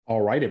All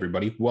right,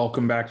 everybody.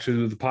 Welcome back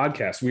to the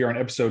podcast. We are on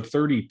episode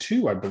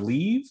 32, I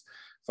believe.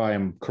 If I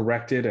am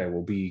corrected, I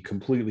will be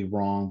completely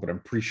wrong, but I'm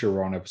pretty sure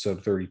we're on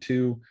episode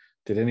 32.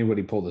 Did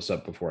anybody pull this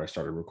up before I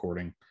started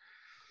recording?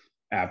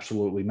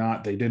 Absolutely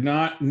not. They did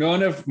not.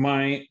 None of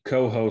my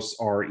co-hosts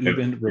are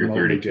even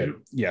remotely good.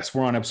 Yes,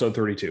 we're on episode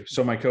 32.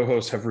 So my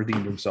co-hosts have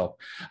redeemed himself.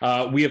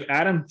 We have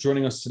Adam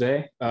joining us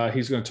today.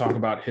 He's going to talk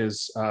about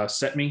his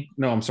Set Me.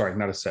 No, I'm sorry,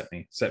 not a Set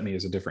Me. Set Me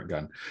is a different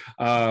gun.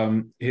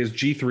 His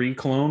G3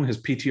 clone, his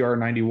PTR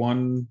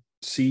 91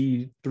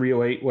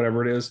 C308,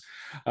 whatever it is.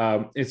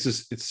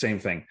 It's the same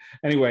thing.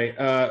 Anyway,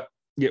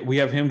 yeah, we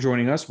have him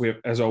joining us. We have,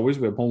 as always,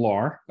 we have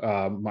Millar,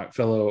 my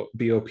fellow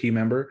BOP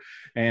member.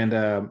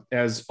 And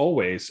as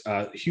always,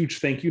 huge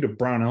thank you to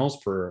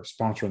Brownells for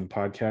sponsoring the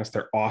podcast.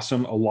 They're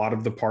awesome. A lot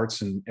of the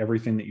parts and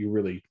everything that you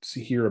really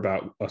hear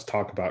about us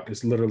talk about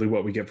is literally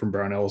what we get from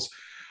Brownells.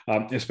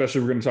 Especially,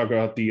 we're going to talk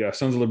about the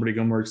Sons of Liberty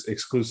Gunworks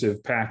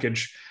exclusive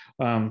package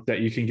that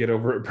you can get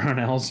over at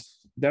Brownells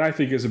that I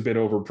think is a bit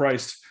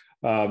overpriced.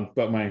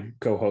 But my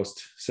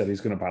co-host said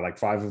he's going to buy like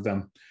 5 of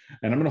them,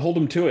 and I'm going to hold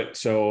him to it.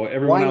 So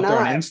everyone out there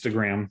on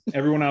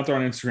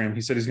Instagram,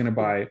 he said he's going to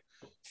buy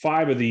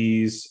 5 of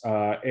these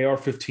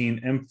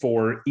AR-15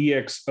 M4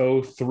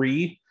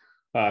 EX03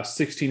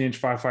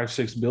 16-inch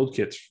 5.56 build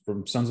kits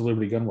from Sons of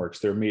Liberty Gunworks.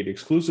 They're made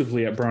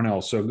exclusively at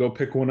Brownell. So go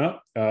pick one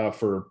up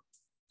for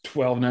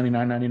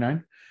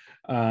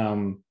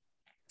 $12.99.99.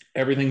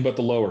 Everything but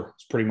the lower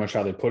is pretty much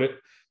how they put it.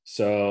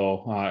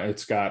 So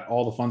it's got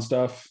all the fun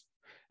stuff.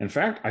 In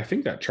fact, I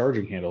think that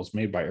charging handle is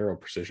made by Aero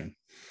Precision.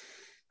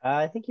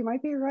 I think you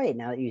might be right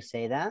now that you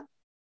say that.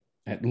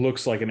 It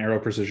looks like an Aero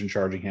Precision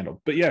charging handle.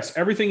 But yes,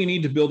 everything you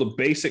need to build a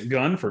basic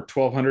gun for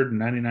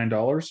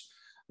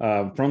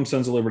 $1,299 from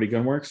Sons of Liberty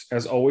Gunworks.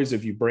 As always,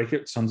 if you break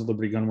it, Sons of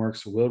Liberty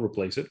Gunworks will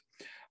replace it.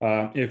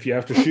 If you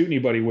have to shoot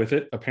anybody with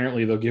it,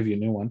 apparently they'll give you a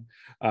new one.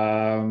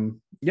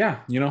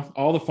 Yeah,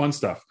 all the fun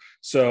stuff.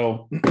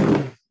 So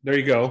there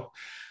you go.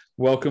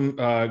 Welcome.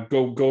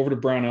 Go over to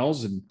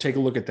Brownells and take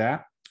a look at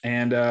that.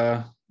 And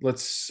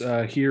let's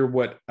hear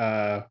what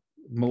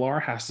Millar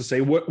has to say.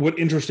 What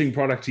interesting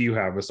product do you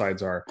have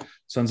besides our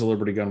Sons of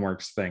Liberty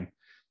Gunworks thing?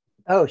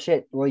 Oh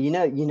shit! Well,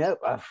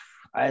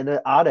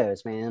 the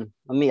autos, man.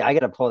 I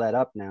got to pull that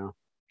up now.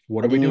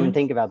 What are we doing? I didn't even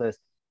think about this.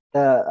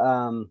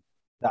 The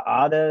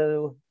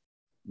auto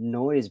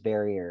noise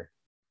barrier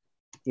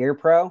ear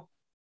pro.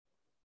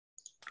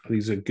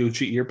 These are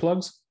Gucci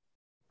earplugs.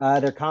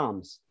 They're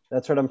comms.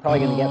 That's what I'm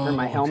probably going to get for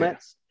my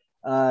helmets.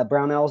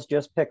 Brownells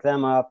just picked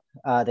them up.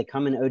 They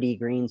come in OD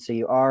green, so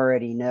you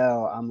already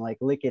know I'm like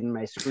licking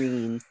my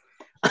screen.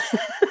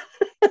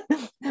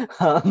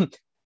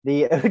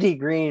 The OD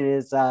green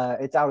is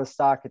it's out of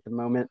stock at the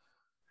moment,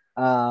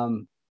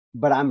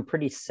 but I'm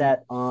pretty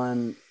set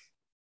on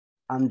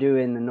I'm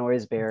doing the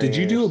noise barrier. Did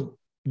you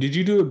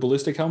do a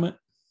ballistic helmet?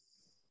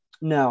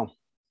 No.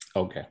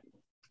 Okay.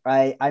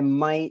 I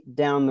might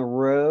down the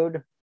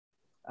road.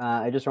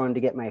 I just wanted to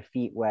get my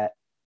feet wet.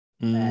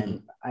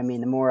 And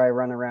the more I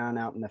run around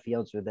out in the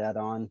fields with that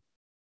on,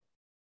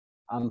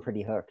 I'm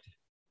pretty hooked.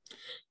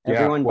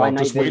 Everyone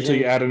just wait till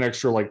you add an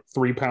extra like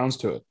 3 pounds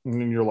to it, and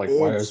then you're like,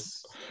 why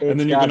is? And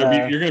then you're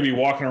gonna be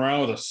walking around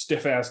with a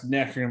stiff ass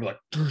neck. You're gonna be like,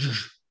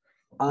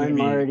 I'm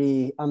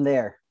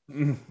there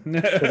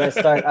because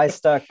I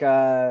stuck.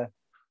 I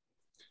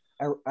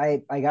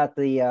got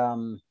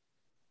the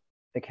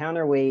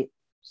counterweight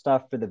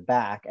stuff for the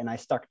back, and I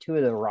stuck 2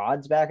 of the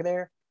rods back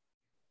there.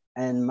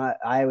 And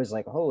I was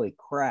like, holy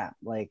crap.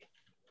 Like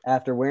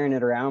after wearing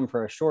it around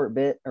for a short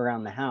bit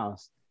around the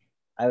house,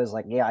 I was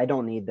like, yeah, I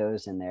don't need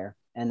those in there.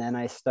 And then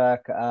I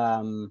stuck,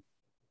 I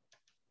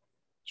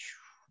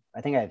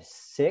think I have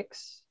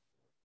six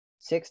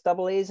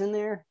AA's in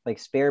there, like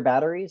spare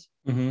batteries.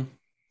 Mm-hmm.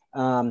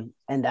 And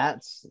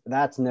that's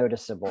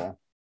noticeable.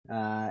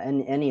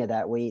 And any of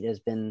that weight has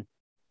been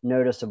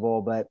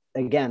noticeable, but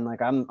again,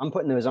 like I'm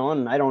putting those on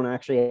and I don't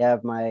actually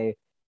have my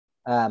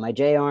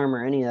J-arm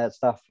or any of that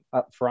stuff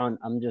up front.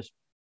 I'm just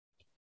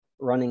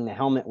running the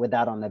helmet with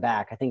that on the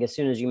back. I think as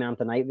soon as you mount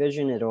the night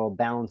vision, it'll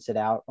balance it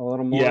out a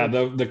little more. Yeah,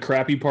 the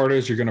crappy part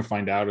is you're going to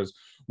find out is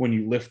when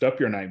you lift up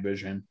your night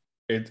vision,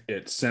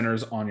 it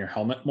centers on your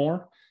helmet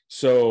more.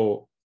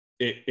 So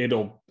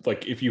it'll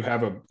like if you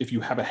have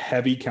a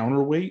heavy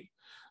counterweight,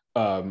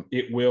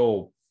 it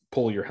will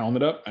pull your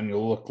helmet up and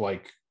you'll look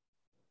like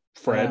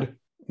Fred.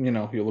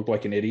 Yeah. You'll look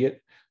like an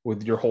idiot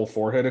with your whole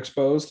forehead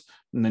exposed,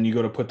 and then you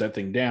go to put that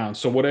thing down.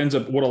 So what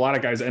a lot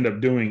of guys end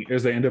up doing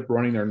is they end up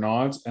running their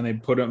nods and they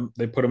put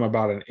them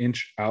about an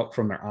inch out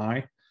from their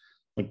eye,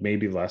 like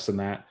maybe less than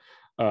that.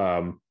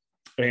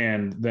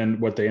 And then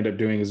what they end up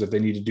doing is if they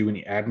need to do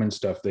any admin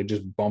stuff, they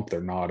just bump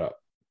their nod up,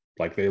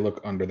 like they look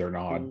under their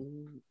nod.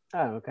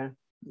 Oh, okay.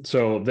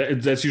 So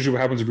that's usually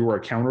what happens if you wear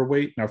a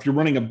counterweight. Now, if you're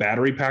running a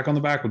battery pack on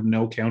the back with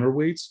no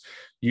counterweights,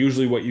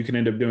 usually what you can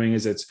end up doing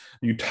is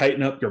you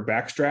tighten up your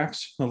back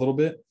straps a little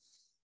bit.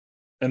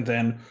 And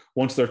then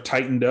once they're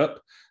tightened up,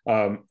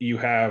 you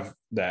have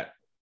that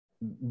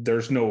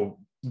there's no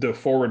the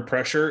forward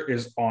pressure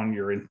is on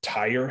your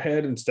entire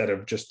head instead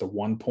of just the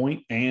one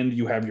point, and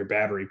you have your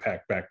battery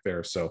pack back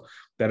there, so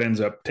that ends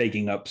up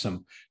taking up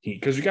some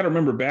heat, because you got to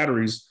remember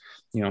batteries,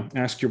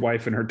 ask your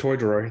wife in her toy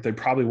drawer, they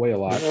probably weigh a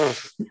lot.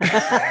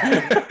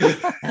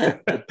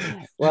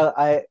 Well,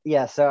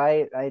 so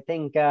I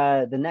think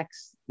the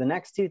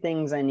next two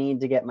things I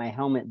need to get my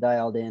helmet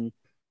dialed in,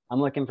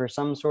 I'm looking for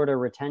some sort of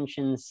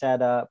retention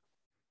setup,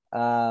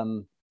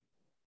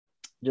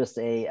 just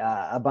a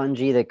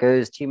bungee that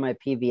goes to my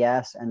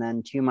PVS and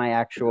then to my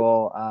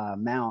actual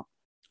mount.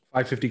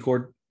 550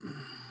 cord.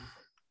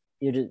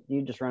 You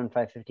just run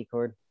 550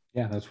 cord?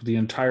 Yeah, that's what the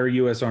entire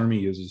U.S. Army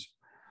uses.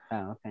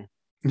 Oh, okay.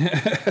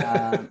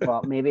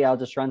 Well, maybe I'll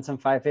just run some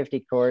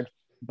 550 cord,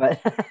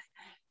 but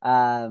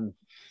and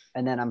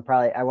then I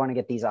want to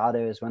get these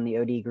autos when the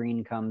OD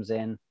green comes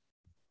in.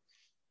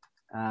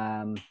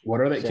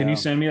 What are they? Can you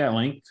send me that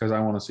link? Because I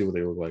want to see what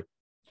they look like.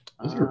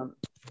 Those are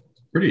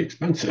pretty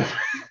expensive.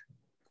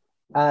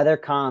 They're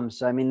comms.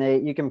 So, I mean,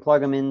 you can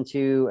plug them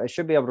into. I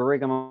should be able to rig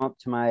them up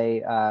to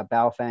my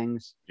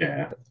Baofangs.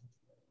 Yeah.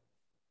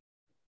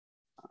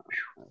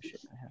 Oh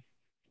shit!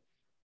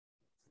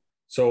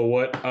 So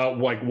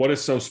what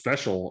is so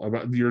special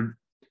about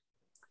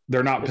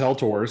they're not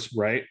Peltors,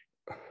 right?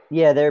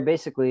 Yeah, they're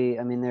basically,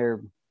 I mean,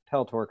 they're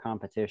Peltor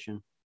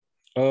competition.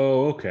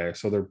 Oh, okay.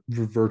 So they're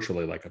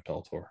virtually like a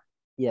Peltor.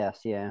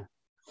 Yes, yeah.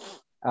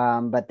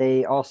 But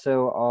they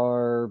also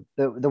are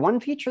the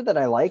one feature that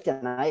I liked,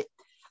 and I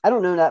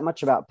don't know that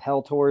much about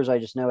Peltors. I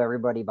just know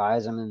everybody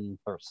buys them and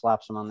or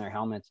slaps them on their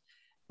helmets.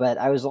 But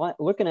I was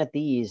looking at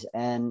these,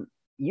 and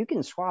you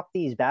can swap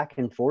these back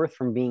and forth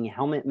from being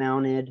helmet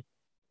mounted,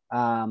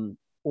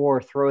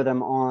 or throw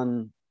them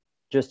on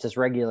just as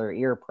regular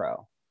ear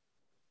pro.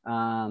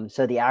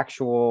 So the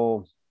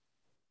actual,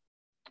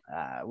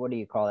 what do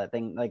you call that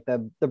thing? Like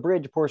the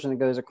bridge portion that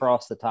goes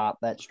across the top,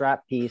 that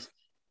strap piece.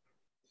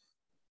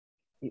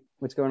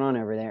 What's going on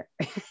over there?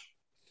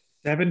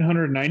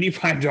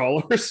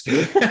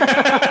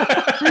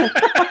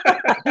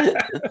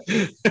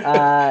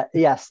 $795.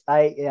 Yes,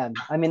 I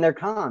mean, they're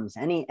comms.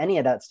 Any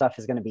of that stuff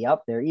is going to be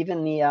up there.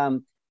 Even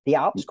the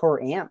Ops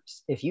Core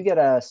amps. If you get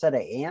a set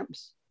of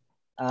amps,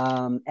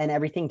 and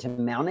everything to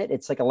mount it,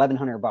 it's like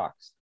 $1,100.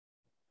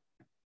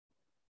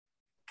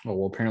 Oh,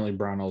 well, apparently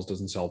Brownells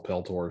doesn't sell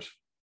Peltors.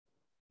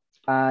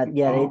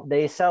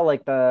 They sell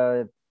like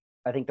I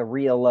think the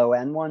real low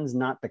end ones,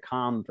 not the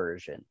comm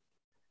version.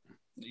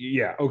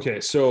 Yeah. Okay.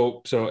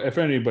 So if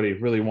anybody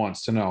really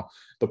wants to know,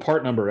 the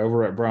part number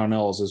over at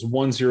Brownells is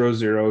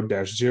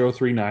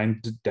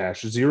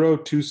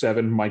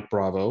 100-039-027 Mike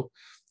Bravo,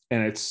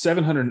 and it's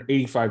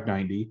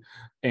 $785.90,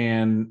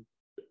 and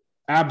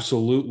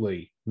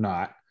absolutely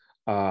not.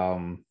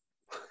 I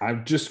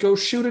just go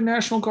shoot a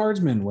National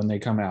Guardsman when they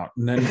come out,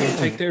 and then go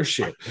take their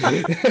shit.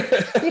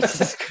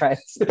 Jesus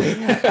Christ.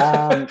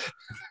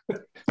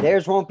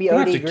 Theirs won't be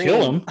OD green.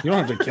 Kill him. You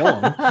don't have to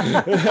kill him.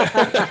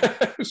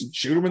 Just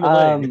shoot him in the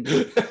leg.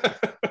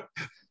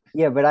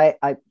 Yeah, but I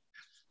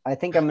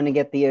think I'm going to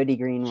get the OD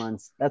green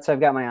ones. That's what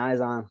I've got my eyes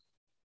on.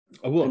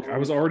 Oh, look, I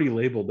was already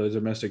labeled a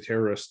domestic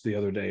terrorist the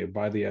other day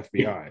by the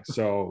FBI,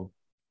 so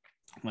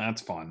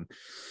that's fun.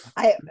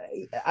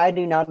 I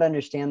do not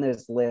understand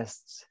those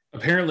lists.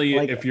 Apparently,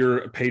 if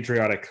you're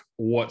patriotic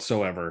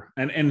whatsoever,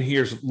 and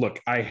here's, look,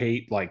 I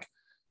hate like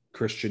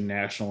Christian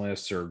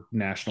nationalists or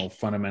national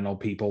fundamental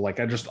people. Like,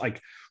 I just like,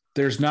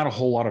 there's not a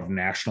whole lot of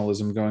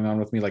nationalism going on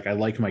with me. Like, I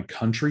like my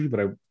country, but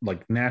I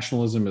like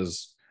nationalism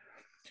is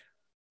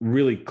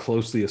really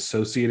closely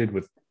associated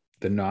with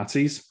the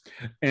Nazis,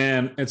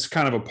 and it's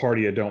kind of a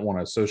party I don't want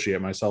to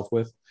associate myself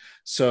with.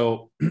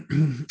 So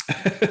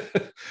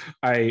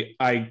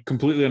I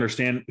completely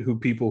understand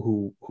people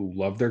who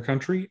love their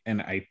country,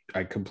 and I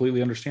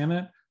completely understand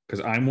that,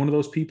 because I'm one of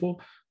those people.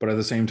 But at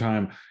the same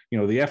time, the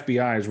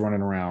FBI is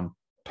running around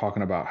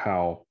talking about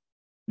how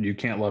you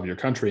can't love your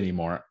country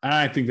anymore.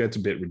 I think that's a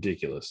bit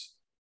ridiculous.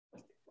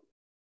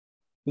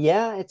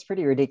 Yeah, it's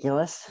pretty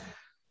ridiculous.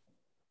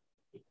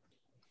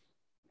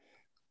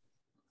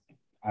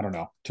 I don't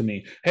know. To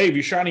me, hey, have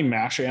you shot any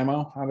MASH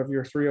ammo out of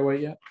your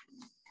 308 yet?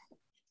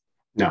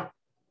 No.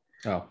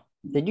 Oh.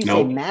 Did you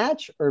say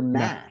match or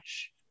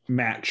mash?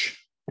 Match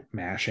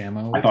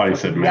ammo. I thought he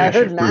said mash.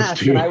 Yeah, I heard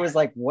mash, and I was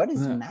like, "What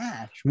is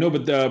mash?" No,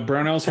 but the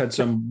Brownells had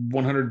some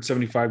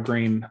 175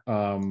 grain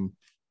Boattail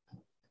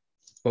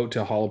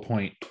Hollow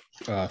Point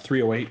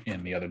 308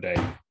 in the other day.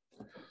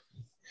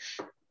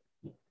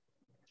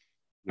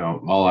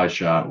 No, all I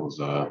shot was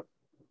I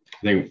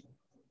think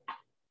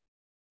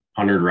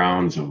 100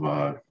 rounds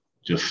of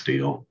just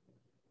steel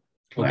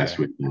last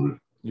weekend.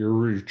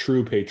 You're a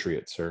true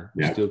patriot, sir.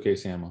 Yeah. Steel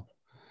case ammo.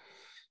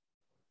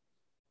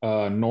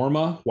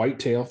 Norma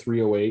Whitetail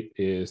 308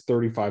 is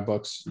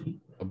 $35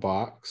 a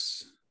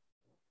box.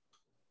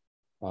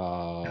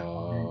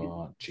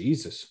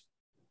 Jesus.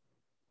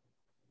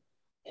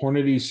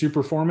 Hornady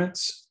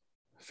Superformance,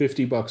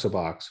 $50 a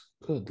box.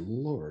 Good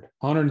Lord.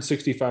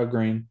 165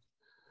 grain.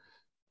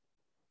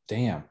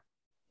 Damn.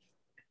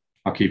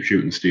 I'll keep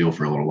shooting steel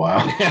for a little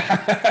while.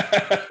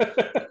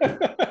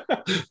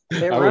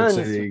 If it I runs,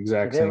 would say the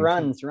exact if it same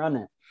runs, thing. run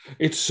it.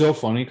 It's so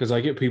funny because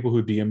I get people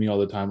who DM me all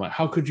the time, like,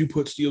 how could you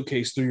put steel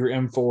case through your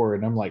M4?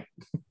 And I'm like,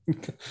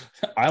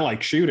 I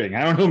like shooting.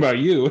 I don't know about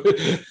you.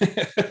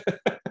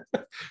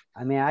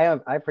 I mean,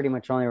 I pretty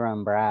much only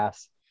run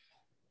brass,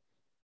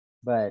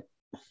 but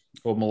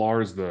well,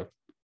 Millar is the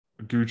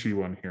Gucci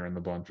one here in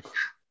the bunch.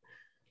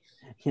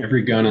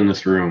 Every gun in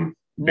this room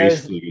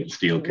basically gets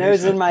steel case.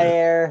 Nose in my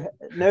air,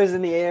 nose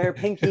in the air,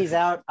 pinky's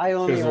out. I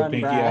only run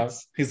brass.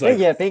 Out. He's like,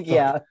 yeah, pinky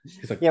out.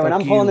 He's like, yeah, when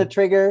I'm pulling the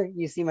trigger,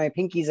 you see my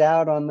pinky's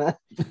out on the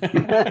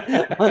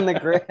on the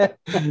grip.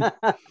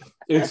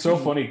 It's so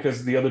funny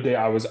because the other day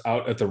I was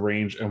out at the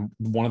range and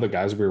one of the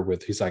guys we were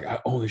with, he's like, I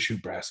only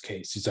shoot brass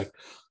case. He's like,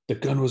 the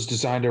gun was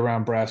designed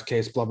around brass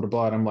case, blah, blah,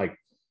 blah. And I'm like,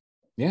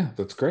 yeah,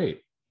 that's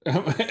great.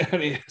 I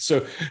mean,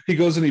 so he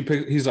goes and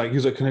he's like,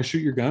 can I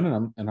shoot your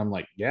gun? And I'm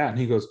like, yeah. And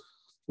he goes,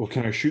 well,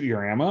 can I shoot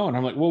your ammo? And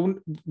I'm like, well,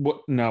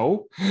 what?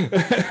 No.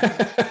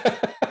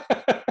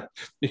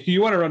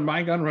 You want to run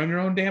my gun, run your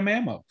own damn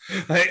ammo.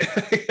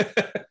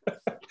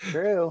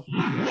 True.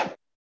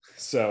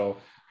 So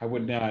I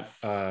would not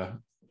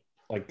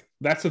like,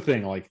 that's the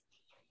thing. Like,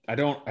 I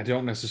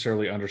don't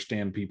necessarily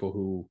understand people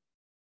who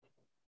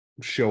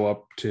show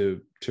up to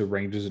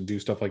ranges and do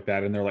stuff like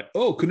that and they're like,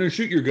 oh, can I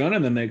shoot your gun?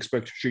 And then they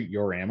expect to shoot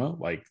your ammo.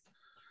 Like,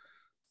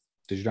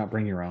 did you not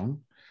bring your own?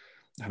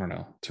 I don't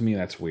know. To me,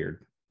 that's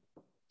weird.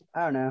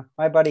 I don't know.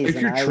 My buddies,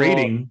 if you're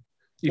trading,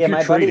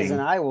 buddies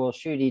and I will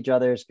shoot each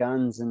other's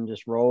guns and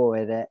just roll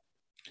with it.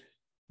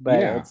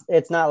 But yeah.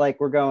 It's not like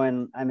we're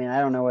going. I mean,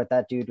 I don't know what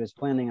that dude was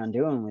planning on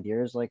doing with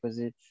yours. Like, was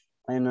it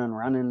planning on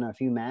running a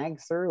few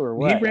mags through or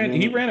what?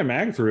 He ran a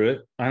mag through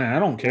it. I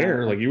don't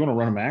care. Like, you want to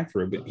run a mag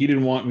through it, but he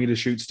didn't want me to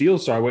shoot steel,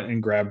 so I went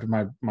and grabbed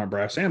my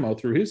brass ammo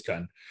through his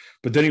gun.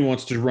 But then he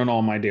wants to run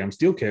all my damn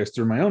steel case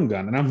through my own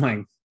gun, and I'm like,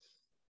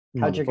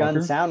 how'd your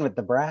gun sound with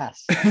the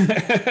brass?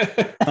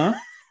 Huh?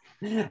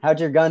 How'd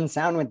your gun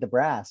sound with the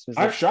brass?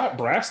 I've shot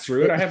brass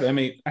through it. I have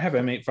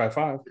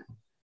M855.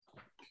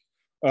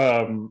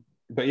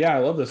 But yeah, I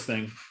love this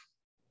thing.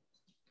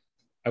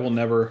 I will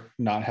never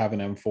not have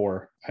an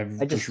M4.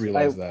 I just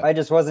realized that. I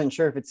just wasn't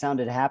sure if it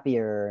sounded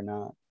happier or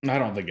not. I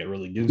don't think it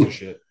really gives a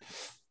shit.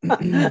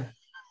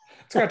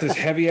 It's got this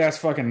heavy ass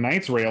fucking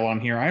Knights rail on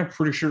here. I'm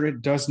pretty sure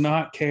it does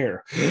not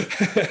care.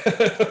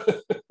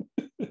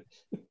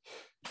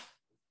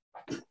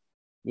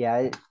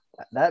 Yeah,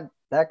 that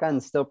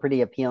gun's still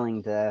pretty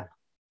appealing to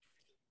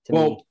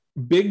me.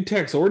 Big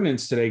Tex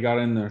Ordnance today got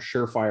in the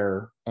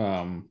Surefire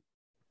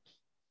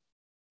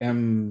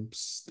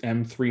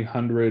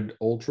M300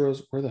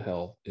 Ultras. Where the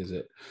hell is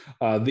it?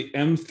 The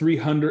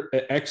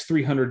M300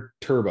 X300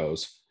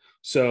 turbos.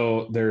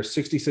 So they're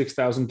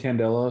 66,000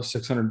 candela,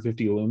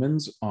 650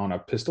 lumens on a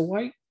pistol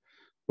light,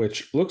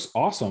 which looks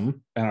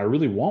awesome, and I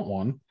really want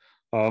one.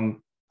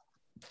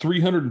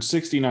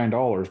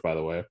 $369, by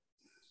the way.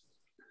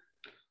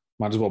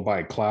 Might as well buy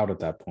a Cloud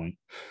at that point.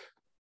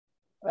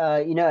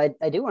 I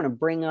do want to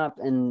bring up,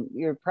 and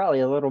you're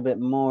probably a little bit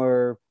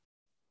more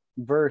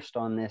versed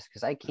on this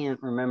because I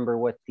can't remember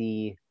what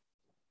it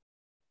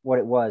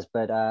was,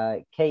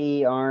 but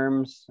KE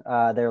Arms,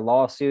 their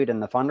lawsuit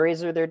and the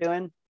fundraiser they're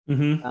doing.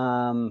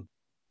 Mm-hmm.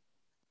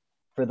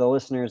 For the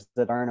listeners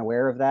that aren't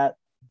aware of that,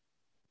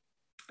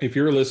 if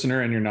you're a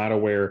listener and you're not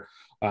aware,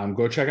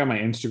 go check out my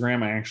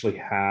Instagram. I actually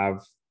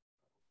have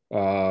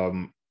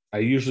I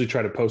usually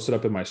try to post it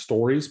up in my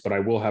stories, but I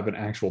will have an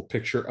actual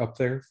picture up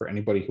there for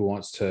anybody who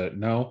wants to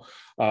know.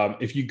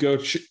 If you go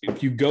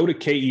to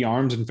KE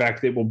Arms, in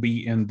fact, it will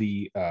be in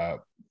the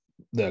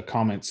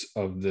comments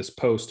of this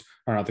post,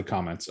 or not the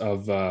comments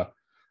of.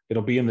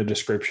 It'll be in the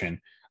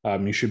description.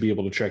 You should be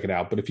able to check it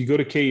out. But if you go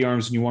to KE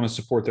Arms and you want to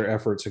support their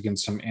efforts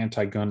against some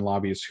anti-gun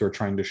lobbyists who are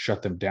trying to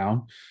shut them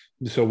down,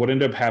 so what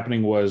ended up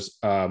happening was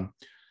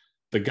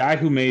the guy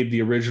who made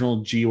the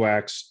original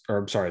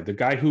the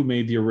guy who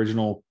made the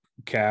original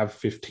Cav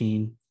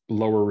 15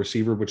 lower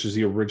receiver, which is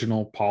the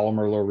original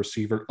polymer lower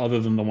receiver, other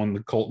than the one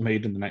the Colt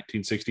made in the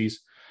 1960s.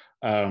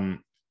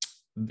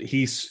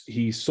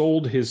 He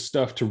sold his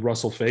stuff to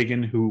Russell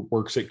Fagan, who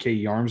works at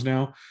KE Arms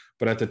now,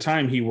 but at the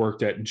time he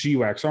worked at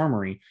GWAX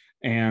Armory,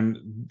 and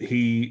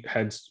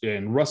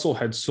Russell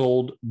had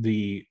sold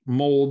the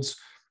molds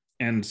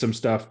and some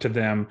stuff to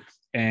them,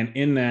 and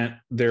in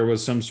that there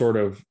was some sort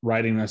of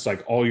writing that's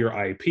like all your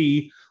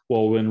IP.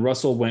 Well, when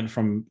Russell went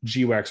from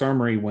GWAX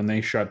Armory, when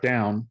they shut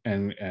down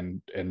and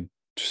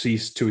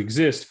ceased to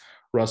exist,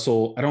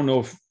 Russell, I don't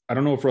know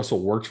if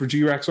Russell works for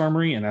GWAX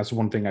Armory, and that's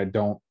one thing I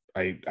don't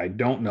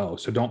know,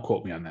 so don't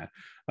quote me on that.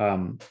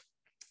 But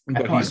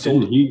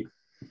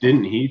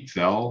didn't he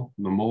sell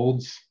the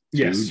molds?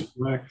 Yes.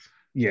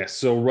 Yes.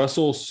 So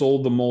Russell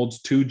sold the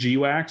molds to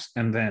GWAX,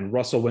 and then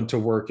Russell went to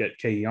work at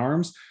KE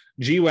Arms.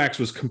 GWAX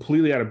was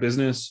completely out of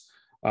business.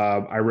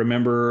 I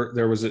remember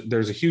there's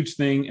a huge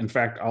thing. In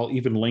fact, I'll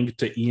even link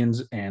to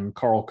Ian's and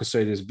Carl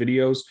Caseda's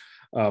videos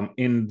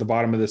in the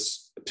bottom of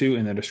this too,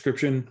 in the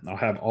description. I'll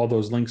have all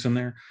those links in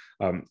there.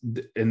 And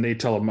they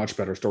tell a much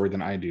better story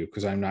than I do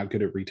because I'm not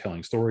good at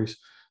retelling stories.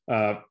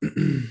 So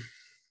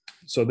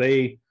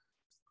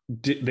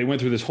they went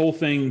through this whole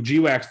thing.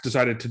 GWAX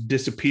decided to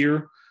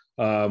disappear.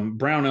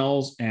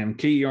 Brownells and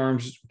KE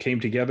Arms came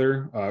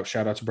together.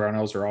 Shout out to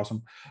Brownells, they're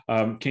awesome.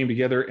 Came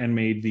together and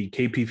made the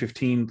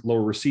KP15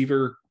 lower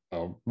receiver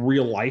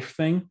real life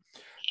thing.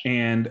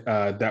 And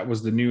that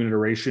was the new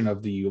iteration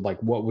of the,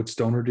 like, what would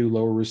Stoner do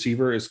lower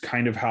receiver is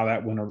kind of how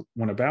that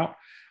went about.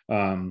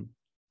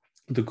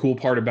 The cool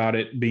part about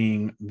it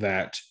being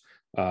that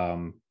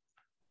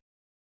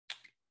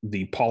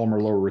the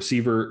polymer lower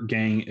receiver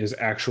gang is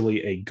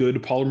actually a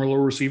good polymer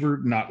lower receiver,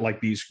 not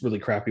like these really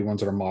crappy ones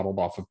that are modeled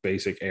off of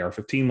basic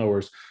AR-15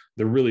 lowers.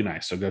 They're really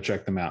nice, so go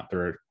check them out.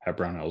 They have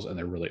Brownells and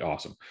they're really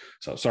awesome.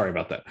 So sorry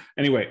about that.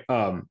 Anyway,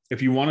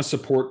 if you want to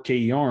support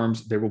KE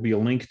Arms, there will be a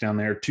link down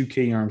there to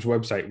KE Arms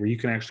website where you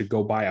can actually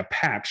go buy a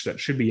patch that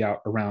should be out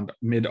around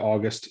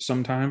mid-August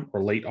sometime,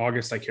 or late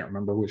August. I can't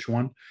remember which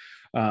one.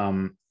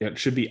 It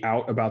should be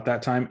out about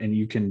that time, and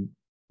you can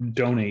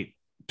donate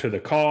to the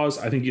cause.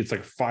 I think it's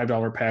like a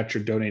 $5 patch.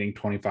 You're donating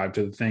 $25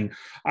 to the thing.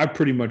 I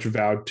pretty much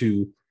vowed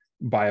to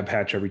buy a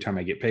patch every time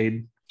I get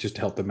paid, just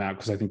to help them out,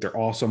 because I think they're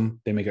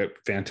awesome. They make a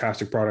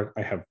fantastic product.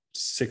 I have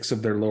 6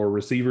 of their lower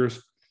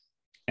receivers,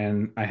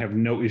 and I have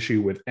no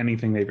issue with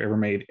anything they've ever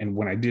made. And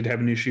when I did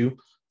have an issue,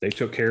 they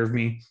took care of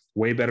me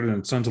way better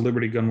than Sons of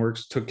Liberty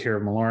Gunworks took care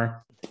of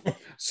Malara.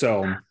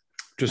 So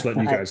just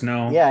letting you guys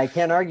know. Yeah, I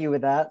can't argue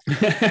with that.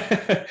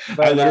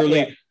 But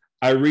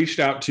I reached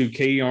out to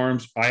KE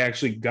Arms. I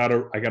actually got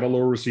a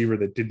lower receiver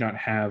that did not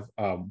have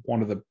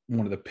one of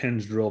the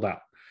pins drilled out.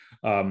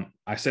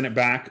 I sent it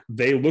back.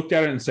 They looked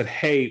at it and said,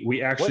 "Hey,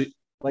 we actually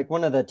like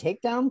one of the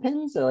takedown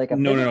pins, or like a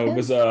no. pin?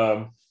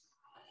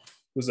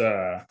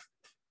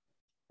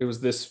 It was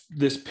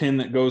this pin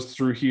that goes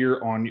through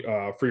here on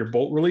for your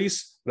bolt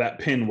release. That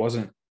pin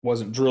wasn't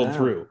drilled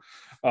through.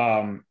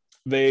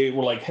 They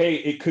were like, "Hey,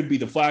 it could be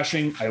the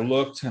flashing." I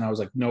looked and I was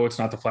like, "No, it's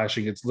not the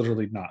flashing. It's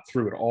literally not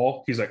through at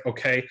all." He's like,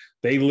 "Okay."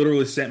 They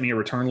literally sent me a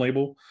return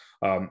label,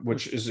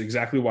 which is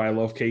exactly why I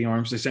love KE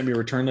Arms. They sent me a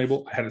return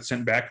label. I had it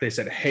sent back. They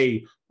said,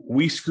 "Hey,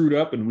 we screwed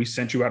up and we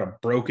sent you out a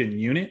broken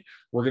unit.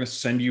 We're gonna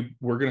send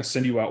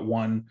you out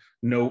one.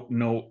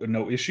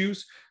 No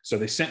issues." So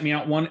they sent me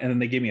out one, and then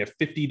they gave me a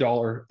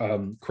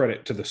 $50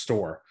 credit to the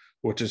store,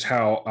 which is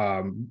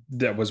how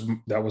that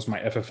was my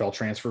FFL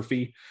transfer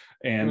fee.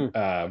 And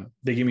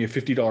they gave me a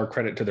 $50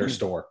 credit to their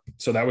store.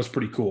 So that was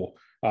pretty cool.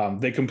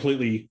 They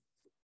completely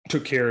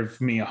took care of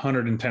me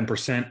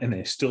 110%, and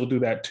they still do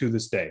that to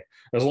this day.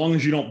 As long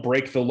as you don't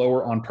break the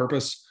lower on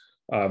purpose,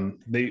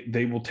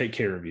 they will take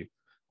care of you.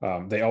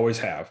 They always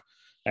have.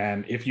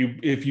 And if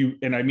you,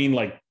 and I mean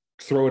like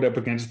throw it up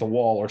against the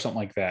wall or something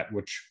like that,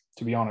 which,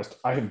 to be honest,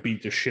 I have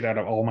beat the shit out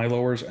of all my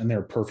lowers and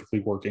they're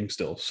perfectly working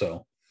still.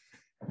 So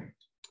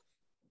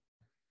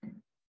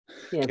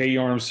yeah. KE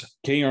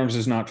Arms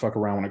does not fuck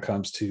around when it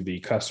comes to the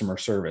customer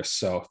service.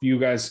 So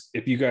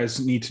if you guys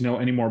need to know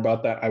any more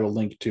about that, I will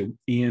link to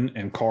Ian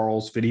and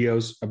Carl's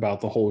videos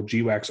about the whole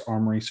GWAX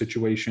Armory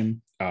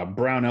situation.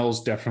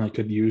 Brownells definitely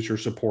could use your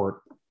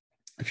support.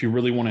 If you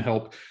really want to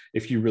help,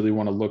 if you really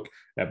want to look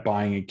at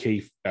buying a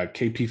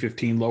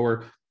KP15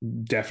 lower,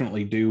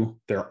 definitely do.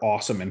 They're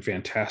awesome and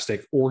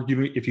fantastic. Or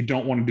if you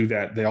don't want to do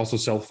that, they also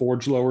sell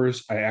forged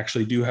lowers. I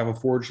actually do have a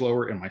forged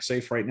lower in my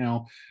safe right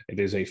now. It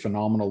is a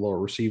phenomenal lower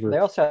receiver. They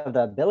also have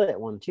that billet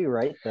one too,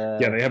 right? Yeah,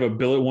 they have a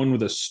billet one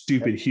with a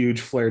stupid huge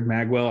flared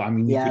magwell. I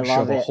mean, you could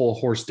shove a whole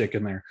horse dick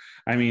in there.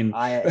 I mean,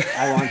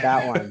 I want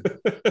that one.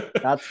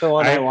 That's the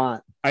one I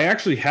want. I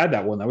actually had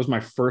that one. That was my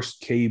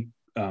first KE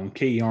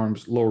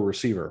Arms lower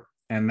receiver.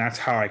 And that's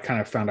how I kind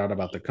of found out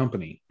about the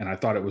company. And I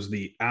thought it was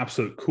the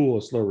absolute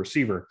coolest low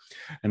receiver.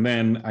 And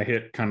then I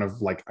hit kind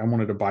of like, I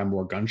wanted to buy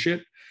more gun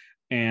shit.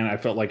 And I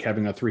felt like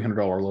having a $300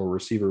 low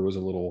receiver was a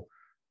little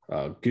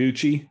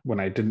Gucci when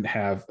I didn't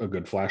have a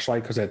good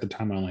flashlight. Because at the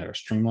time I only had a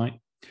Streamlight.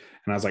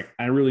 And I was like,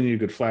 I really need a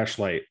good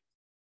flashlight.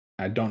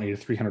 I don't need a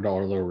 $300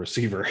 low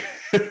receiver.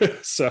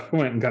 So I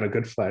went and got a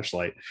good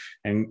flashlight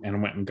and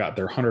went and got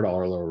their $100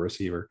 low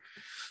receiver.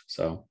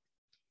 So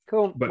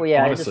cool. But well,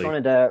 yeah, honestly, I just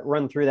wanted to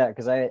run through that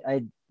because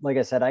I like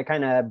I said, I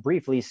kind of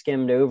briefly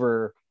skimmed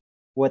over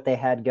what they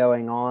had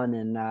going on,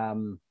 and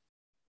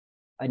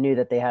I knew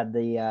that they had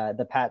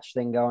the patch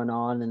thing going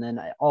on, and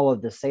then all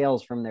of the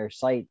sales from their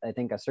site, I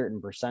think a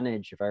certain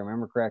percentage, if I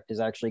remember correct, is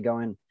actually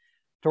going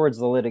towards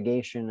the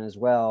litigation as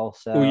well.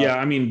 So well, yeah,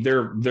 I mean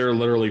they're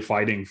literally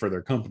fighting for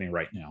their company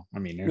right now. I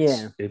mean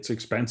it's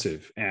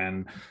expensive,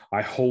 and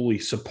I wholly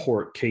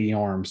support KE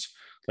Arms.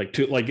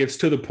 It's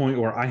to the point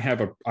where I have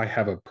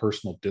a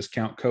personal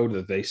discount code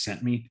that they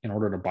sent me in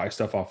order to buy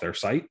stuff off their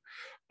site,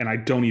 and I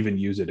don't even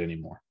use it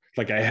anymore.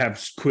 Like I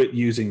have quit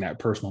using that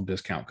personal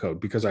discount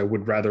code because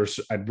I'd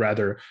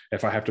rather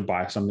if I have to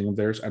buy something of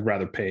theirs, I'd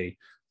rather pay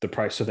the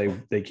price so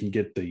they can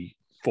get the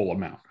full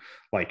amount.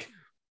 Like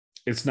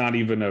it's not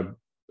even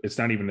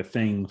a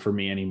thing for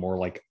me anymore.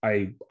 Like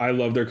I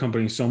love their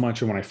company so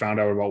much, and when I found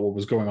out about what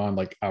was going on,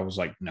 like I was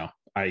like, no,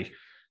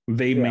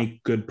 they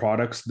make good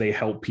products. They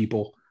help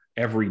people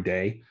every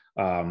day.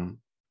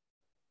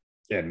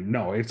 And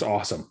no, it's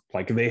awesome.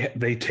 Like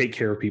they take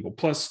care of people.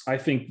 Plus, I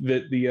think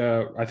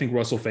that I think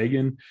Russell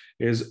Fagan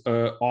is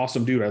an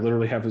awesome dude. I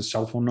literally have his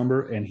cell phone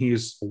number, and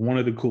he's one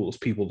of the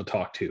coolest people to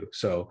talk to.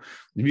 So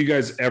if you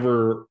guys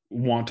ever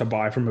want to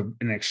buy from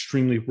an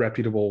extremely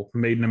reputable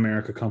made in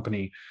America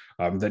company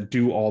that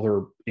do all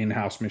their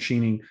in-house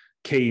machining,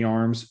 KE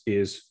Arms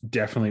is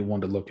definitely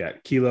one to look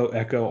at. Kilo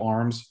Echo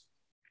Arms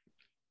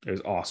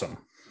is awesome.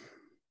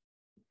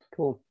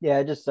 Cool.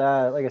 Yeah, just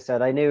like I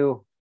said, I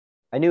knew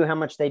how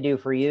much they do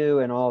for you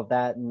and all of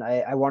that. And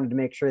I wanted to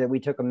make sure that we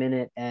took a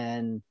minute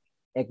and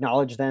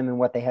acknowledge them and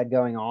what they had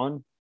going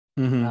on.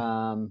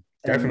 Mm-hmm.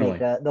 Definitely. And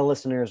make the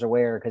listeners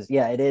aware. Cause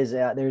yeah, it is,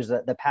 there's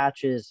the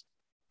patch is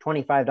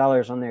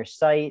 $25 on their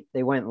site.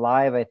 They went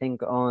live, I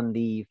think on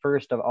the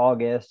 1st of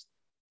August.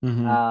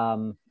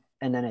 Mm-hmm.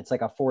 And then it's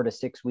like a 4 to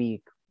 6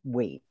 week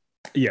wait.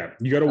 Yeah.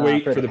 You got to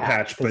wait for the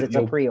patch, but it's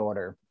a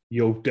pre-order.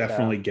 You'll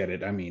definitely get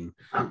it. I mean,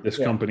 this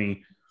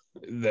company,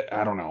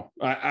 I don't know.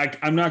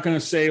 I'm not going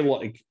to say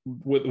like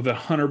with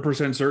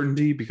 100%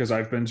 certainty because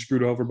I've been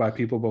screwed over by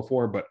people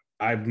before, but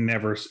I've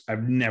never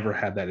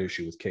had that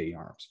issue with KE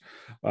Arms.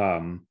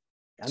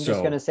 I'm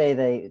just going to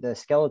say the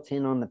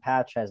skeleton on the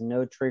patch has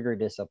no trigger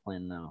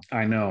discipline though.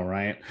 I know,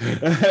 right?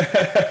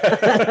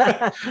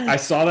 I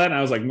saw that and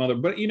I was like, mother,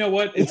 but you know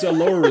what? It's a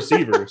lower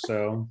receiver.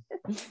 So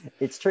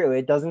it's true.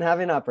 It doesn't have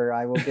an upper.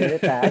 I will give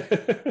it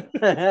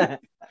that.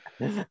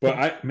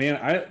 But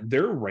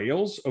their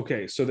rails.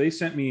 Okay, so they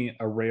sent me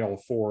a rail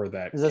for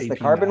that. Is this KP9. The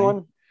carbon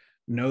one?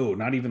 No,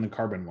 not even the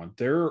carbon one.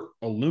 They're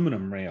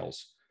aluminum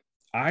rails.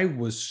 I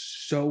was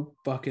so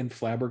fucking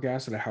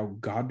flabbergasted at how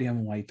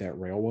goddamn light that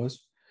rail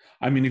was.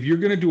 I mean, if you're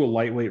gonna do a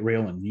lightweight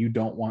rail and you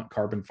don't want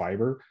carbon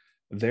fiber,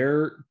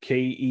 their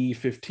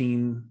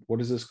KE15. What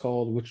is this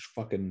called? Which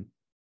fucking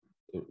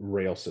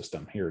rail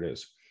system? Here it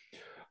is.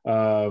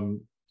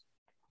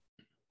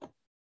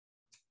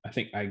 I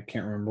think I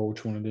can't remember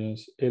which one it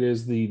is. It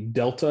is the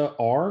Delta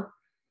R.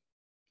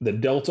 The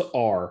Delta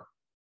R.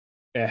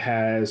 It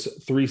has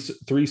 3,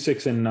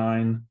 6, and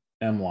 9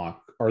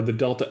 M-LOK, or the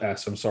Delta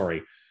S. I'm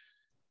sorry.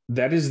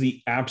 That is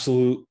the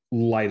absolute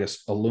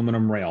lightest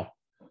aluminum rail.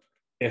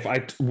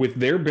 With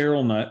their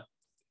barrel nut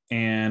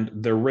and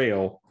their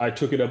rail, I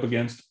took it up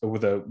against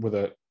with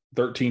a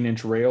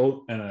 13-inch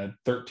rail and a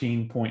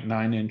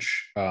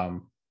 13.9-inch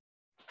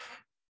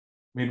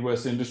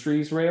Midwest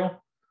Industries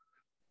rail.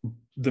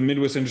 The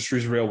Midwest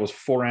Industries rail was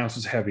 4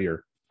 ounces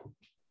heavier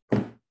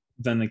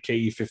than the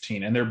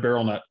KE15, and their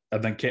barrel nut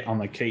on the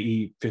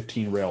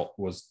KE15 rail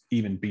was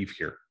even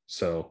beefier.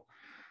 So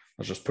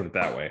let's just put it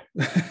that way.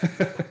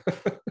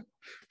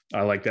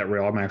 I like that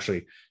rail. I'm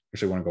actually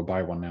want to go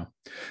buy one now.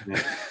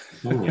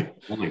 Yeah,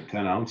 only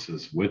 10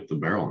 ounces with the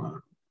barrel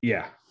nut.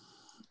 Yeah,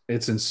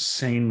 it's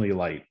insanely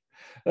light.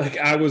 Like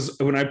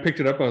when I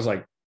picked it up, I was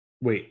like,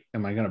 wait,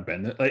 am I going to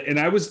bend it? Like, and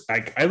I was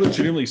like, I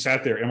legitimately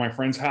sat there in my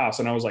friend's house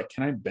and I was like,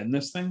 can I bend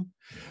this thing?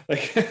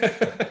 Like,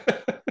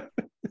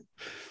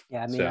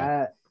 yeah, I mean,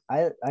 so.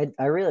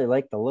 I really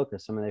like the look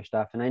of some of their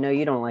stuff. And I know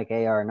you don't like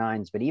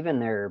AR9s, but even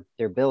their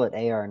billet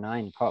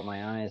AR9 caught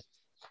my eyes.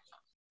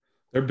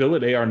 Their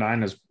billet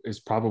AR9 is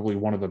probably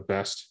one of the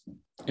best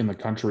in the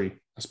country,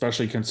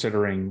 especially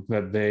considering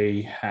that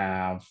they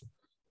have,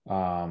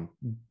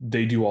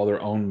 they do all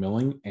their own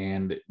milling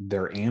and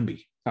they're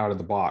ambi out of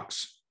the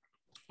box.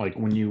 Like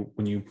when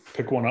you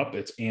pick one up,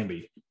 it's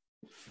ambi.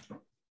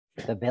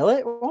 The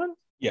billet one?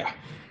 Yeah.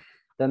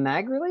 The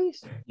mag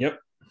release? Yep.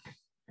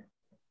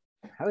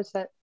 How is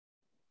that?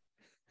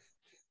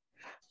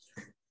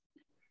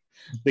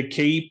 The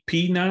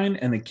KP9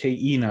 and the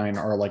KE9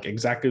 are like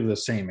exactly the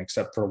same,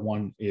 except for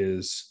one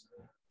is.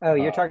 Oh,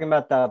 you're talking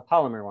about the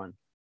polymer one.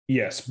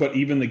 Yes, but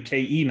even the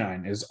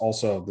KE9 is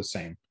also the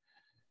same.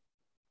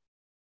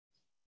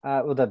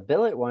 Well, the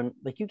billet one,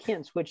 like you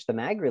can't switch the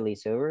mag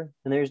release over,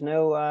 and there's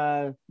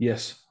no.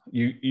 Yes,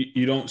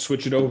 you don't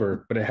switch it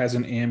over, but it has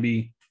an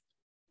ambi.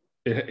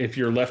 If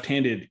you're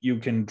left-handed, you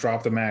can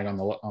drop the mag on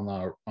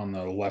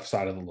the left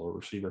side of the lower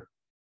receiver.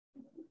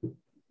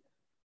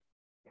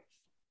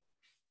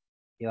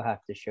 You'll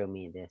have to show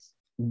me this.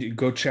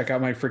 Go check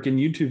out my freaking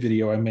YouTube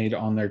video I made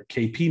on their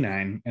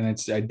KP9, and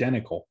it's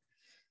identical.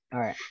 All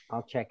right,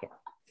 I'll check it.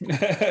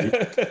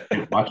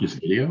 Watch this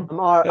video.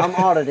 I'm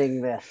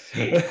auditing this.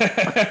 You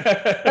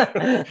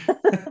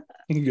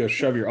can go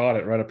shove your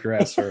audit right up your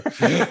ass, sir.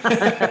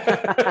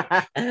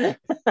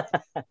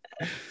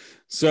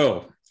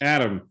 So,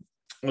 Adam,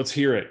 let's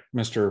hear it,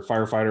 Mr.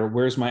 Firefighter.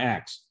 Where's my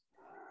axe?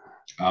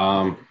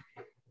 I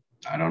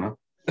don't know.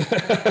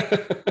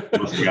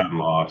 It must have gotten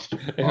lost.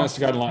 It must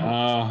have gotten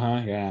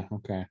lost. Yeah.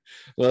 Okay.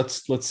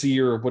 Let's see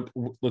your what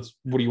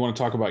do you want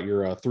to talk about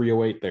your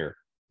 308 there?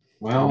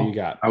 Well, what do you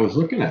got? I was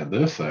looking at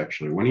this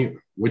actually.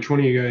 Which one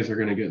of you guys are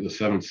going to get the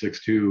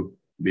 7.62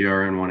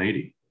 BRN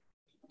 180?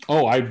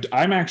 Oh,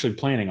 I'm actually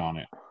planning on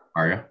it.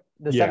 Are you?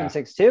 The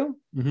 7.62?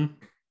 Mm-hmm.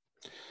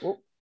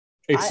 Well,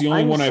 it's the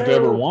only one I've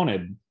ever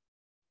wanted.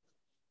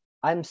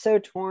 I'm so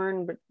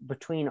torn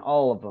between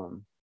all of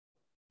them.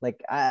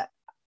 Like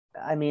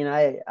I mean,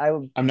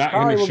 I'm not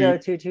probably will go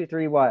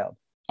 223 wild.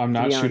 I'm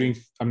not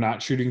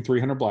shooting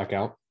 300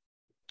 blackout.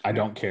 I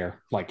don't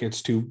care. Like,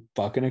 it's too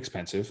fucking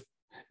expensive.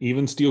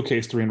 Even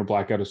Steelcase 300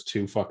 blackout is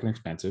too fucking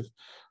expensive.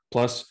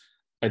 Plus,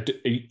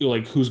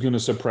 like, who's going to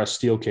suppress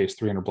Steelcase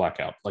 300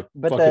 blackout? Like,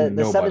 But fucking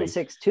the nobody.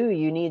 7.62,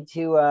 you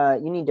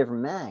need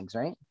different mags,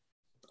 right?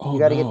 Oh, you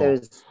got to no. get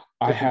those.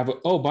 I have.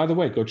 Oh, by the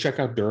way, go check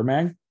out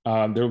Duramag.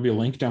 There will be a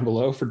link down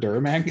below for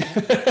Duramag.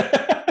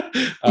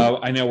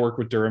 I now work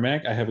with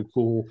Duramag. I have a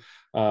cool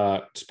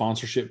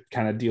sponsorship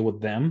kind of deal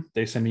with them.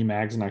 They send me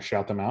mags and I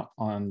shout them out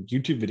on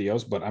YouTube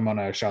videos, but I'm going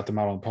to shout them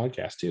out on the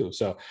podcast too.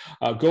 So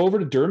go over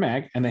to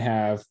Duramag and they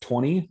have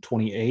 20,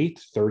 28,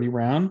 30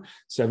 round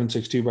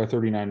 7.62 by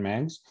 39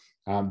 mags.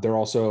 They're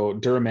also,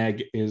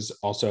 Duramag is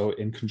also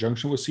in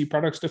conjunction with C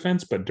Products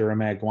Defense, but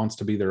Duramag wants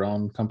to be their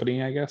own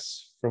company, I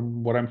guess,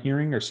 from what I'm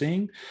hearing or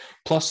seeing.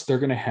 Plus, they're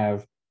going to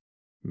have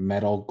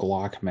metal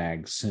Glock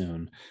mags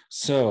soon.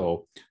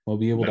 So we'll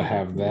be able to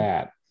have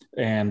that.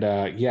 And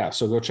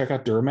so go check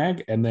out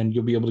Duramag, and then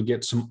you'll be able to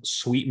get some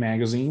sweet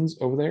magazines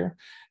over there.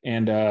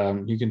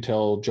 And you can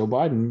tell Joe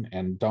Biden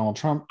and Donald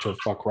Trump to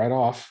fuck right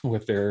off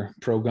with their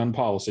pro-gun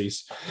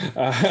policies.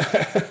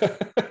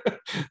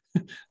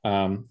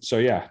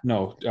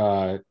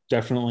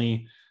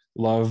 Definitely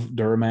love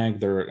Duramag.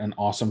 They're an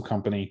awesome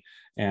company.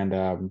 And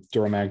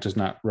Duramag does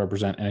not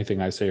represent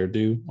anything I say or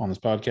do on this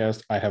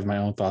podcast. I have my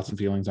own thoughts and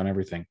feelings on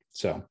everything.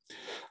 So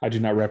I do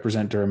not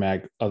represent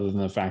Duramag other than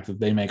the fact that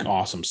they make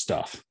awesome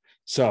stuff.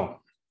 So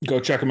go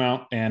check them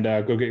out and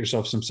go get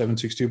yourself some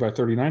 7.62 by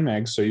 39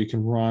 mags so you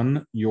can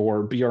run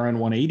your BRN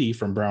 180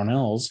 from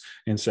Brownells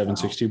in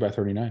 7.62 by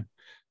 39,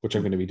 which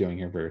I'm going to be doing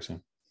here very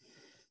soon.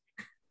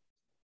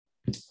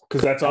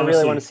 Because that's honestly, I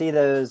really want to see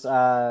those.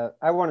 I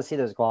want to see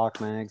those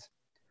Glock mags.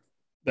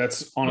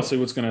 That's honestly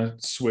what's going to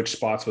switch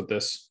spots with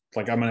this.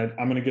 Like I'm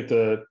gonna get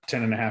the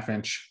 10.5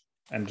 inch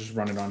and just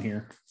run it on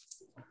here.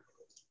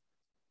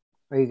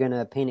 Are you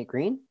gonna paint it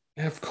green?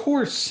 Of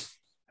course.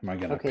 Am I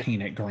gonna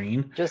paint it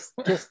green? Just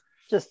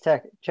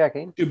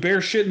checking. Do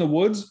bear shit in the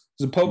woods? Is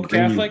the Pope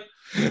Catholic?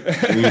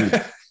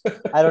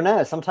 I don't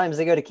know. Sometimes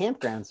they go to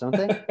campgrounds, don't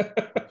they?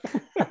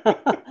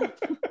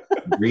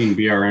 Green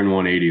BRN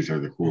 180s are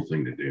the cool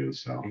thing to do.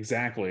 So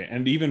exactly,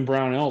 and even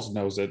Brownells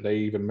knows it. They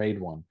even made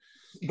one.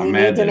 They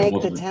need to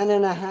make the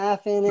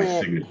 10.5 in my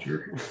it.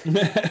 signature.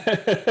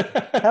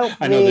 Help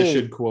I know me.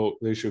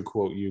 they should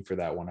quote you for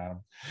that one, Adam.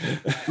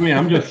 I mean,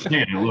 I'm just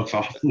saying it looks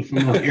awfully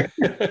familiar.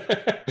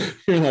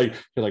 You're like,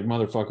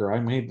 motherfucker, I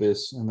made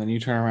this, and then you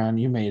turn around,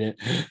 you made it.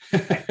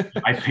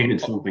 I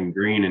painted something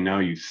green and now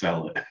you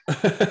sell it.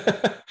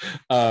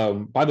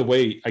 By the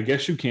way, I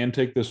guess you can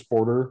take this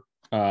Sporter.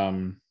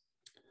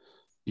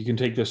 You can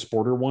take this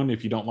Sporter one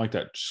if you don't like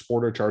that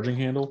Sporter charging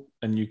handle,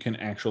 and you can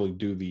actually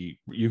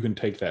you can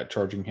take that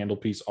charging handle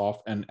piece off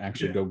and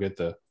actually go get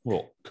the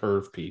little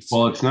curve piece.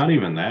 Well, it's not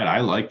even that.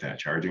 I like that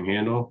charging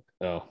handle.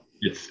 Oh,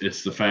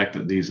 it's the fact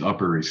that these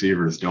upper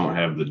receivers don't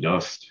have the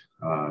dust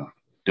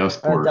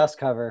port. Dust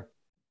cover.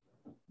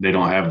 They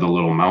don't have the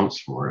little mounts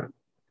for it.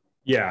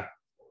 Yeah.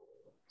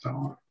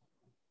 So,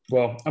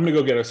 well, I'm gonna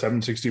go get a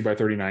 7.62 by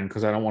 39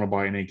 because I don't want to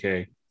buy an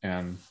AK.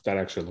 And that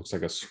actually looks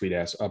like a sweet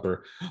ass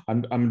upper.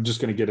 I'm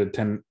just going to get a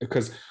 10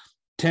 because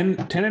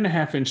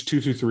 10.5 inch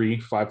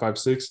 223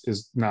 5.56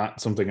 is not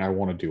something I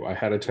want to do. I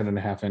had a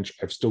 10.5 inch.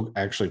 I've still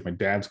actually, my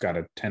dad's got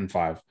a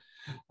 10.5.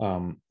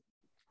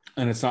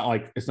 And it's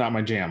not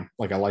my jam.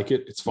 Like I like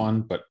it. It's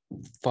fun, but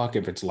fuck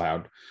if it's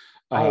loud.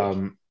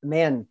 When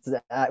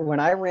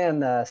I ran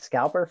the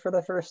scalper for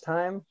the first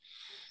time,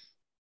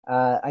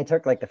 I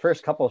took like the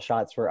first couple of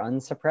shots were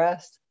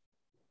unsuppressed.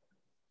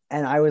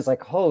 And I was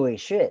like, holy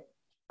shit.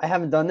 I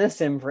haven't done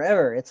this in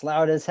forever. It's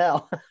loud as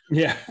hell.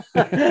 Yeah.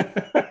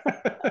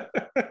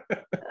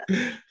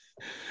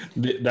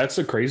 That's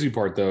the crazy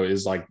part though,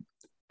 is like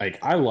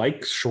I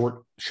like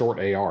short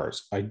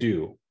ARs. I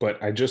do,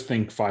 but I just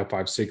think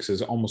 5.56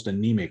 is almost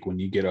anemic when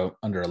you get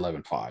under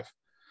 11.5.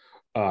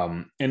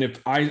 And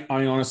if I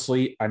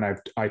honestly, and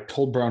I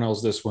told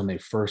Brownells this when they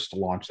first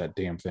launched that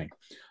damn thing.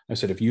 I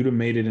said, if you'd have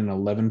made it in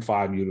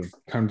 11.5, you'd have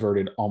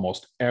converted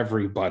almost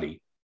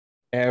everybody.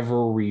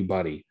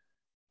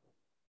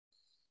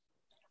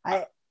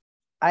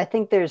 I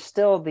think there's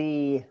still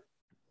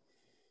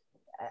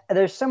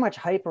there's so much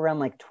hype around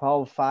like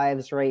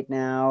 12.5s right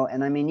now.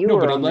 And I mean,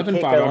 but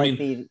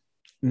 11.5,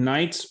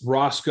 Knights,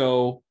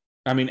 Roscoe,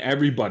 I mean,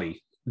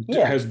 everybody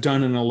has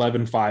done an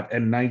 11.5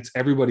 and Knights,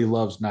 everybody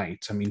loves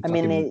Knights. I mean,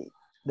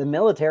 the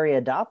military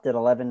adopted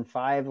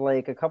 11.5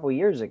 like a couple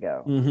years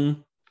ago.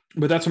 Mm-hmm.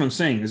 But that's what I'm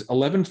saying is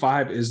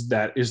 11.5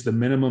 is the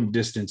minimum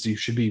distance you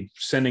should be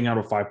sending out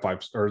a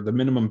 5.5 or the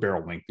minimum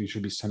barrel length you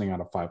should be sending out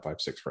a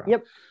 5.56 round.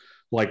 Yep.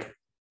 Like,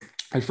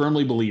 I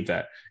firmly believe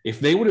that if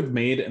they would have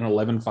made an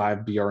 11.5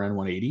 BRN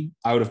 180,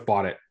 I would have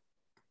bought it.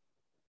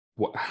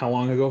 How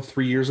long ago?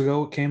 3 years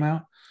ago it came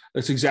out.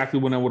 That's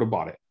exactly when I would have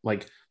bought it.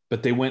 Like,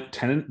 but they went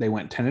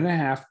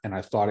 10.5, and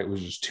I thought it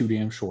was just too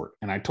damn short.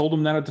 And I told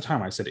them that at the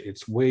time. I said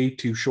it's way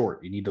too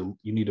short. You need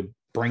to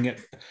bring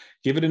it,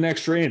 give it an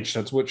extra inch.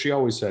 That's what she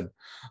always said.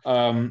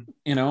 And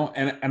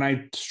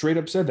I straight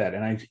up said that.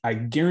 And I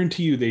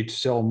guarantee you they'd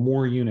sell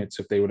more units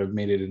if they would have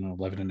made it an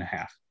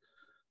 11.5.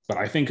 But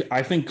I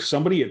think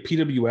somebody at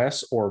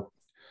PWS or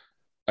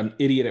an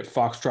idiot at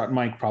Foxtrot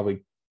Mike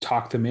probably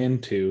talked him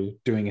into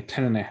doing a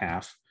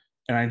 10.5.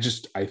 And I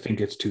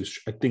think it's too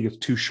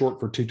short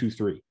for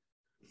 223.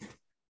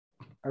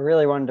 I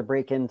really wanted to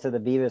break into the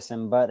Beavis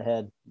and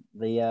Butthead.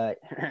 The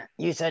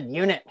you said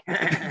unit,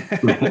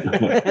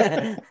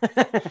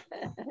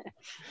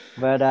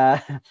 but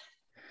I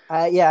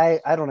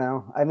don't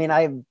know. I mean,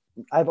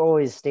 I've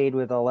always stayed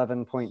with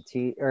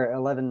 11.2 or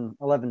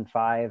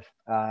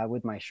 11.5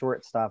 with my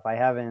short stuff. I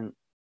haven't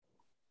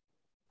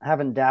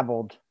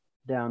dabbled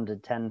down to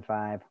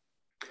 10.5.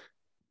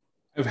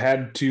 I've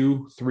had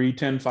 2, 3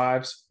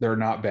 10.5s. They're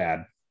not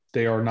bad.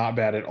 They are not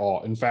bad at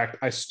all. In fact,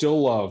 I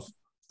still love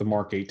the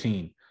Mark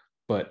 18,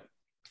 but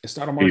it's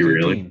not a Mark 18.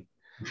 Really?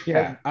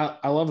 Yeah,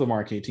 I love the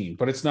Mark 18,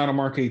 but it's not a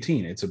Mark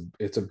 18. It's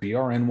a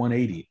BRN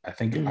 180. I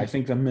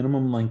think the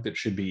minimum length it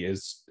should be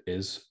is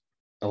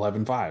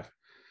 11.5.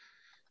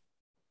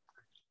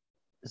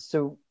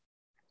 So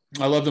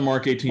I love the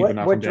Mark 18, but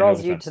not what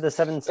draws you to the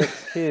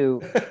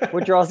 7.62?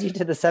 What draws you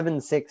to the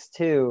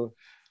 7.62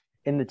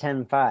 in the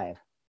 10.5?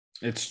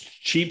 It's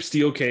cheap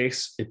steel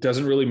case. It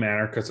doesn't really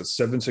matter because it's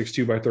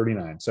 7.62 by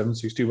 39.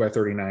 7.62 by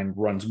 39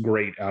 runs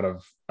great out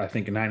of, I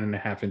think,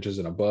 9.5 inches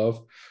and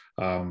above.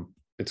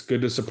 It's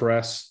good to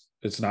suppress.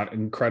 It's not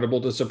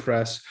incredible to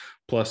suppress.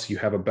 Plus, you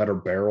have a better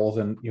barrel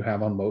than you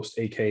have on most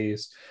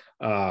AKs.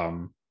 I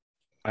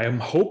am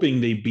hoping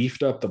they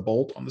beefed up the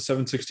bolt on the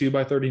 7.62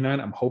 by 39.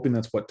 I'm hoping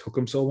that's what took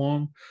them so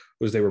long,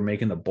 was they were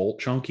making the bolt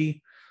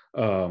chunky.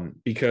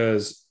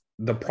 Because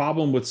the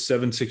problem with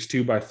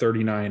 7.62 by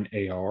 39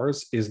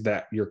 ARs is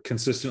that you're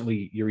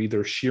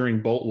either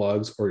shearing bolt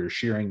lugs or you're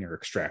shearing your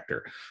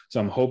extractor. So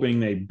I'm hoping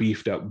they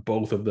beefed up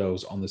both of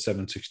those on the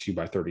 7.62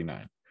 by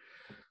 39.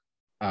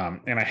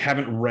 And I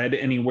haven't read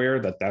anywhere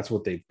that that's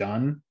what they've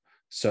done.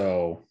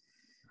 So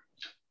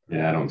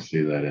yeah, I don't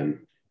see that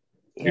in.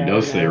 It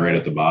does say right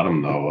at the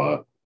bottom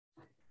though,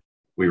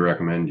 we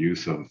recommend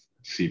use of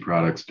C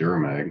Products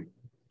Duramag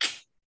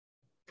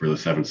for the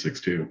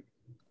 7.62.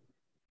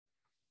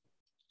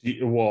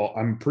 Well,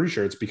 I'm pretty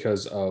sure it's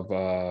because of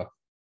I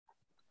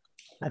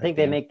think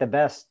they make the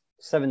best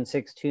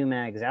 7.62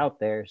 mags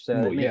out there, so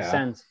it makes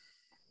sense.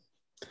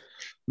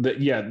 The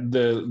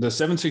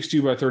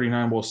 7.62 by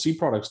 39. Well, C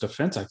Products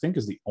Defense, I think,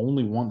 is the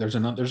only one. There's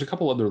a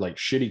couple other like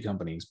shitty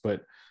companies,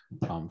 but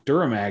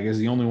Duramag is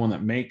the only one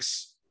that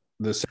makes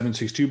the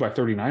 7.62 by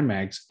 39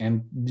 mags,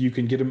 and you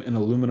can get them in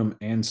aluminum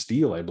and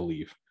steel, I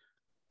believe.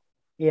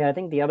 Yeah, I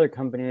think the other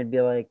company would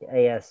be like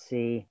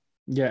ASC.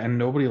 Yeah, and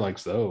nobody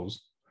likes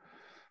those.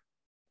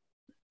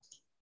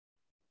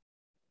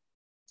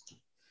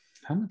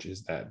 How much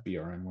is that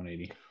BRN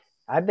 180?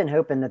 I've been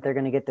hoping that they're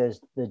going to get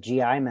the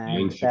GI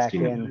mags back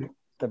in,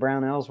 the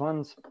Brownells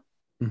ones.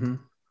 Mm-hmm.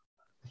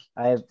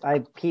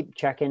 I keep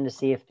checking to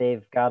see if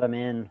they've got them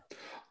in.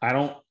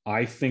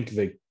 I think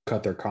they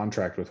cut their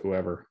contract with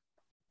whoever.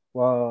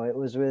 Well, it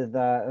was with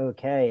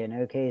OK,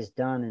 and OK's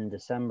done in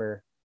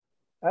December.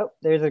 Oh,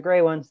 there's the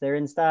gray ones. They're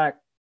in stock.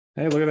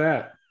 Hey, look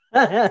at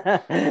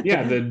that.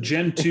 Yeah, the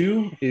Gen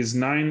 2 is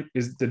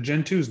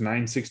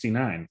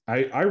 969.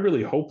 I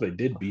really hope they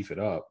did beef it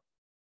up.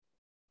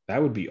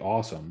 That would be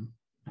awesome.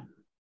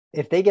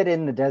 If they get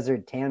in the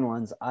Desert Tan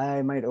ones,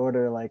 I might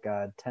order like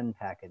a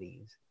 10-pack of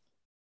these.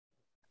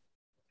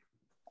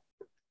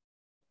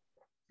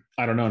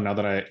 I don't know. Now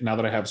that I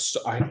have,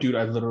 I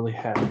literally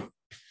have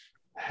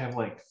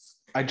like,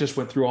 I just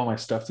went through all my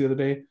stuff the other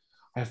day.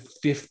 I have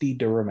 50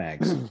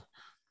 Duramags.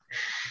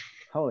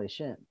 Holy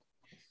shit.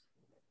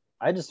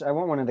 I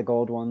want one of the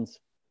gold ones.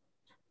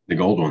 The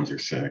gold ones are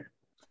sick.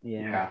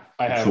 Yeah.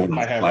 I would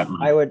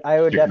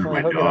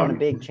definitely hook it on a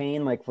big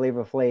chain like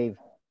Flavor Flav.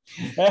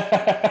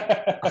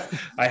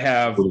 I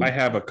have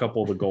a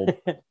couple of the gold.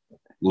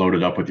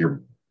 Loaded up with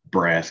your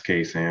brass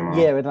case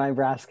ammo. Yeah, with my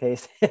brass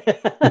case.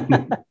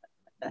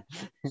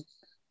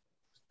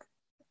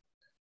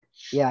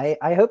 Yeah,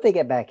 I hope they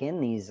get back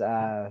in these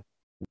the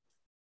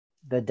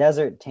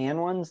Desert Tan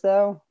ones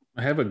though.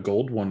 I have a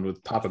gold one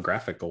with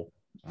topographical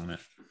on it.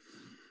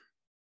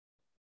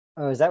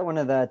 Oh, is that one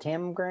of the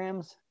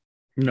Tamgrams?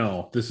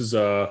 No, this is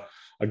a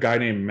guy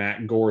named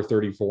Matt Gore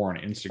 34 on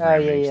Instagram. Oh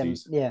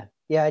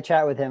yeah. I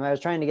chat with him. I was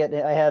trying to get.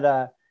 I had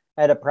a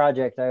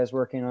project I was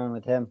working on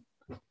with him.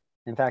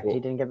 In fact, cool. He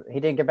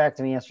didn't get back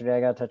to me yesterday.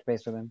 I got to touch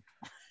base with him.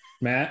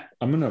 Matt,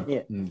 I'm gonna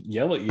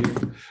yell at you.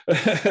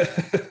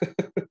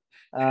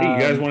 Hey, you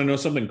guys want to know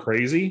something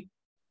crazy?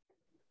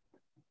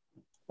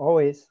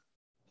 Always.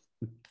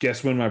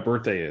 Guess when my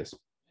birthday is?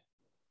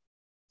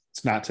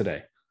 It's not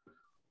today.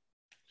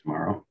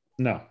 Tomorrow.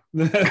 No.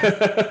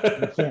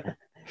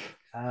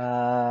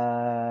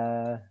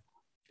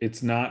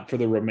 It's not for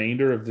the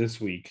remainder of this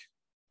week.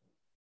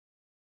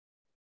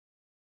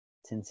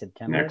 It's in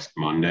September. Next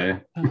Monday.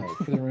 Oh,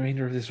 for the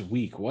remainder of this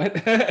week. What?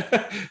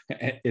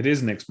 It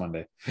is next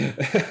Monday.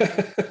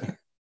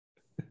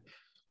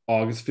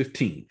 August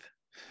 15th.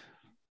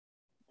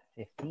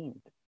 15th.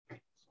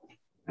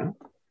 Yeah.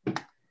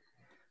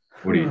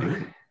 What are you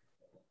doing?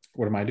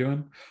 What am I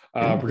doing?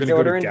 We're going to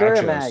go to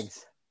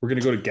Gaucho's. We're going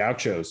to go to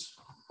Gaucho's.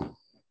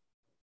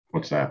 What's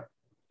What's that?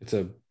 It's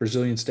a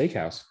Brazilian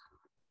steakhouse.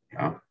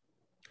 Oh,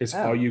 It's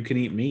all you can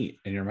eat meat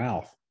in your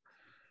mouth.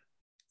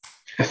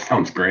 that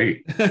sounds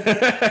great.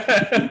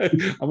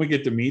 I'm gonna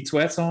get the meat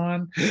sweats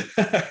on.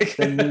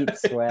 The meat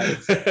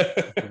sweats.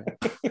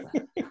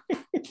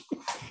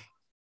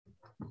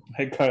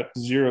 I got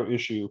zero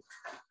issue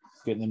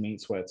getting the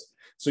meat sweats.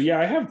 So yeah,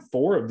 I have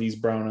 4 of these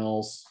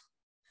Brownells.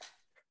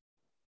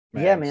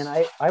 Yeah, man,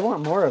 I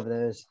want more of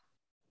those.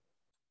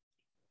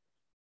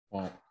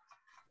 Well,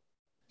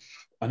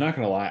 I'm not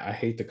gonna lie, I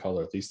hate the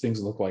color. These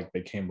things look like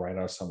they came right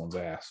out of someone's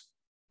ass.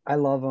 I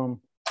love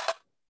them.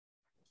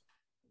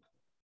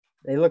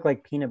 They look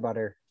like peanut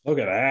butter. Look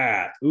at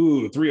that.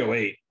 Ooh,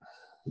 308.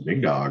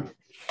 Big dog.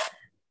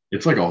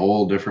 It's like a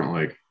whole different,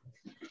 like,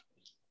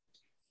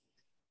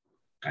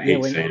 I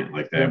hate saying it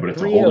like that, but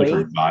it's a whole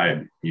different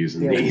vibe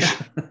using these.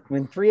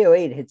 When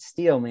 308 hits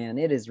steel, man,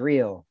 it is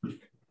real.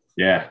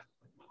 Yeah.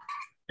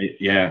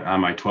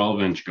 On my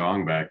 12-inch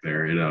gong back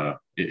there,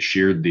 it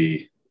sheared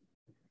the.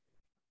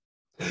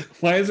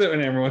 Why is it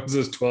when everyone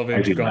says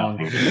 12-inch gong?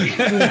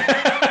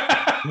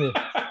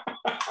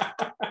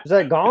 Is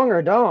that gong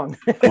or dong?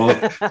 Well,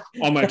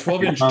 on my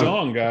 12-inch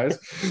dong, guys.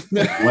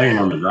 Laying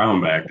on the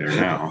ground back there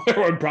now.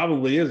 It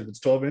probably is if it's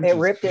 12 inches. It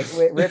ripped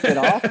it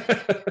off?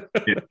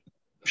 It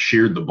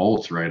sheared the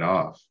bolts right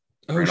off.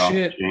 Oh, right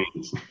shit. Off the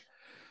chains.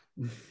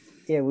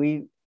 Yeah,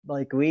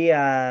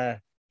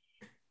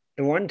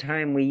 the one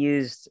time we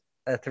used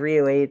a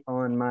 308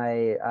 on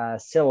my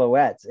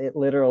silhouettes, it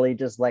literally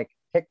just like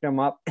picked them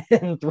up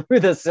and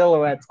threw the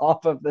silhouettes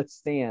off of the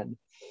stand.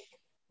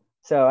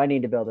 So I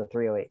need to build a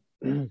 308.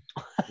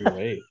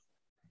 308.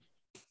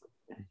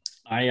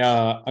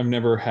 I've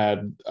never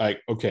had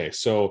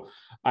so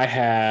I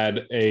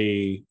had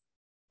the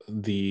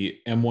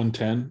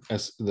M110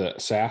 as the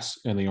SAS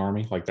in the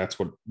Army, like that's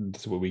what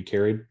we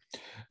carried.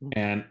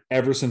 And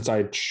ever since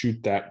I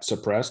shoot that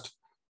suppressed,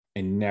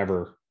 I've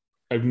never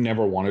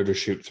wanted to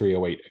shoot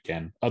 308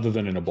 again, other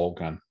than in a bolt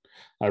gun.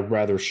 I'd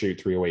rather shoot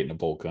 308 in a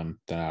bolt gun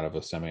than out of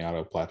a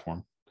semi-auto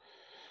platform.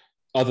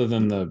 Other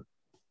than the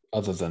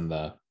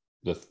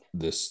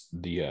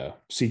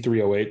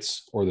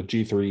C308s or the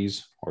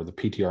G3s or the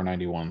PTR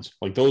 91s,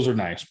 like those are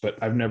nice, but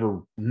I've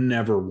never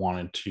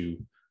wanted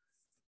to.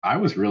 I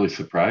was really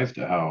surprised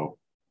at how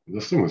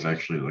this thing was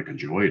actually like a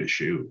joy to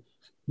shoot.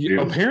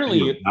 Yeah, apparently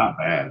it was not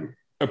bad.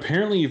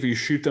 Apparently, if you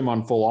shoot them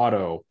on full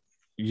auto,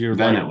 you're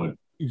then like, it would.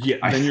 Yeah,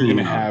 then you're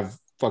gonna have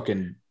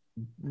fucking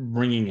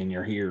ringing in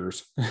your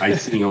ears. I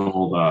seen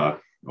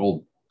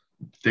old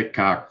thick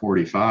cock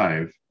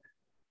 45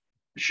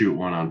 shoot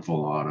one on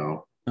full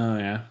auto. Oh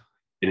yeah,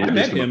 and I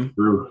met him.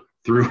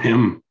 Threw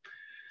him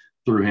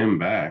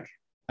back.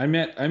 I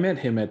met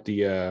him at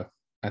the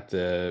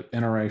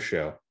NRA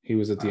show. He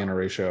was at the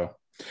NRA show.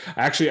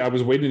 Actually, I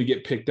was waiting to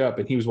get picked up,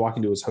 and he was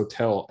walking to his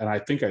hotel, and I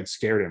think I'd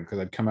scared him because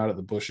I'd come out of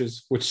the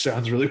bushes, which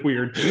sounds really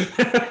weird.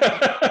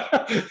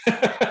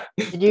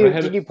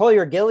 Did you pull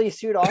your ghillie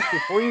suit off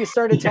before you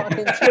started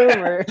talking to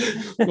him? Or?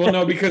 Well,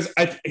 no, because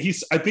I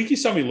think he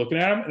saw me looking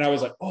at him, and I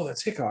was like, "Oh,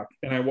 that's Hickok,"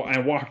 and I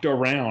walked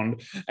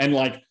around, and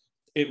like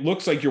it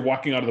looks like you're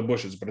walking out of the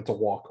bushes, but it's a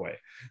walkway,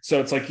 so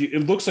it's like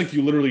it looks like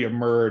you literally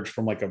emerge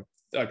from like a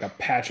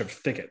patch of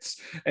thickets,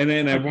 and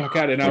then I walk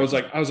out, and I was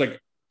like,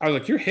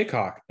 "You're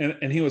Hickok,"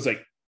 and he was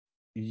like,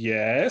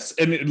 "Yes,"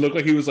 and it looked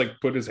like he was like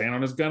put his hand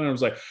on his gun, and I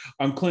was like,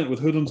 "I'm Clint with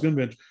Hoodlum's Gun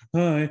Bench.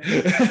 Hi."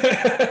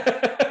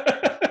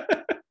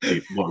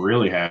 What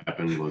really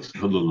happened was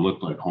Hoodlum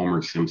looked like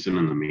Homer Simpson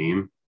in the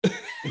meme.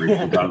 Here he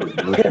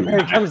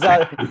comes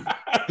out,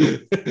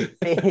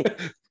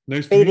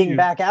 fading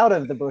back out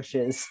of the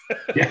bushes.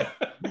 Yeah.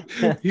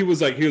 He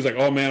was like,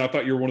 "Oh man, I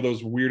thought you were one of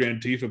those weird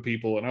Antifa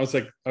people," and I was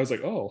like,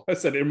 "Oh," I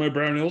said, "in my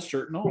Brownells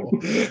shirt and all."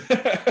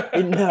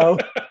 No.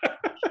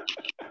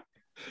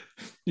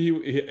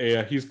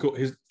 He's cool.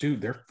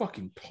 Dude, they're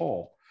fucking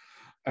tall.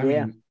 I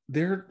mean,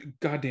 they're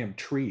goddamn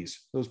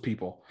trees. Those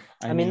people.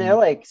 I mean, they're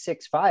like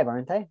 6'5",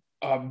 aren't they?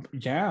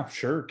 Yeah,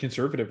 sure.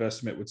 Conservative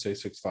estimate would say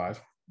 6'5".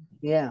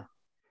 Yeah,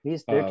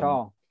 they're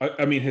tall.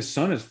 I mean, his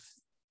son is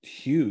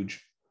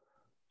huge.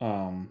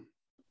 John.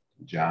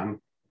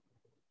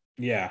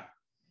 Yeah,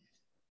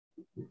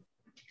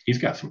 he's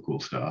got some cool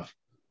stuff.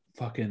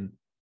 Fucking.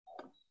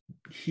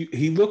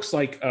 He looks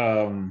like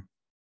Honest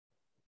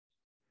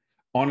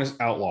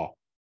Outlaw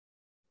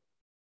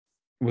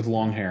with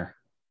long hair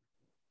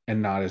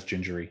and not as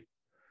gingery.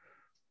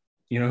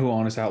 You know who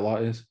Honest Outlaw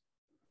is?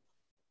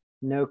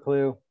 No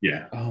clue.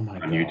 Yeah. Oh my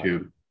God. On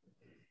YouTube.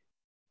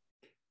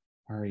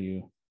 Where are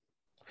you?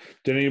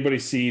 Did anybody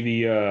see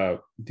the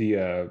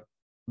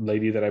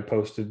lady that I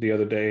posted the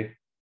other day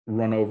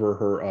run over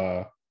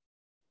her?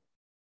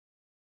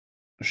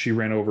 She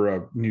ran over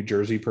a New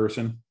Jersey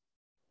person.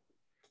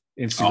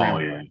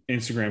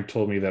 Instagram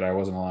told me that I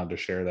wasn't allowed to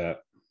share that.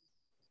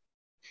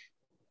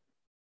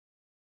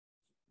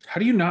 How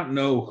do you not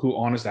know who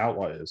Honest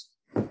Outlaw is?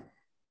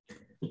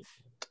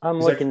 I'm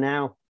looking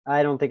now.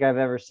 I don't think I've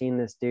ever seen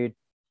this dude.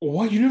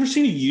 What? You never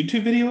seen a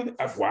YouTube video of it?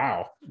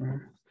 Wow.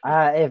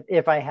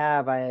 If I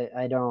have,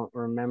 I don't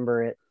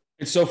remember it.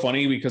 It's so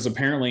funny because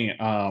apparently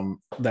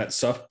that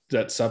sup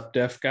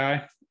def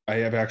guy, I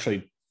have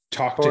actually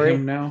talked Corey? to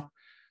him now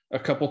a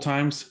couple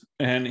times,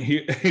 and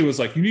he was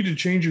like, you need to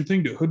change your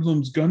thing to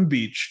Hoodlum's Gun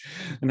Beach,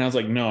 and I was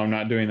like, no, I'm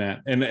not doing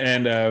that.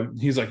 And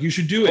he's like, you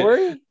should do it.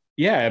 Corey?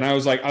 Yeah, and I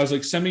was like,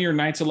 send me your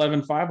Knights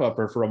 11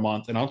 5-upper for a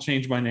month and I'll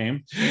change my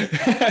name.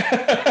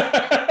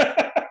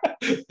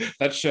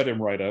 That shut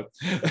him right up.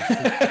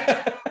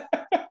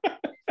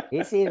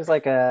 He seems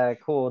like a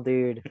cool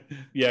dude.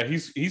 Yeah,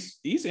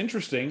 he's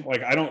interesting.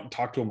 Like, I don't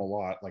talk to him a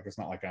lot. Like, it's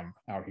not like I'm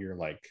out here.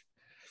 Like,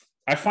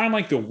 I find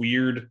like the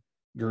weird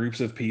groups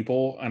of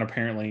people and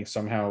apparently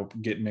somehow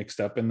get mixed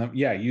up in them.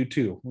 Yeah, you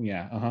too.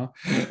 Yeah,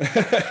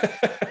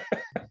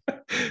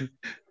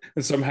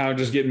 and somehow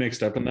just get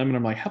mixed up in them, and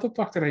I'm like, how the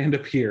fuck did I end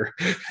up here?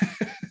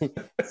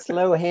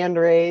 Slow hand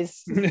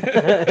raise.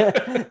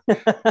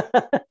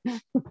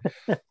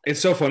 It's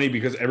so funny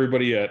because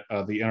everybody at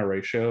the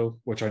NRA show,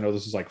 which I know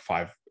this is like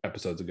 5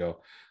 episodes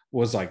ago,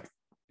 was like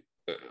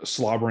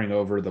slobbering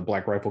over the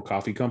Black Rifle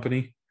Coffee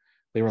Company.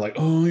 They were like,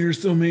 oh, you're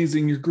so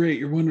amazing, you're great,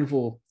 you're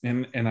wonderful.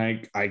 And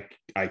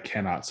I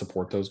cannot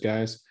support those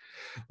guys.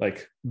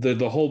 Like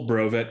the whole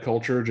brovet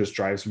culture just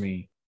drives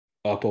me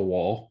up a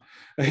wall.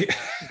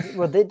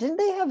 Well, didn't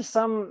they have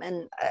some,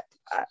 and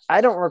I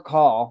don't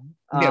recall.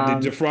 Yeah, they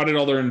defrauded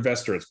all their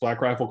investors.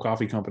 Black Rifle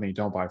Coffee Company,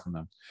 don't buy from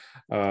them.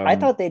 I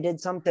thought they did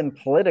something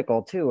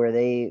political too, where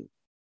they.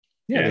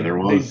 Yeah, there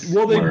was.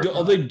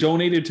 They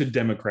donated to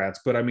Democrats,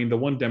 but I mean, the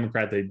one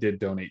Democrat they did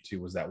donate to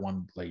was that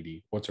one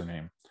lady. What's her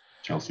name?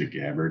 Chelsea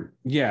Gabbard.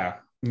 Yeah,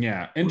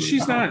 and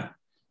she's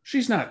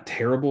not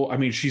terrible. I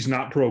mean, she's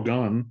not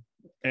pro-gun,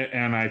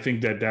 and I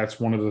think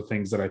that's one of the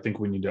things that I think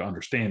we need to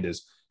understand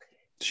is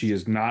she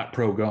is not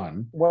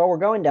pro-gun. Well, we're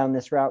going down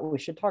this route. We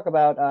should talk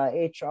about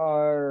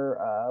HR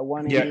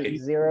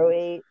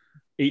 1808.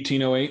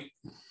 1808.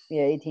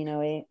 Yeah,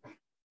 1808.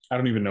 I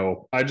don't even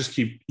know. I just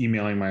keep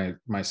emailing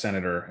my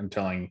senator and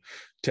telling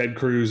Ted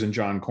Cruz and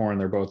John Cornyn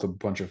they're both a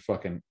bunch of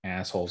fucking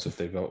assholes if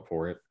they vote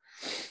for it.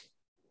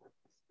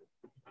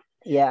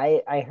 Yeah,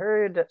 I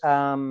heard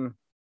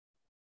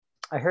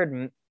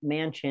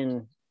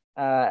Manchin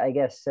I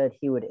guess said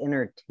he would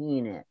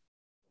entertain it.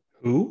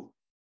 Who?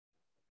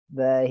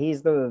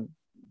 He's the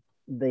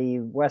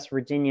West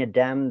Virginia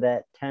Dem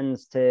that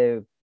tends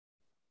to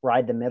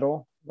ride the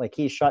middle. Like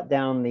he shut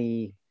down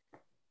the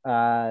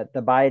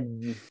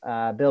Biden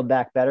Build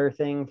Back Better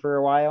thing for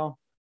a while.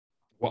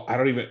 Well, I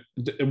don't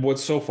even.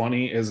 What's so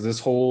funny is this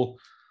whole.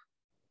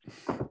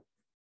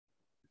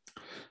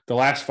 The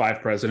last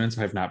 5 presidents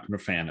I've not been a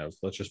fan of.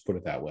 Let's just put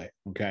it that way.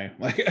 Okay.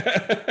 Like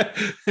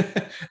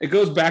it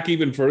goes back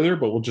even further,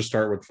 but we'll just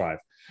start with 5.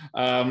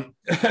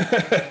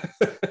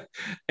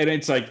 And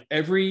it's like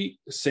every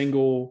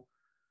single,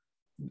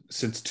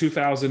 since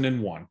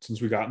 2001,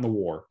 since we got in the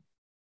war,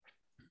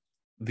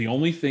 the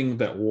only thing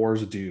that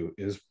wars do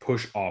is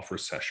push off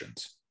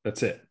recessions.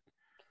 That's it.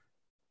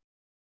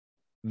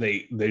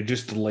 They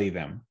just delay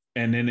them.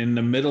 And then in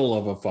the middle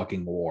of a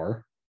fucking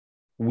war,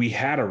 we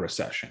had a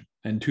recession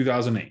in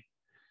 2008.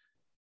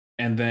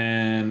 And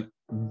then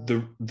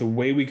the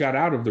way we got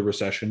out of the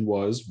recession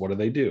was, what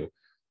do?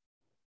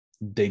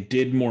 They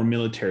did more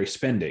military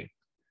spending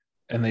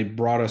and they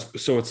brought us.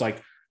 So it's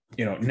like,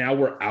 now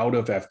we're out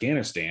of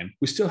Afghanistan.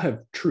 We still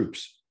have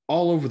troops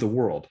all over the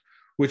world,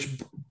 which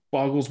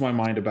boggles my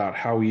mind about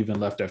how we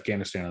even left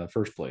Afghanistan in the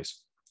first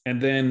place.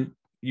 And then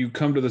you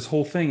come to this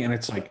whole thing and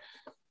it's like,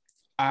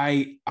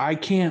 I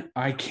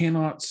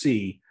cannot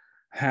see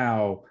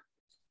how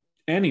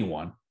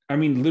anyone, I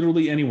mean,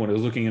 literally anyone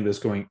is looking at this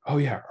going, oh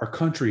yeah, our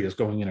country is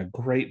going in a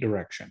great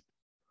direction.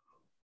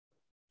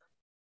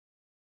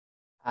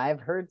 I've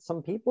heard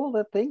some people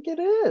that think it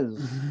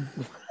is.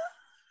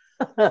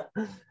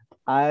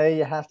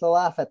 I have to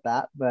laugh at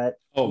that, but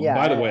yeah.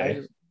 By the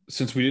way,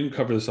 since we didn't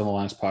cover this on the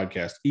last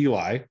podcast,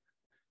 Eli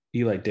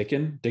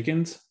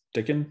Dickens.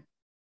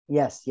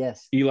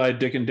 Yes. Eli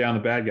Dickens down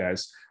the bad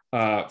guys.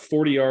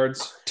 40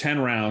 yards, 10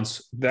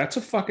 rounds. That's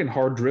a fucking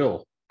hard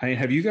drill. I mean,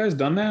 have you guys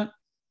done that?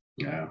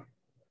 Yeah.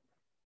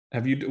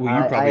 Have you?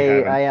 Well, you probably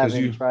haven't. I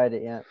haven't tried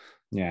it yet.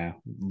 Yeah,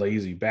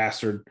 lazy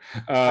bastard.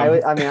 I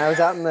was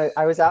out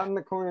in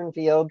the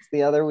cornfields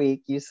the other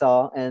week. You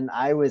saw, and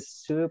I was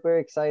super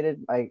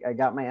excited. I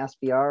got my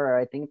SBR.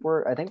 I think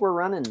we're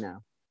running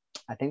now.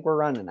 I think we're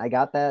running. I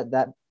got that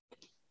the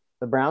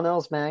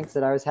Brownells mags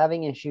that I was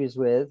having issues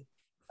with.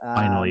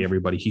 Finally,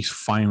 everybody, he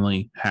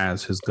finally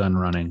has his gun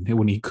running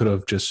when he could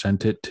have just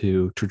sent it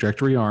to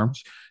Trajectory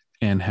Arms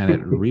and had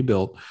it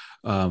rebuilt.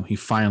 He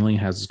finally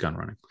has his gun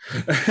running.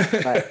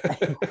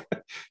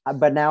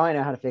 But now I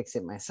know how to fix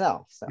it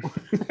myself.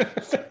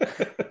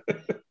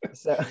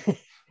 So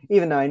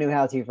even though I knew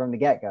how to from the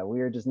get-go, we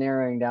were just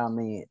narrowing down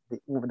the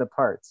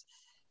parts,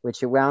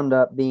 which it wound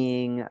up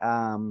being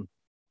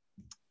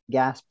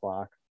gas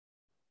block.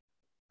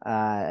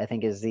 I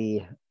think was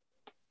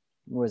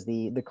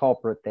the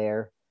culprit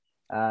there.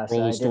 Roll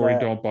the story.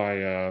 Don't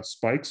buy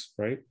spikes,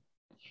 right?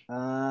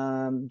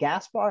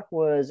 Gas block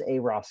was a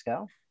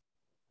Roscoe.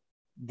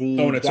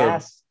 The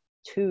gas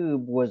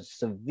tube was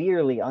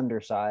severely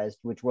undersized,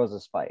 which was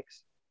a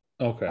Spikes.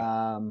 Okay.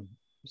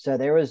 So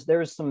there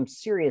was some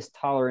serious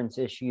tolerance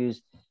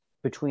issues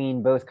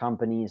between both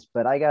companies,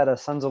 but I got a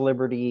Sons of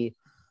Liberty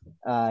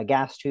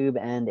gas tube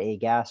and a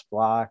gas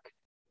block.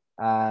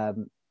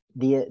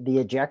 The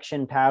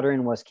ejection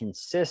pattern was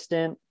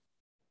consistent,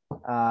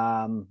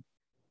 and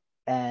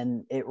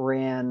it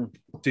ran.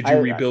 Did you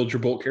rebuild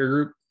your bolt carrier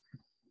group?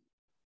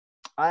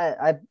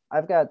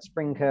 I've got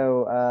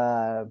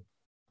Springco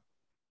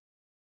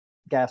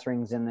gas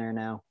rings in there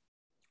now.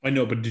 I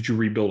know, but did you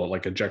rebuild it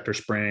like ejector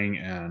spring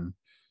and?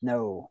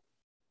 No.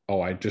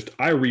 Oh, I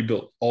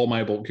rebuilt all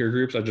my bolt carrier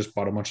groups. I just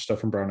bought a bunch of stuff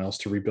from Brownells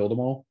to rebuild them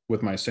all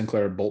with my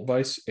Sinclair bolt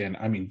vise. And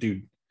I mean,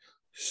 dude,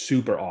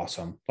 super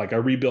awesome. Like I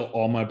rebuilt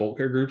all my bolt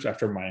carrier groups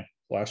after my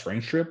last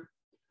range trip.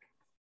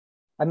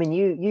 I mean,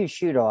 you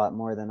shoot a lot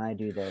more than I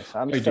do this.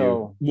 I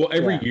do. Well,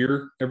 every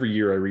year I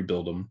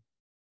rebuild them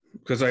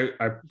because I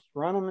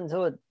run them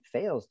until it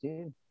fails,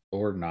 dude.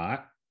 Or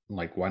not.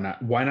 Like, why not?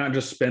 Why not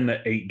just spend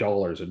the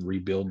 $8 and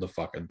rebuild the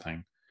fucking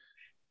thing?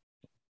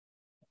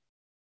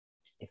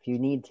 If you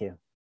need to,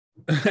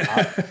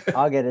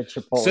 I'll get a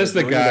Chipotle. Says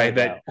the guy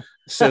that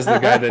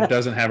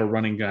doesn't have a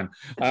running gun.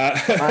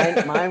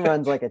 Mine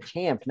runs like a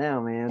champ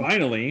now, man.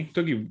 Finally,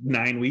 took you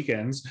 9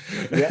 weekends.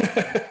 Yeah,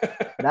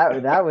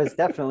 that was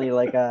definitely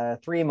like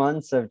 3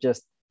 months of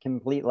just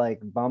complete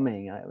like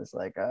bumming. I was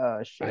like,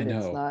 oh shit, I know.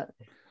 It's not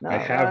I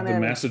have the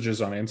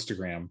messages on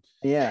Instagram.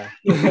 Yeah,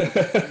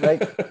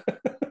 like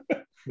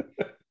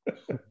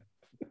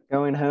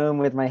going home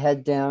with my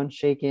head down,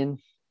 shaking.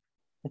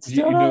 It's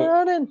still not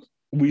running.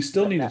 We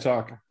still need to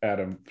talk,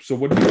 Adam. So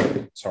what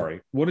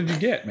did you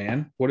get,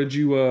 man? What did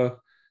you the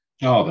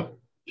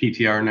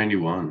PTR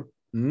 91.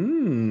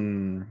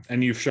 And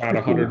you've shot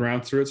 100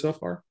 rounds through it so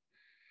far?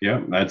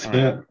 Yep, that's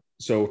it.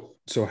 So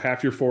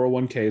half your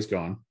 401k is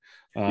gone.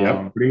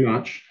 Yep, pretty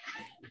much.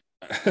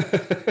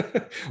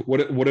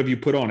 What have you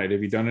put on it?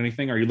 Have you done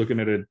anything? Are you looking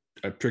at a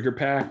trigger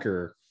pack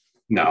or?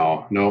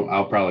 No,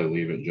 I'll probably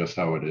leave it just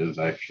how it is.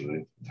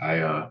 Actually,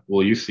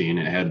 you've seen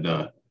it had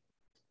the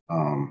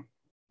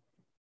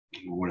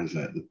what is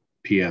that? The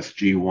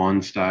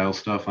PSG1 style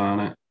stuff on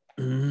it.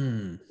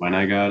 When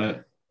I got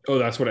it. Oh,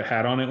 that's what it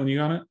had on it when you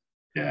got it?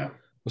 Yeah.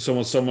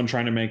 Was someone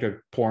trying to make a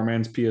poor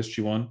man's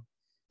PSG1?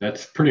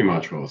 That's pretty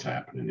much what was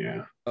happening.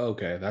 Yeah.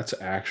 Okay, that's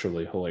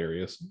actually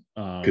hilarious.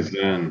 Because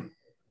then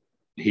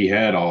he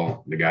had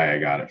the guy I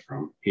got it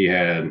from. He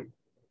had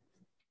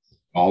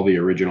all the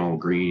original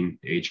green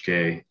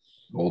HK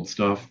old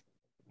stuff.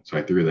 So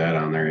I threw that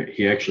on there.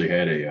 He actually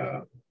had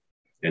an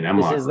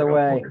M-Lock. This is the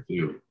way.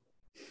 Too.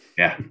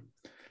 Yeah.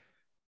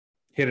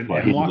 He had an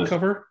M-Lock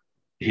cover?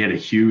 He had a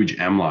huge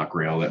M-Lock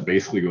rail that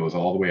basically goes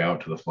all the way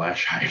out to the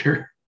flash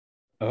hider.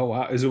 Oh,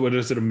 wow. Is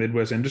it a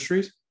Midwest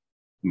Industries?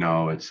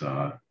 No, it's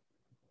I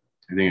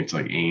think it's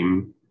like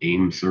AIM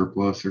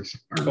Surplus or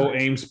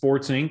AIM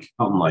Sports Inc.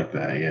 Something like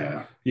that,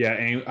 yeah. Yeah,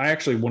 AIM.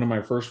 One of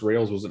my first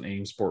rails was an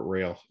AIM Sport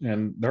rail,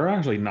 and they're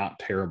actually not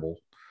terrible.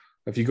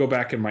 If you go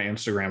back in my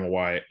Instagram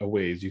a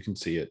ways, you can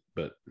see it,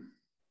 but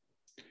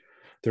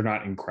they're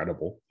not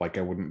incredible. Like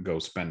I wouldn't go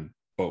spend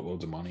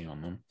boatloads of money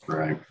on them.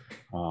 Right.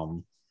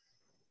 But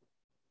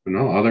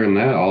no, other than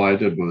that, all I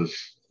did was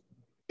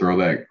throw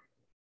that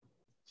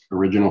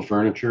original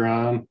furniture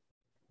on,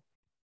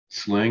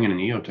 sling, and an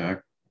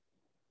EOTech.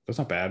 That's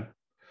not bad.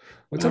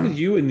 What's up with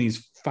you in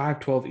these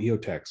 512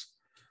 EOTechs?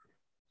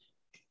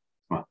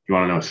 Well, you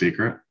want to know a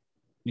secret?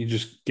 You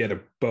just get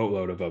a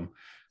boatload of them.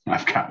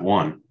 I've got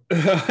one.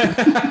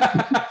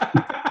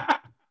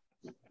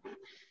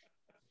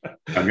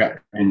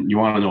 And you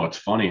want to know what's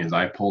funny is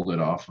I pulled it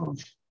off of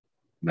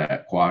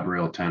that Quad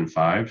Rail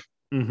 10.5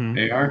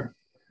 AR,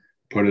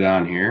 put it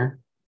on here,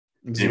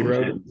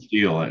 Zero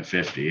steel at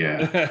 50.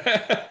 Yeah.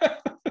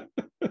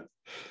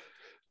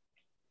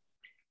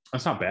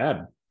 That's not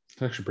bad.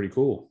 It's actually pretty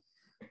cool.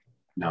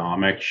 No,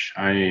 I'm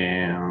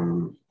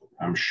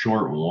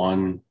short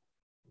one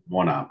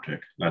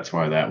optic. That's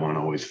why that one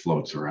always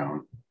floats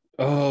around.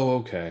 Oh,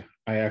 okay.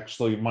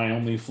 My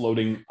only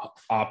floating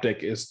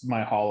optic is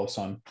my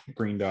Holosun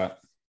green dot.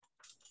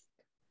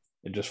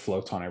 It just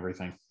floats on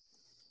everything.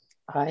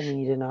 I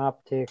need an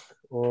optic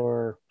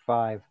or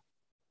 5.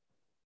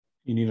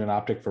 You need an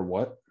optic for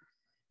what?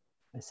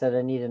 I said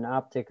I need an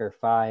optic or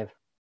 5.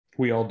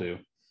 We all do.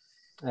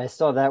 I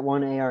still have that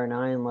one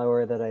AR9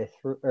 lower that I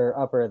threw, or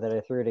upper that I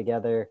threw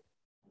together.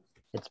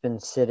 It's been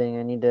sitting.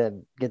 I need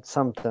to get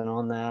something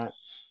on that.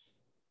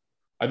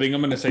 I think I'm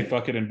going to say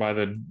fuck it and buy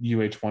the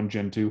UH1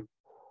 Gen 2.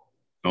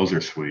 Those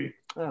are sweet.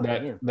 Oh,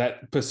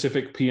 that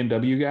Pacific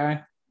P&W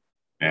guy.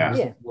 Yeah.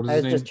 Yeah.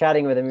 I was just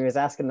chatting with him. He was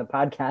asking the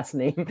podcast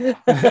name.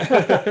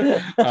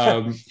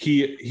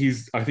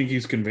 I think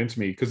he's convinced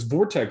me because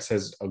Vortex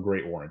has a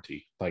great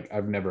warranty. Like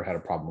I've never had a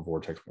problem with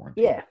Vortex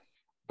warranty. Yeah.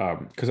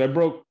 Because I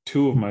broke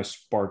 2 of my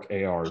Spark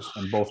ARs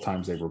and both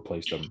times they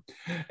replaced them.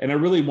 And I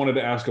really wanted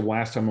to ask them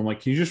last time. I'm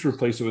like, can you just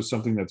replace it with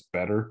something that's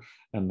better?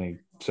 And they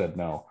said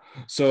no.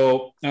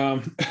 So,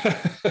 are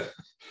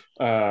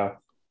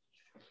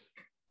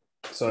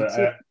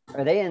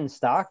they in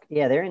stock?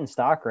 Yeah, they're in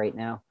stock right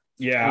now.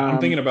 Yeah, I'm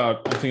thinking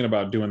about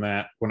doing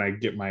that when I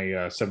get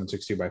my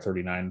 760 by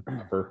 39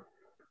 upper.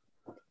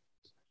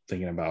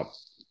 thinking about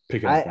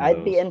picking up one of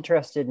I'd be those.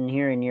 interested in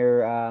hearing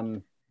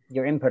your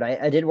input.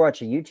 I did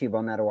watch a YouTube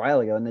on that a while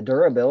ago, and the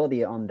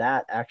durability on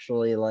that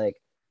actually like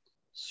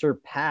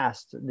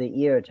surpassed the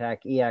EOTech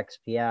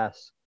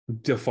EXPS.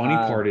 The funny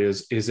part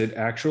is it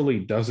actually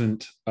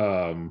doesn't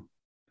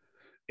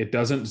it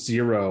doesn't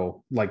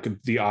zero,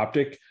 like the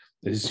optic,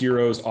 it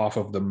zeroes off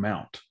of the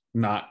mount,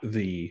 not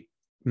the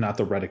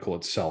reticle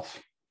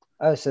itself.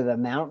 Oh, so the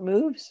mount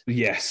moves?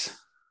 Yes.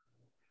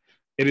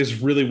 It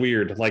is really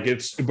weird. Like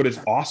it's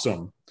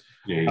awesome.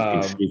 Yeah, you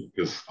can see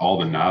because all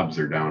the knobs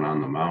are down on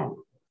the mount.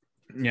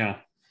 Yeah.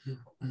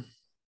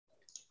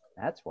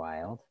 That's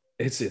wild.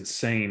 It's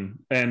insane.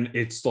 And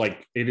it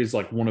is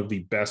like one of the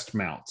best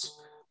mounts.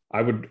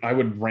 I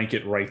would rank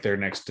it right there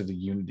next to the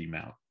Unity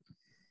mount.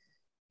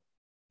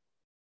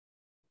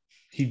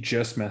 He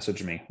just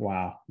messaged me.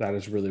 Wow, that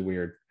is really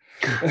weird.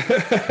 I'm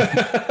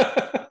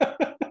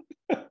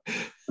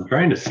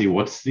trying to see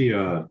what's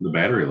the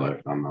battery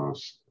life on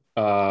those.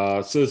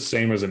 It's the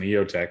same as an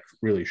EOTech.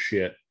 Really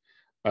shit.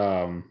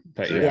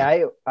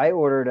 I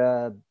ordered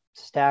a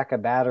stack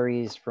of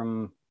batteries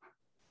from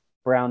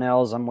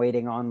Brownells. I'm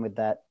waiting on with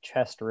that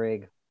chest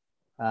rig.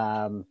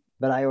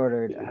 But I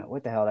ordered,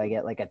 what the hell did I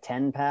get? Like a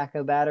 10-pack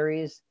of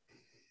batteries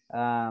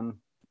to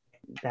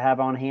have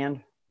on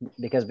hand,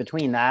 because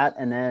between that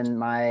and then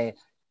my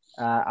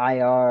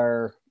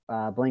IR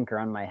blinker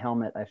on my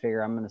helmet, I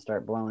figure I'm going to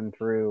start blowing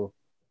through.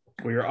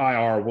 Well, your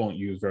IR won't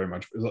use very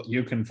much.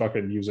 You can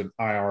fucking use an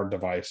IR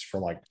device for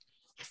like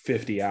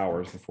 50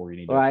 hours before you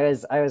need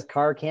it. I was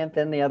car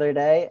camping the other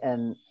day,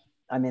 and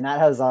I mean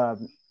that has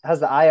the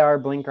IR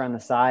blinker on the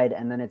side,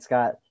 and then it's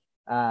got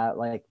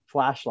like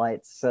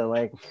flashlights. So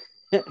like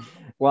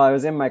while I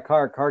was in my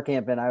car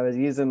camping, I was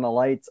using the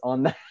lights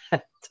on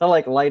that to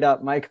like light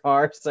up my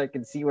car so I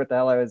could see what the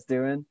hell I was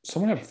doing.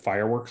 Someone have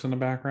fireworks in the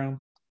background?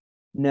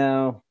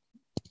 No,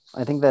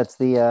 I think that's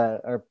the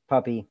our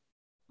puppy.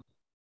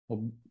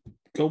 Well,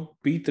 go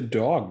beat the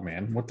dog,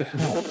 man. What the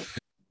hell?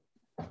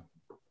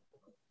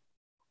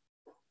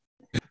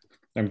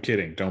 I'm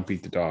kidding. Don't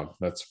beat the dog.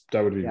 That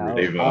would be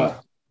rude.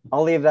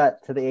 I'll leave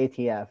that to the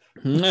ATF.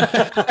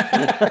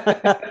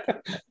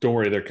 Don't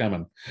worry, they're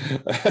coming.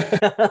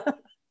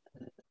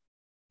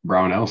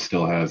 Brownell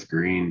still has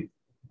green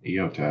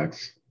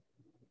EOTechs.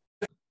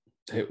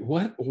 Hey,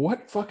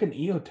 what fucking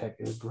EOTech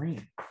is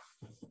green?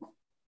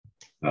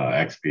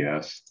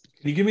 XPS.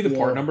 Can you give me the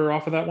part number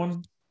off of that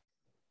one?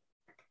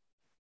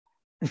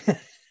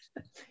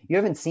 You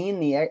haven't seen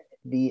the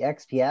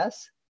XPS?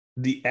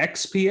 The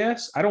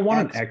XPS? I don't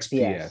want an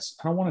XPS.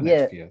 I don't want an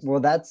XPS.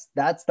 Well, that's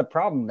the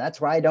problem. That's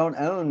why I don't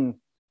own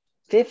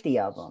 50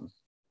 of them,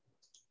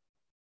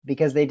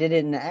 because they did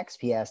it in the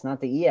XPS, not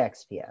the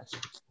EXPS.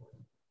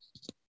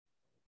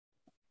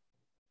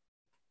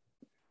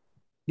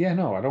 Yeah,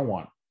 no, I don't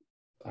want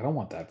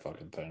that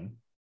fucking thing.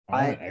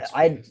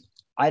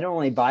 I'd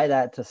only buy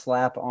that to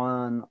slap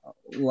on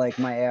like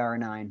my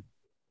AR9.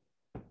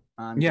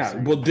 Yeah,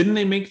 well, didn't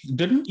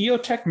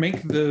EOTech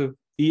make the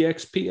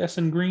EXPS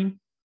in green?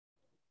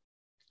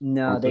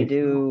 No, they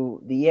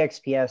do. The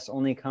EXPS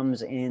only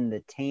comes in the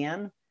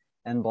tan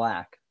and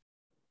black.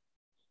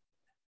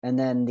 And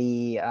then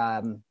the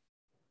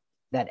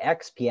that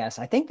XPS,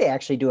 I think they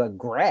actually do a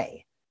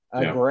gray,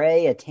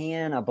 a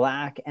tan, a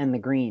black, and the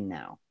green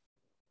now.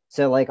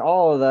 So like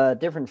all of the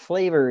different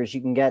flavors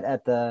you can get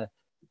at the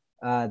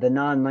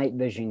non-night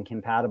vision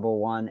compatible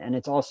one, and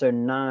it's also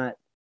not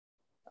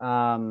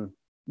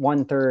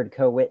 1/3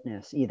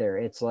 co-witness either.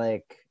 It's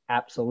like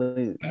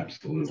absolute.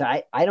 So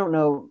I don't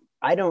know.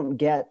 I don't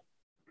get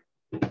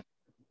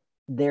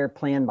their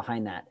plan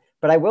behind that.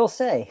 But I will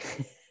say,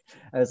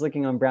 I was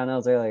looking on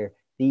Brownells earlier.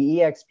 The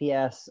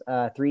EXPS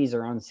 3s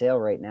are on sale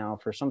right now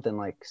for something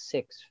like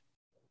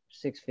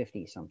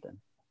 $650 something.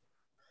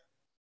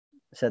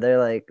 So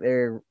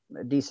they're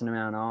a decent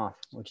amount off,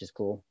 which is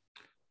cool.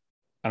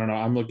 I don't know.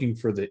 I'm looking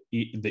for the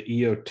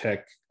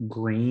EOTech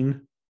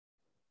green.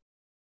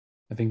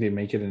 I think they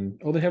make it in.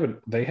 Oh, they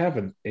have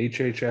an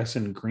HHS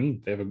in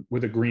green. They have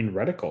with a green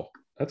reticle.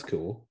 That's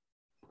cool.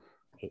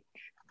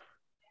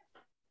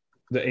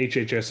 The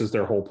HHS is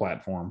their whole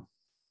platform.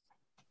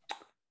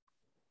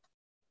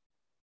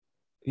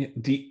 Yeah,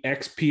 the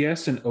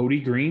XPS and OD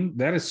green.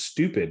 That is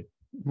stupid.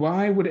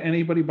 Why would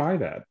anybody buy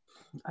that?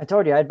 I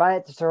told you I'd buy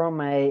it to throw on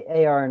my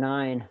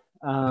AR9.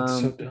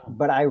 That's so dumb.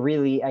 But I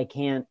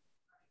can't.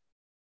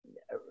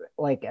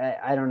 Like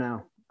I don't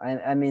know.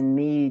 I mean,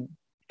 me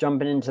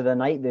jumping into the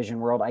night vision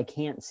world, I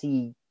can't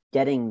see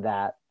getting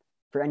that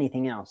for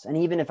anything else. And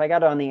even if I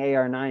got it on the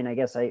AR9, I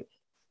guess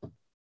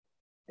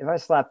if I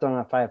slapped on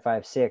a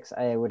 5.56,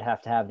 I would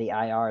have to have the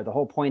IR. The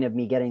whole point of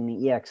me getting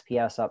the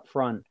EXPS up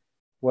front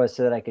was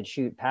so that I could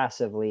shoot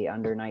passively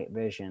under night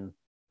vision.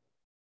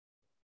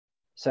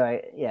 So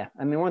I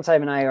mean, once I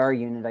have an IR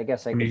unit, I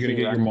guess I when could. Are you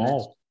gonna get your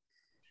maul?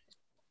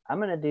 I'm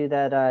gonna do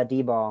that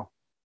D-ball.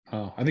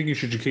 Oh, I think you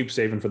should keep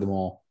saving for the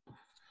maul.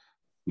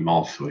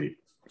 Maul sweet.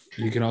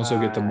 You can also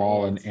get the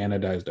maul in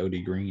anodized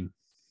OD green.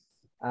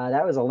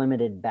 That was a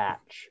limited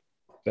batch.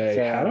 They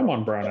had them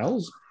on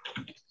Brownells.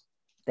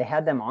 They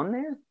had them on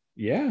there?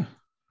 Yeah.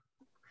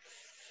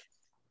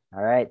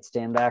 All right,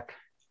 stand back.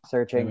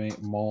 Searching.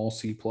 M8 Mall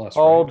C plus.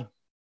 Hold.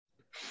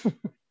 Right?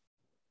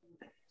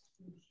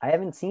 I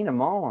haven't seen a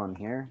mall on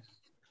here.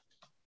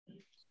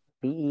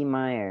 B.E.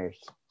 Myers.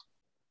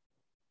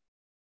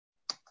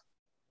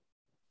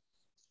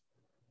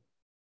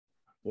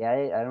 Yeah,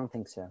 I don't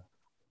think so.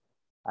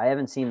 I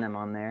haven't seen them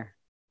on there.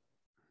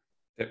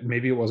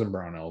 Maybe it wasn't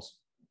Brownells.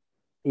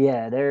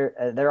 Yeah,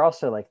 they're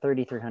also like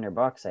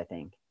 $3,300, I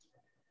think.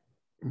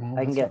 Well,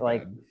 I can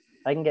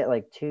get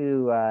like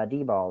 2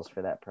 D balls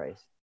for that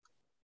price,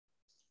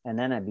 and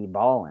then I'd be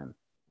balling,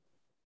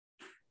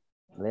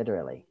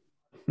 literally.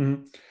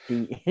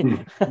 Mm-hmm.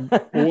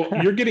 Well,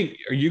 are you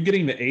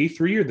getting the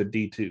A3 or the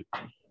D2?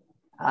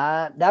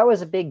 That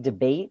was a big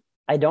debate.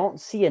 I don't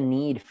see a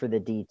need for the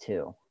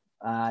D2.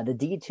 The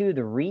D2,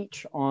 the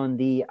reach on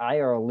the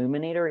IR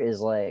illuminator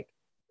is like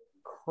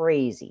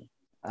crazy.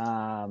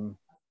 The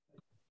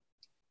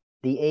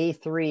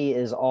A3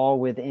 is all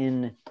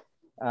within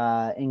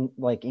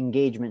like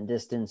engagement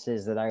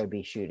distances that I would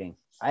be shooting.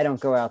 I don't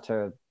go out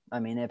to, I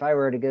mean, if I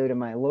were to go to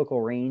my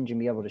local range and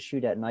be able to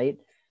shoot at night,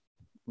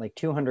 like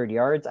 200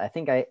 yards, I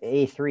think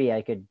A3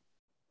 I could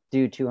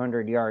do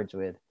 200 yards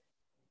with.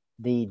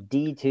 The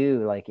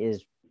D2 like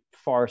is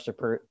far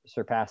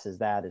surpasses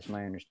that, is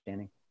my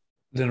understanding.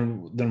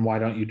 Then why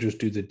don't you just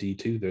do the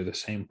D2? They're the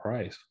same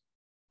price.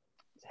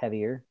 It's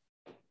heavier.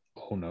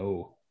 Oh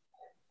no.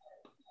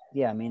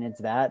 Yeah, I mean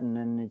it's that, and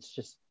then it's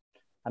just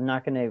I'm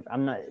not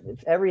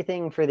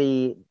everything for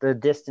the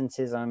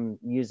distances I'm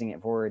using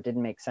it for. It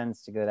didn't make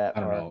sense to go that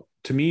far. I don't know.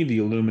 To me, the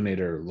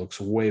illuminator looks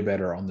way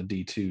better on the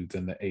D2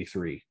 than the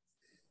A3.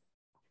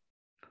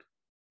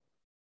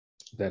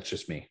 That's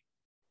just me.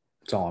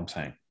 That's all I'm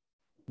saying.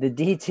 The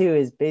D2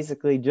 is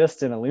basically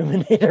just an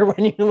illuminator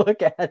when you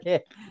look at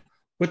it.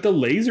 But the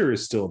laser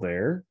is still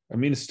there. I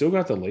mean, it's still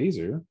got the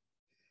laser.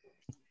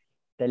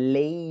 The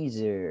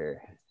laser.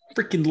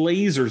 Freaking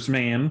lasers,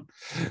 man.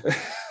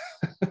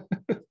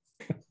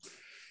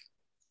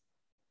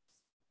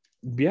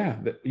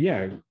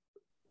 Yeah.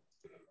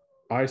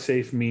 Eye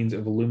safe means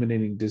of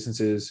illuminating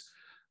distances.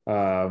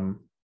 That's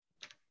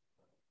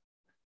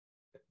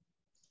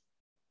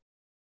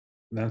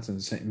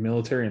insane.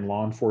 Military and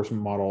law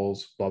enforcement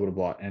models, blah, blah,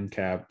 blah.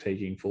 NCAP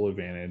taking full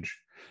advantage.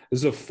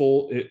 This is a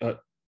full,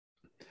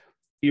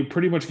 you're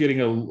pretty much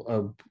getting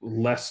a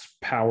less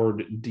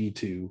powered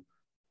D2,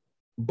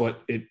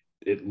 but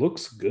it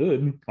looks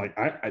good. Like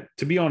I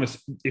to be honest,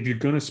 if you're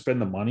going to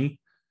spend the money,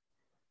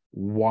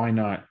 why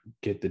not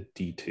get the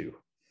D2?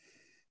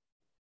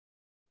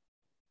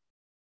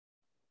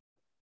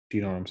 Do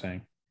you know what I'm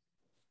saying?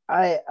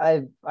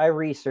 I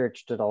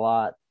researched it a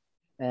lot,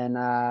 and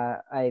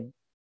I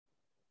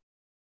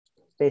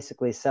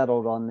basically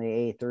settled on the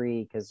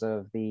A3 because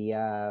of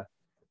the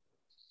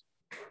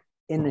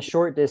in the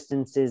short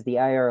distances, the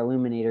IR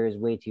illuminator is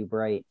way too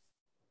bright.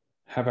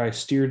 Have I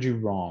steered you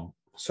wrong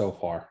so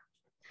far?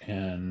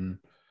 And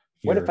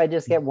what if I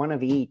just get one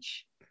of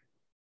each?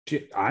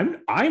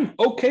 I'm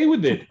okay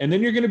with it. And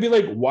then you're going to be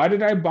like, why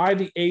did I buy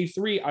the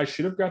A3? I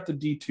should have got the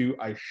D2.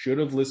 I should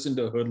have listened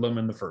to Hoodlum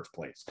in the first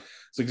place.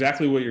 It's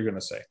exactly what you're going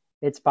to say.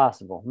 It's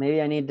possible.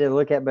 Maybe I need to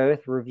look at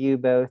both, review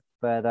both,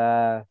 but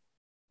I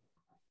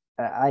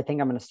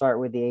think I'm going to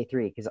start with the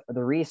A3 because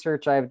the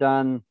research I've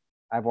done,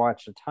 I've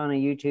watched a ton of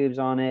YouTubes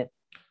on it.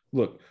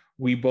 Look,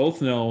 we both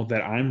know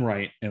that I'm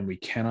right and we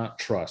cannot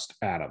trust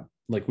Adam.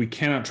 Like we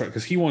cannot trust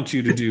because he wants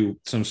you to do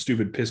some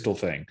stupid pistol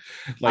thing.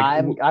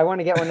 Like I want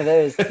to get one of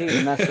those too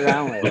to mess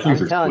around with.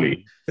 I'm telling you.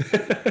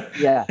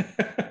 Yeah.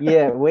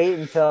 Wait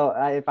until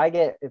if I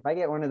get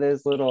one of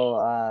those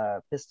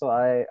little pistol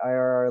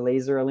IRR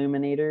laser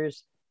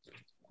illuminators,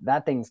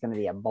 that thing's going to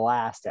be a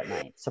blast at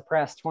night.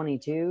 Suppress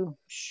 22.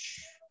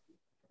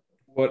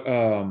 Which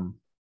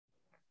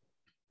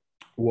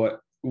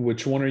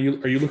one are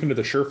you looking at?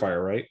 The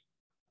Surefire, right?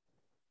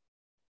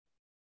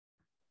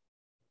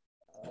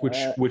 Which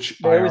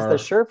there was the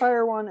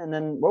Surefire one, and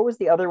then what was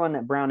the other one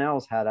that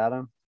Brownells had,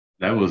 Adam?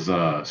 That was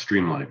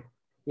Streamlight.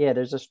 Yeah,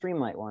 there's a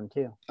Streamlight one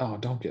too. Oh,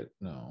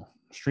 no.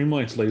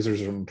 Streamlight's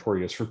lasers are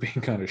notorious for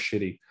being kind of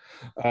shitty.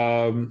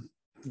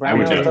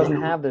 Brownells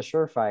doesn't have the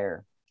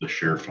Surefire. The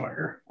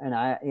Surefire. And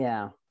I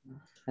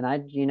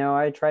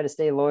try to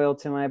stay loyal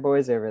to my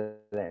boys over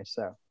there.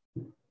 So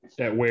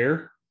at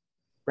where?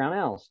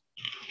 Brownells.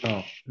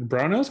 Oh,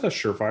 Brownells has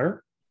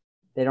Surefire.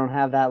 They don't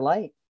have that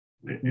light.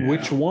 Yeah.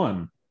 Which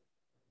one?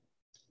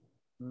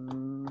 I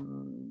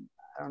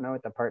don't know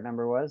what the part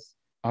number was.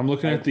 I'm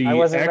looking at the. I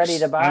wasn't ready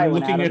to buy. I'm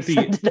looking at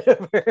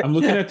the. I'm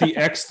looking at the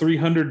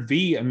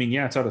X300V. I mean,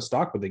 yeah, it's out of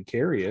stock, but they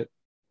carry it.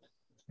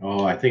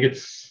 Oh, I think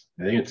it's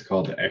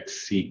called the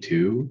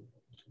XC2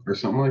 or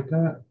something like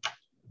that.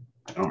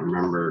 I don't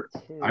remember.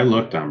 I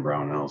looked on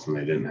Brownells and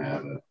they didn't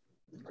have it.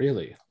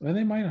 Really? Well,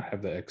 they might not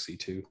have the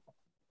XC2.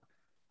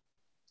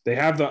 They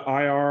have the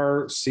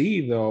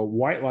IRC, the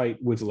white light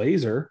with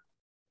laser.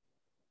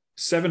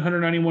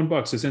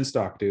 $791. It's in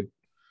stock, dude.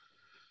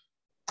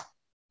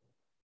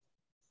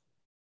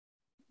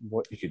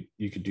 What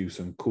you could do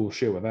some cool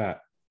shit with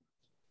that.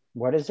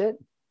 What is it?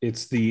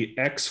 It's the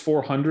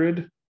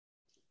X400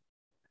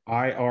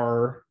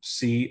 IR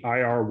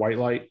white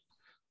light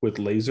with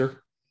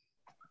laser.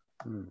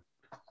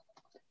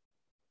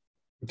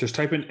 Just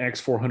type in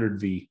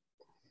X400V.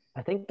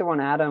 I think the one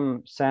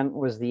Adam sent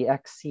was the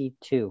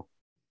XC2.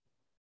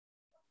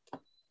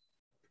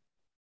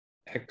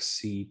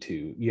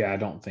 XC2. Yeah, I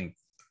don't think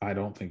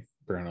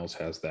Brownells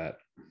has that.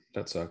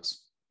 That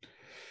sucks.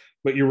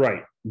 But you're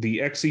right. The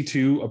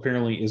XC2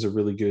 apparently is a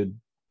really good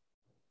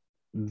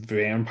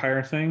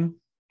vampire thing.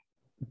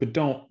 But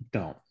don't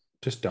even.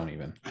 Just don't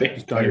even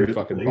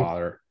fucking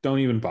bother. Don't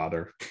even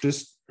bother.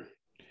 Just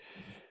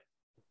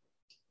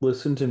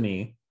listen to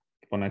me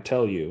when I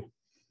tell you.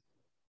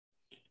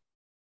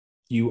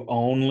 You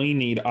only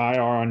need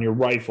IR on your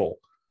rifle.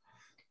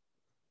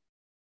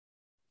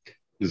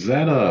 Is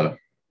that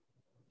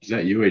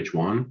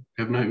UH1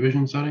 have night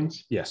vision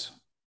settings? Yes.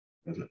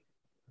 Is it?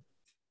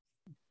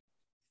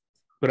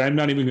 But I'm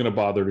not even going to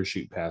bother to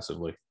shoot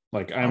passively.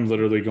 Like I'm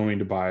literally going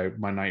to buy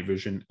my night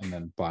vision and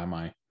then buy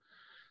my.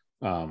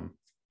 I'm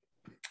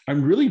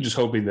really just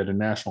hoping that a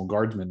National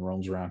Guardsman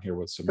roams around here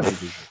with some night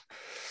vision.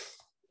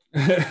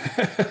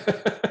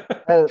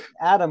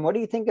 Adam, what do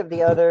you think of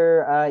the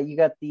other? You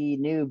got the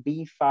new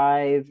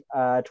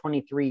B5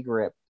 23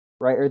 grip,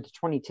 right? Or the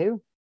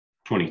 22?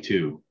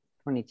 22.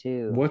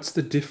 22. What's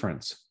the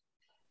difference?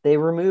 They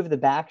remove the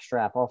back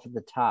strap off of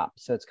the top,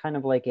 so it's kind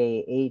of like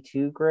a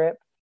A2 grip.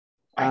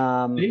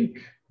 I think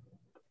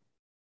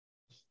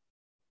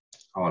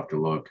I'll have to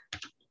look.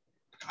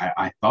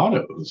 I thought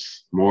it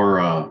was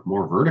more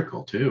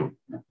vertical too.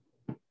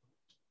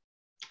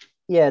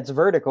 Yeah, it's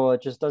vertical.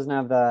 It just doesn't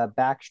have the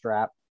back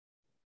strap.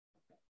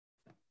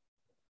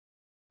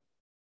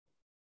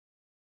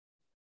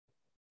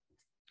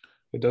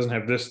 It doesn't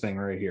have this thing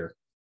right here.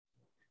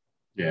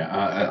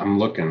 Yeah, I'm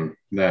looking.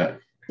 That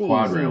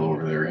quad rail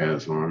over there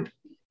has one.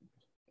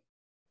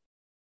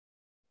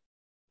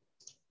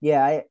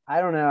 Yeah,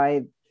 I don't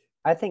know.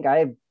 I think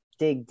I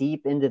dig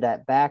deep into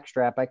that back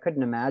strap. I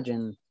couldn't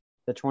imagine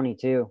the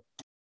 22.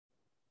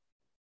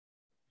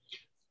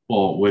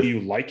 Well, do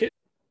you like it?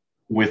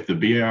 With the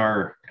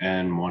BRN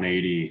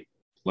 180,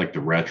 like the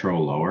retro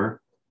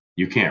lower,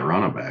 you can't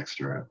run a back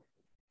strap.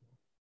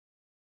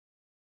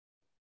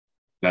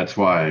 That's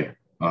why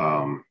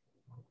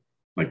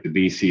like the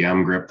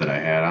BCM grip that I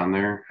had on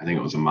there, I think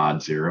it was a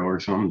Mod Zero or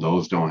something,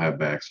 those don't have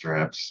back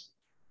straps.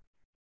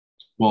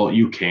 Well,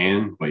 you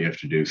can, but you have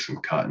to do some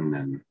cutting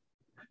and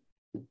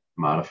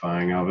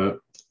modifying of it.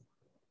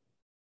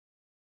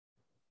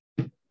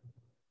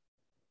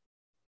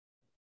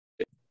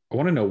 I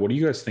want to know, what do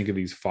you guys think of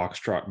these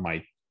Foxtrot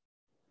mic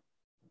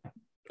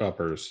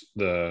uppers,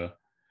 the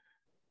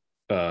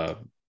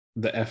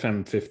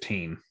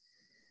FM15?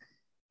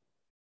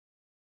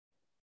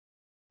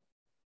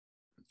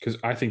 Because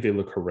I think they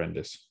look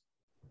horrendous.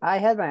 I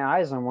had my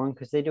eyes on one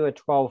because they do a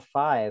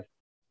 12.5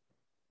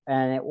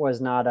 and it was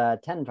not a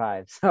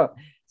 10.5.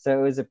 So it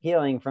was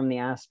appealing from the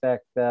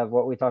aspect of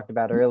what we talked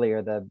about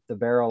earlier, the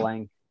barrel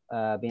length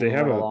being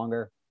a little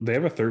longer. They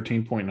have a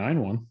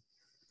 13.9 one.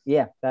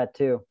 Yeah, that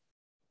too.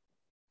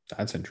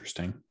 That's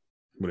interesting.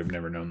 Would have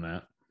never known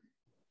that.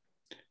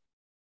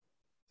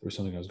 There was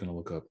something I was going to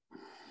look up.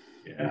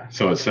 Yeah.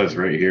 So it says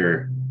right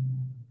here,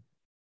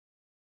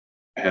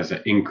 it has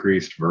an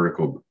increased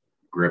vertical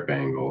grip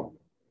angle,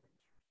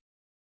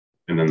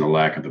 and then the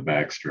lack of the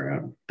back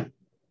strap.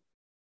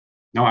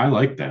 No, I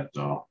like that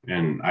though,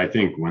 and I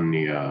think when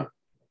the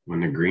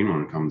green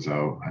one comes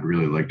out, I'd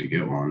really like to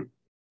get one.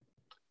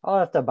 I'll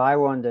have to buy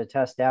one to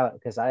test out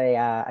because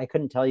I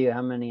couldn't tell you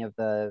how many of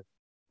the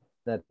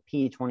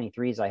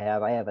P23s I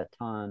have. I have a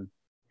ton,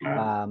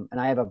 and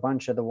I have a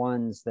bunch of the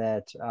ones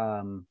that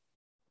I'm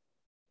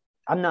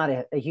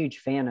not a huge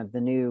fan of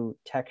the new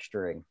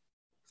texturing.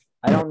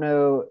 I don't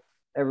know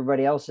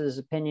everybody else's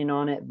opinion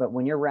on it, but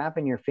when you're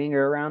wrapping your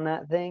finger around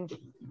that thing,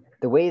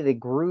 the way the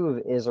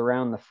groove is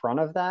around the front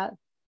of that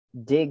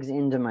digs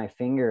into my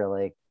finger,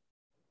 like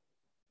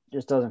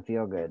just doesn't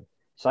feel good.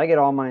 So I get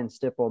all mine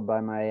stippled by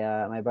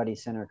my my buddy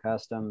Center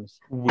Customs.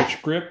 Which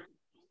grip?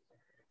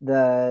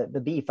 The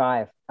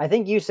B5. I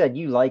think you said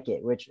you like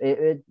it, which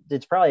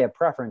it's probably a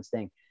preference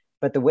thing,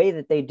 but the way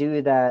that they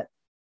do that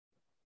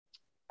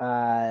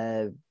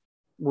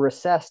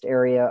recessed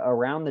area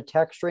around the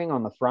texturing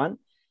on the front,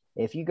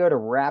 if you go to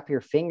wrap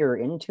your finger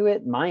into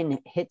it, mine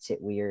hits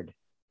it weird,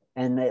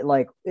 and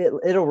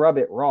it'll rub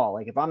it raw.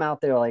 Like if I'm out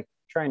there like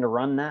trying to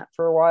run that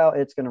for a while,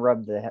 it's gonna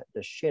rub the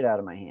shit out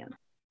of my hand.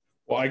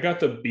 Well, I got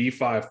the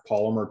B5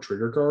 polymer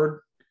trigger guard,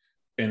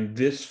 and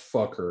this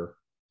fucker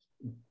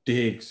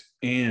digs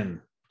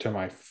in to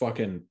my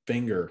fucking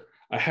finger.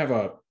 I had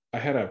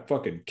a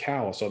fucking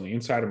callus on the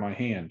inside of my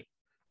hand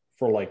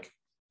for like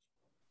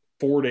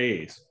 4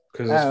 days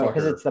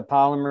because it's the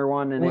polymer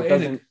one,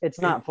 and it's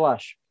not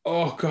flush.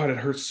 Oh god, it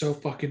hurts so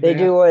fucking They bad.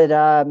 do what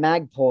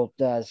Magpul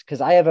does, because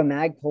I have a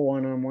Magpul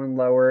one on one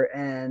lower,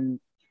 and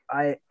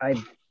I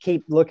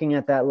keep looking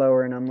at that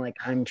lower, and I'm like,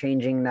 I'm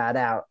changing that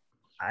out.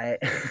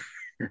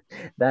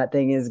 That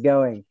thing is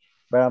going,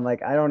 but I'm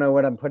like, I don't know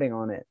what I'm putting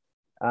on it.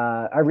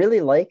 I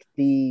really like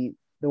the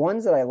the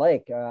ones that I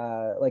like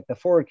the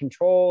forward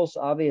controls,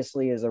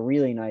 obviously, is a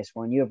really nice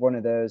one. You have one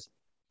of those.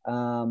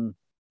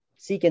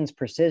 Seekins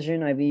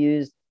Precision I've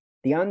used.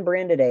 The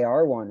unbranded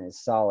AR one is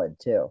solid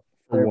too.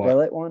 Their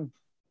billet one,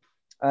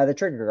 the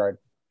trigger guard.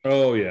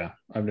 Oh yeah,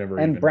 I've never.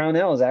 And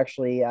Brownell is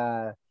actually,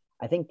 I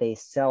think they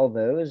sell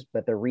those,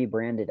 but they're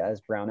rebranded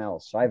as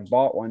Brownell. So I've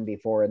bought one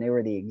before, and they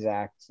were the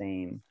exact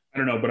same. I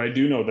don't know, but I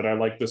do know that I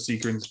like the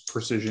Seekins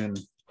Precision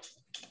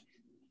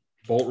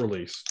bolt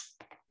release.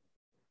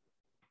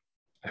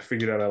 I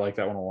figured out I like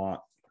that one a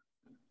lot.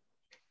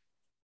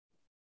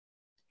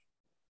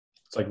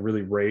 It's like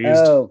really raised.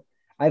 Oh,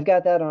 I've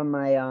got that on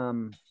my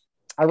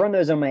I run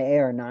those on my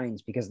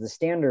AR9s because the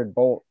standard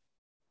bolt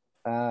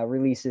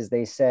releases,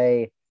 they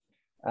say,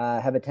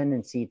 have a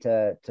tendency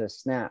to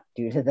snap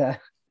due to the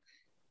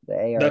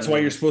AR. That's why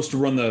you're supposed to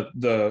run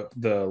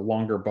the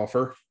longer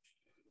buffer,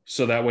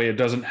 so that way it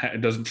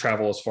doesn't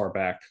travel as far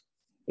back.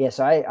 Yeah,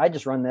 so I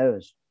just run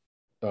those.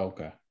 Oh,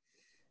 okay.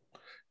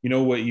 You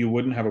know what you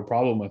wouldn't have a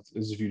problem with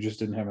is if you just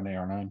didn't have an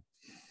AR9.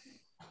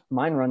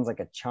 Mine runs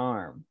like a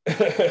charm.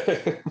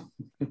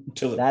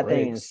 Until that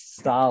breaks. Thing is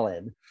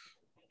solid.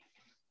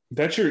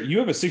 You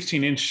have a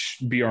 16-inch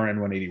BRN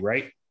 180,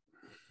 right?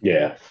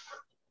 Yeah.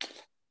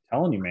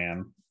 Telling you,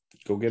 man,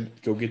 go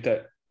get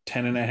that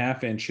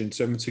 10.5-inch and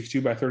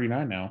 7.62 by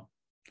 39 now.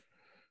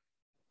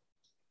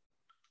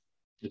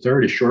 It's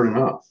already short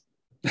enough.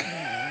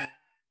 Hey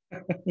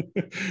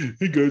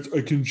guys,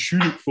 I can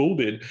shoot it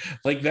folded.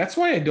 Like, that's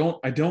why I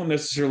don't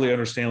necessarily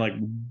understand. Like,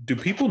 do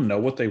people know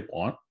what they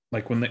want?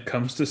 Like, when it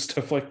comes to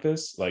stuff like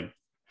this, like.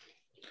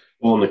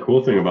 Well, and the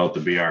cool thing about the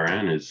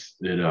BRN is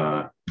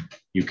that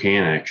you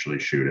can actually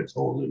shoot it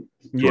folded.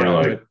 Yeah,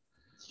 like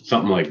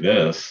something like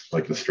this,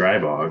 like the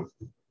Strybog,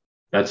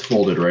 that's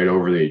folded right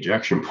over the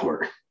ejection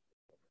port.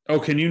 Oh,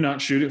 can you not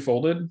shoot it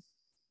folded?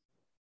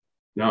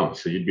 No,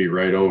 so you'd be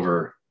right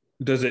over.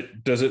 Does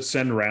it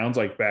send rounds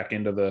like back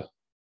into the?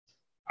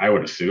 I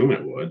would assume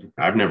it would.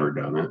 I've never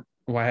done it.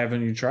 Why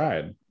haven't you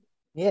tried?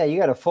 Yeah, you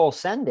got to full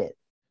send it.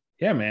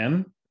 Yeah,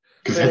 man.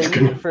 Because that's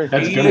gonna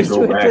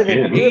go back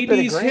in.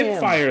 80s hip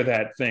fire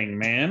that thing,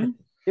 man.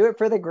 Do it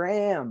for the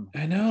gram.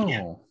 I know.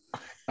 Yeah.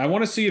 I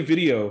want to see a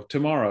video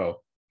tomorrow.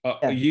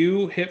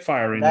 You hip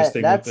firing this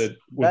thing with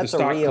the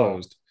stock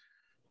closed.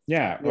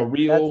 Yeah, a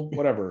reel,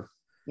 whatever.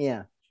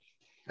 Yeah.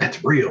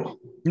 That's real.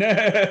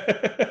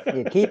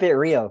 Yeah, keep it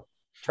real.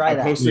 Try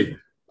that.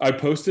 I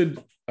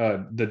posted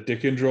the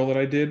dick and drill that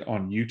I did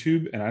on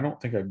YouTube, and I don't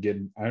think I'm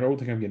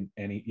getting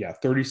any. Yeah,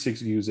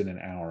 36 views in an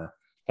hour.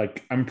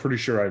 Like, I'm pretty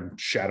sure I'm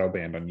shadow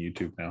banned on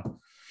YouTube now.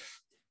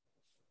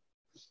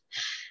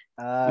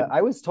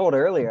 I was told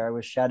earlier I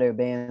was shadow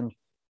banned.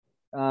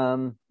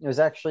 It was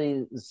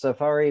actually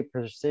Safari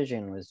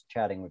Precision was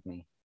chatting with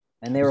me,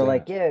 and they were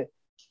like, "Yeah,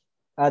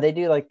 they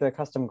do like the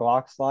custom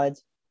Glock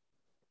slides."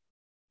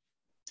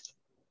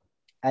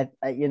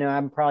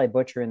 I'm probably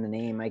butchering the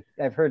name.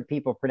 I've heard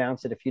people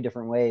pronounce it a few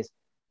different ways,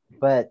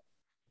 but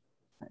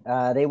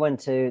they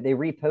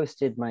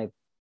reposted my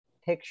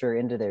picture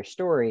into their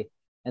story,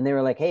 and they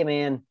were like, "Hey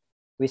man,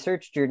 we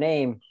searched your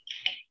name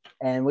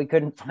and we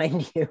couldn't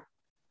find you."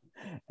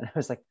 And I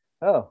was like,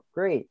 "Oh,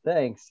 great,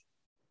 thanks."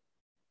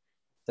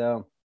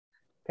 So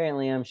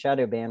apparently I'm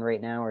shadow banned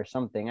right now or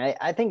something.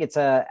 I think it's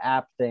a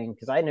app thing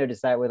because I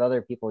noticed that with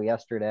other people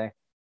yesterday.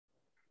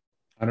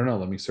 I don't know.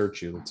 Let me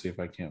search you. Let's see if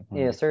I can't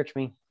find you. Search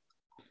me.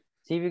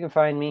 See if you can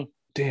find me.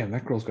 Damn,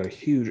 that girl's got a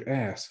huge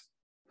ass.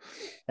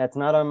 That's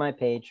not on my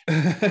page.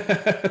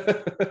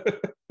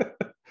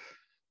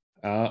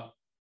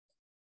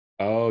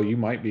 Oh, you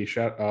might be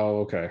shot.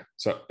 Oh, okay.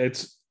 So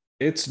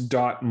it's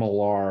dot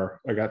Millar.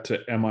 I got to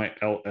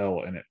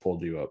MILL and it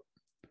pulled you up.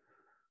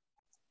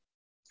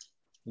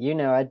 You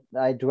know,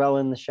 I dwell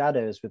in the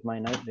shadows with my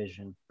night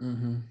vision.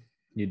 Mm-hmm.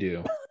 You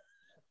do.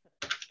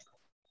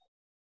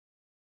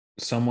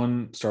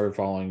 Someone started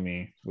following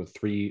me with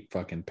 3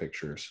 fucking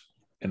pictures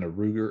and a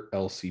Ruger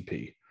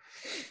LCP.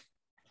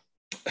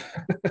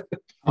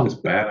 Sounds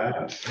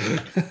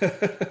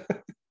badass.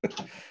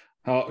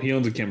 Oh, he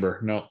owns a Kimber.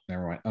 No,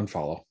 never mind.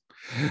 Unfollow.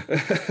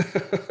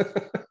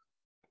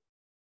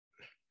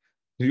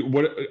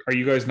 What are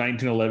you guys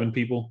 1911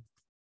 people?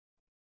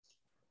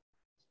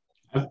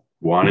 I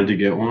wanted to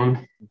get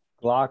one.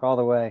 Glock all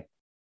the way.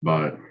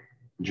 But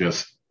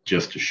just to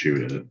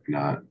shoot it,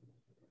 not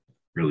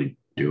really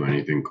do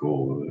anything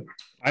cool with it.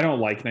 I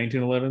don't like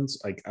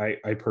 1911s. Like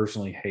I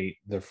personally hate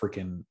the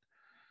freaking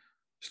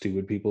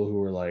stupid people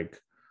who are like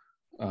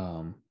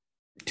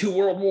 2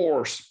 world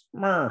wars.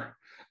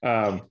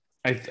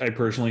 I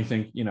personally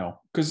think,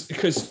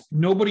 because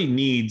nobody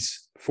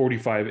needs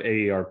 45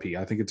 AARP.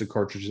 I think it's a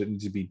cartridge that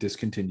needs to be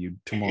discontinued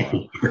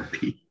tomorrow.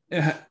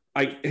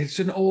 It's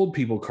an old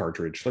people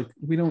cartridge. Like,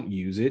 we don't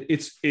use it.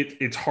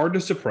 It's hard to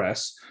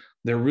suppress.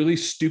 They're really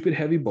stupid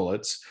heavy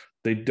bullets.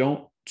 They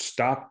don't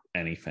stop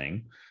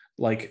anything.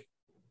 Like,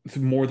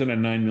 more than a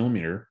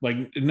 9mm.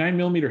 Like,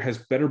 9mm has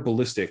better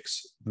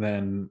ballistics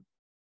than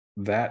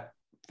that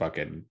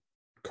fucking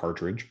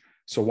cartridge.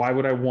 So why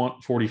would I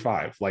want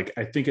 45? Like,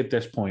 I think at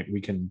this point we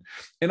can,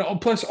 and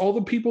plus all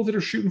the people that are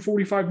shooting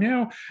 45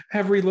 now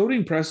have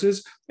reloading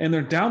presses and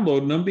they're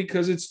downloading them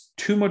because it's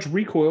too much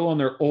recoil on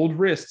their old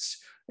wrists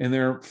and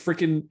they're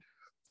freaking,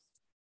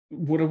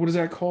 what is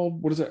that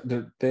called? What is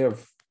that? They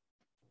have,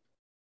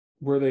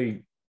 where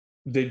they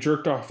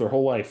jerked off their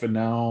whole life and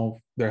now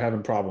they're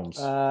having problems.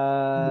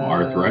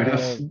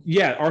 Arthritis?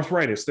 Yeah,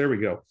 arthritis. There we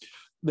go.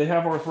 They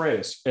have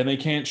arthritis and they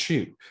can't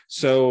shoot.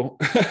 So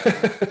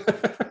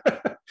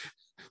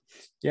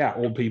yeah,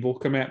 old people,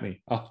 come at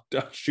me. I'll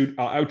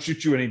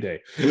outshoot you any day.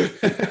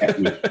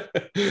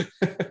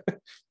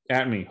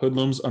 At me,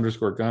 hoodlums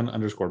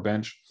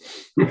 _gun_bench.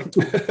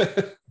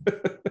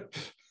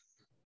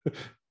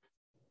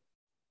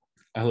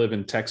 I live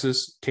in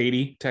Texas,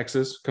 Katy,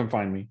 Texas. Come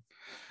find me.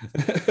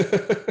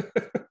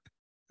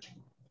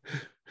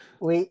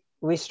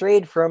 We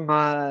strayed from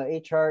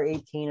HR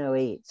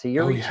 1808. So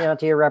you're reaching out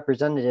to your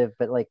representative,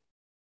 but like,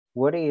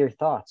 what are your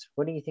thoughts?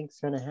 What do you think is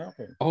going to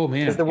happen? Oh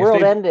man, is the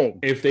world ending?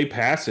 If they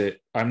pass it,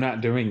 I'm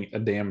not doing a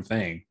damn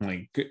thing.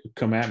 Like,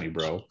 come at me,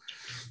 bro.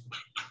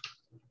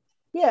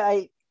 Yeah,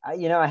 I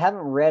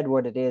haven't read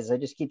what it is. I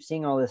just keep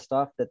seeing all this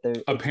stuff that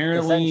they're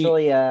apparently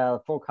essentially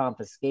a full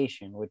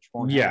confiscation, which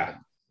won't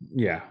happen.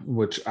 Yeah,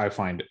 which I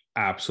find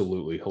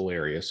absolutely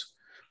hilarious.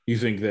 You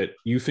think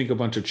a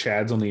bunch of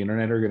Chads on the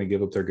internet are going to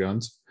give up their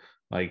guns?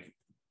 Like,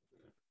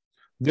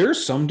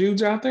 there's some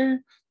dudes out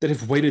there that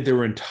have waited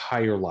their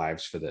entire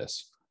lives for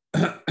this.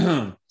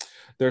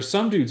 There's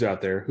some dudes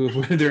out there who have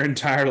waited their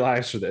entire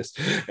lives for this,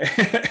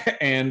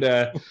 and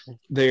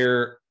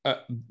they're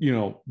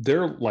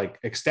like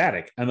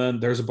ecstatic. And then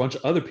there's a bunch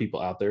of other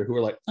people out there who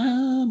are like,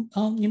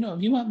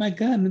 if you want my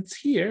gun, it's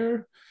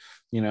here.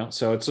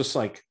 So it's just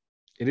like,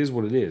 it is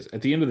what it is.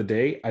 At the end of the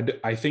day,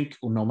 I think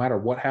no matter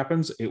what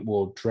happens, it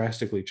will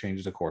drastically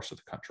change the course of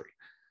the country.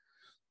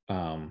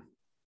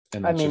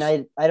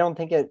 I don't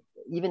think it,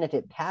 even if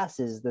it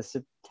passes,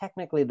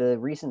 technically the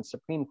recent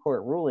Supreme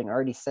Court ruling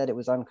already said it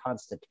was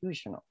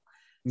unconstitutional.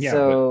 Yeah.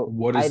 So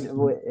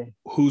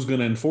who's going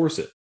to enforce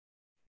it?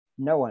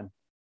 No one.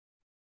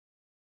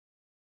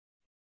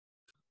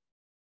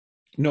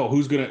 No,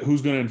 who's going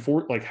to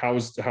enforce? Like, how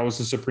is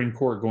the Supreme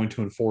Court going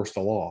to enforce the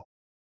law?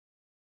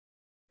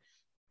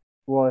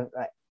 Well,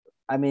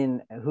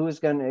 who's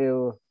going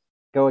to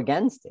go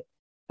against it?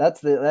 That's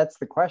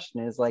the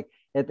question. Is like,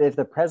 if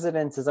the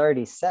precedence is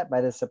already set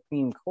by the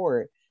Supreme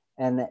Court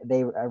and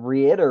they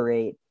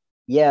reiterate,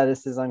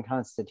 this is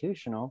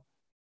unconstitutional,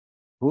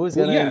 who's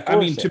going to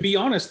enforce it? To be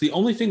honest, the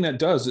only thing that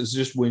does is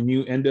just when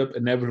you end up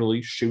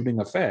inevitably shooting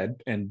a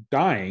Fed and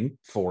dying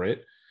for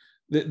it,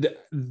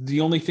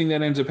 the only thing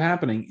that ends up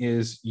happening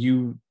is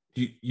you're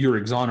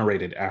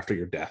exonerated after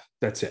your death.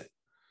 That's it.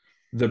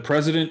 The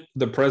president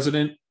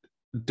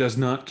does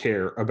not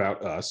care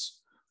about us.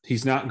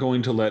 He's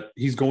going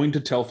to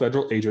tell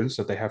federal agents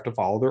that they have to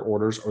follow their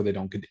orders or they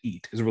don't get to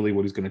eat, is really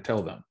what he's going to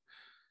tell them.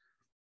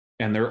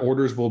 And their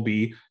orders will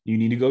be, you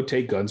need to go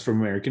take guns from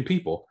American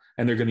people.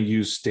 And they're going to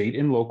use state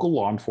and local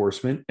law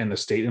enforcement, and the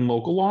state and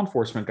local law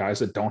enforcement guys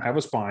that don't have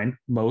a spine,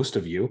 most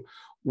of you,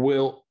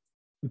 will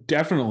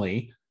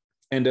definitely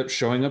end up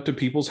showing up to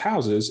people's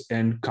houses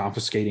and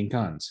confiscating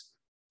guns.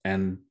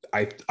 And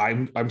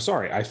I'm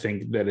sorry, I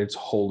think that it's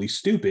wholly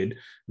stupid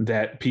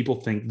that people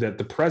think that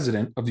the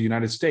president of the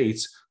United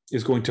States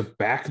is going to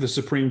back the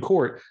Supreme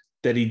Court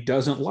that he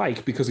doesn't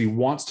like because he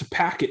wants to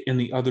pack it in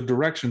the other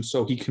direction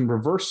so he can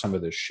reverse some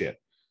of this shit.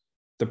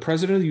 The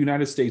president of the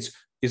United States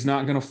is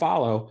not going to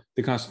follow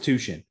the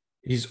Constitution.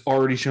 He's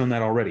already shown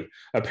that already.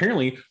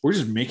 Apparently, we're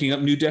just making up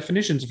new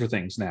definitions for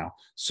things now.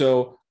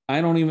 So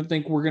I don't even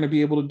think we're going to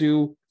be able to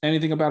do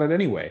anything about it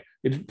anyway.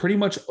 It's pretty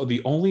much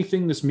the only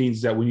thing this means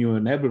is that when you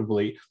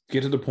inevitably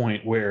get to the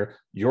point where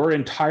your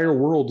entire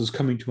world is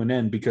coming to an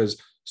end because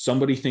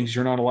somebody thinks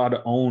you're not allowed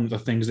to own the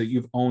things that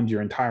you've owned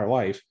your entire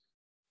life,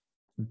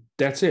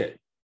 that's it.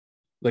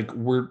 Like,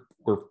 we're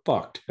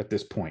fucked at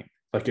this point.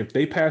 Like, if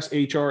they pass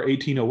HR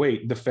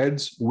 1808, the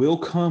feds will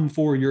come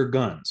for your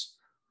guns.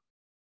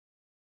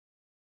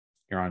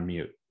 You're on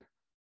mute.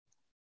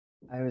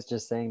 I was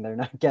just saying they're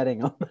not getting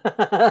them.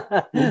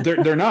 Well,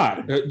 they're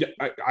not.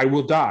 I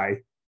will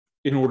die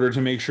in order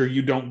to make sure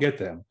you don't get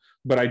them.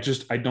 But I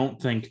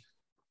don't think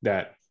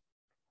that.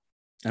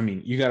 I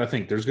mean, you got to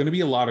think there's going to be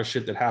a lot of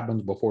shit that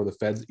happens before the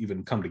feds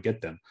even come to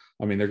get them.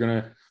 I mean, they're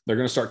going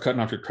to start cutting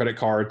off your credit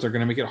cards. They're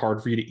going to make it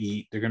hard for you to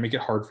eat. They're going to make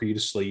it hard for you to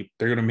sleep.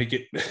 They're going to make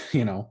it,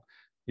 you're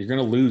going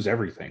to lose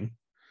everything,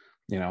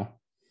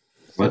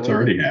 That's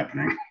already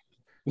happening.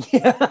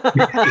 Yeah.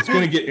 It's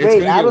going to get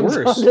Adam's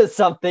worse. Onto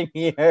something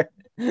here.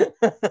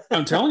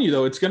 I'm telling you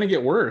though, it's going to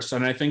get worse.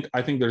 And I think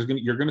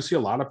you're going to see a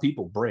lot of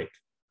people break.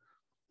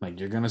 Like,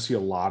 you're going to see a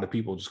lot of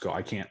people just go,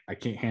 I can't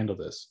handle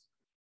this.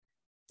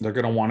 They're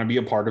going to want to be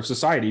a part of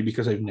society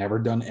because they've never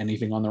done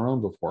anything on their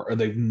own before, or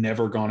they've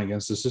never gone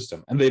against the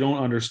system, and they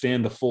don't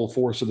understand the full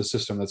force of the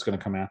system that's going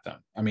to come at them.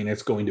 I mean,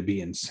 it's going to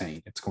be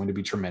insane. It's going to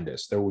be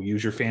tremendous. They will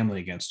use your family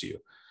against you.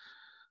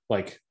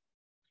 Like,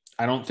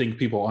 I don't think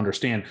people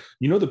understand.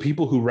 The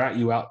people who rat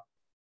you out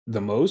the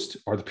most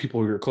are the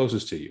people who are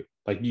closest to you.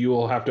 Like, you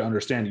will have to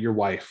understand your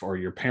wife or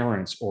your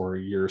parents or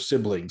your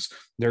siblings.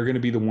 They're going to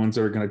be the ones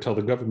that are going to tell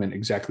the government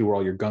exactly where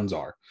all your guns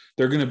are.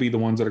 They're going to be the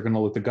ones that are going to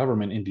let the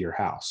government into your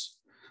house.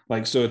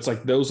 Like, so it's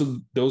like those are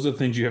the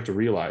things you have to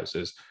realize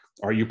is,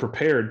 are you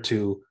prepared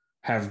to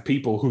have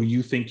people who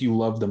you think you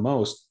love the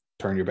most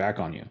turn your back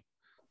on you?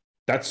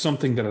 That's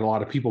something that a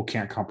lot of people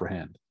can't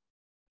comprehend.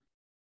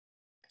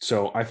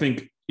 So I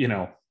think,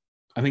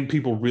 I think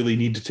people really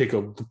need to take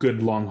a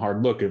good, long,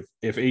 hard look.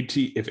 If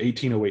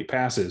 1808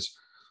 passes,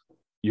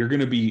 you're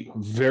going to be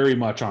very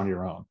much on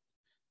your own.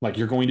 Like,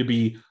 you're going to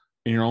be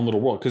in your own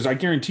little world. Because I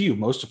guarantee you,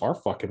 most of our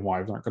fucking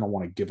wives aren't going to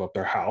want to give up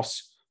their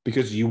house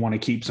because you want to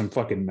keep some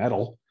fucking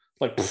metal.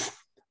 Like,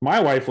 my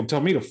wife will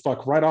tell me to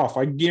fuck right off.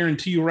 I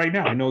guarantee you right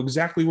now, I know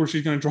exactly where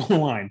she's going to draw the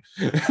line.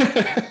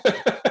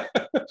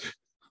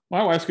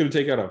 My wife's going to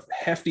take out a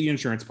hefty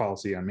insurance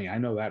policy on me. I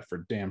know that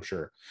for damn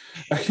sure.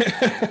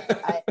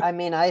 I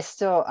mean, I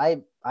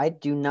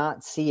do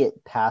not see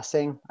it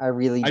passing. I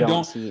really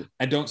don't see it.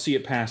 I don't see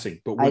it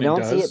passing, but when I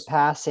don't see does, it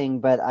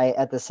passing, but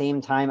at the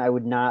same time, I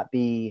would not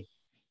be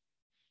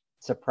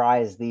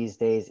surprised these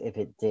days if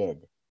it did.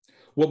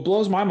 What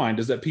blows my mind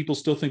is that people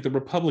still think the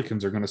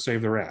Republicans are going to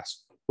save their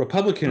ass.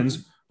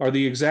 Republicans are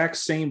the exact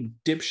same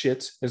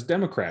dipshits as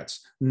Democrats.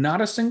 Not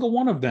a single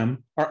one of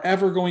them are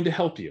ever going to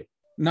help you.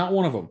 Not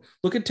one of them.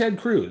 Look at Ted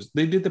Cruz.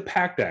 They did the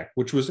PACT Act,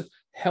 which was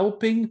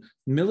helping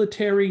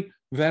military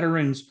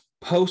veterans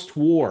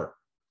post-war.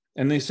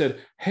 And they said,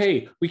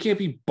 hey, we can't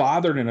be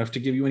bothered enough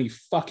to give you any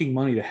fucking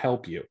money to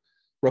help you.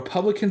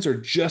 Republicans are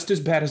just as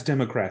bad as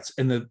Democrats.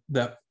 And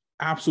the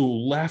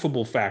absolute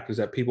laughable fact is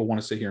that people want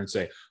to sit here and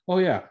say, oh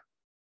yeah,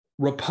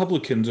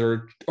 Republicans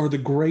are the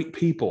great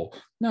people.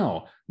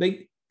 No,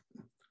 they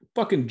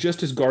fucking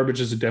just as garbage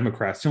as the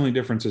Democrats. The only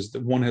difference is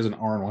that one has an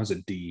R and one has a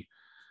D.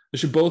 They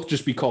should both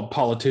just be called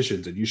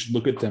politicians, and you should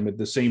look at them at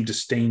the same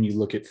disdain you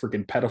look at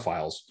freaking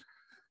pedophiles.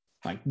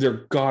 Like,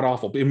 they're god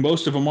awful, and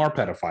most of them are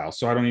pedophiles.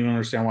 So I don't even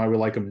understand why we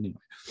like them anyway.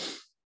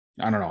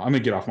 I don't know. I'm gonna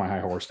get off my high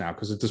horse now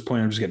because at this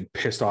point I'm just getting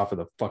pissed off at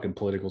the fucking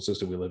political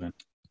system we live in.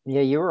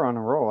 Yeah, you were on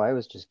a roll. I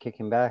was just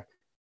kicking back.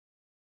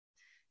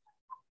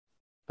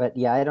 But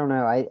yeah, I don't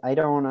know. I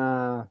don't.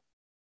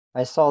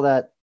 I saw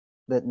that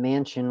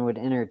Manchin would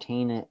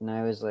entertain it, and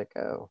I was like,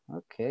 oh,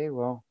 okay,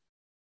 well.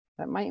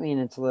 That might mean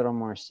it's a little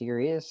more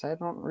serious. I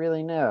don't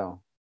really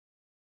know.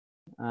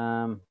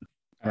 I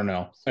don't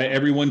know.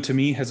 Everyone to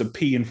me has a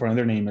P in front of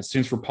their name. It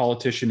stands for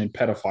politician and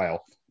pedophile.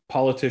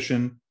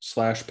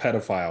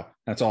 Politician/pedophile.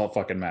 That's all it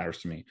fucking matters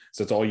to me.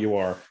 So that's all you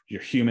are.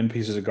 You're human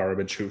pieces of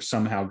garbage who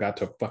somehow got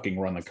to fucking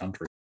run the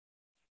country.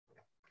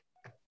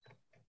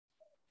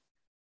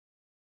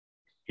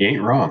 He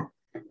ain't wrong.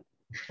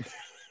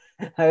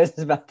 I was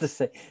about to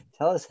say,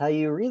 tell us how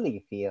you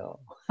really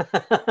feel.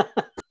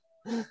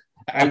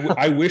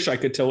 I wish I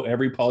could tell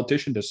every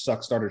politician to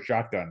start a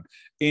shotgun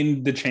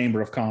in the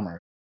Chamber of Commerce.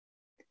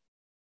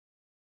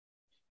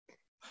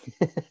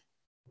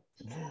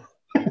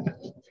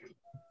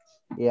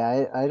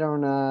 Yeah, I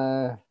don't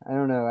know.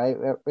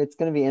 It's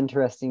going to be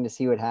interesting to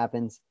see what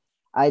happens.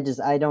 I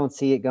don't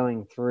see it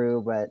going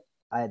through, but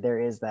there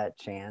is that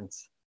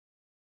chance.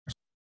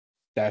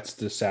 That's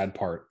the sad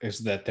part, is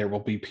that there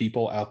will be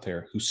people out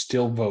there who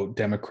still vote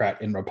Democrat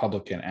and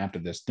Republican after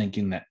this,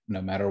 thinking that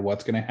no matter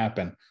what's going to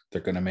happen,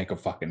 they're going to make a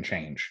fucking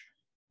change.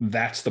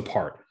 That's the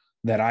part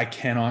that I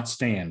cannot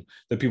stand,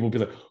 that people be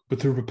like, but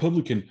they're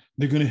Republican,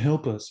 they're going to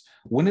help us.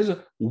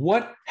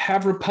 What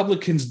have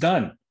Republicans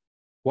done?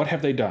 What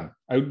have they done?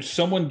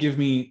 Someone give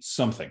me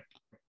something.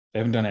 They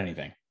haven't done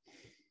anything.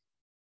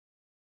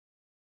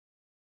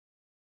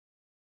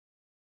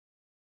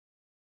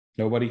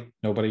 Nobody.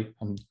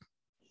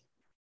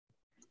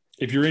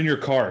 If you're in your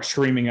car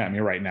screaming at me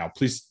right now,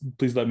 please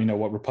let me know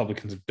what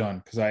Republicans have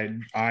done, because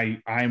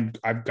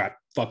I've got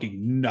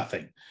fucking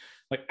nothing.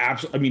 Like,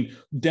 absolutely. I mean,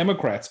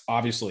 Democrats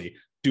obviously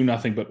do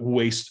nothing but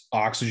waste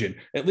oxygen.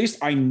 At least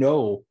I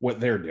know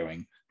what they're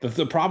doing.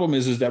 The problem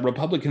is that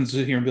Republicans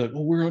sit here and be like,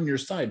 "Oh, we're on your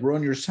side. We're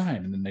on your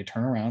side," and then they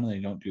turn around and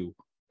they don't do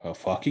a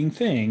fucking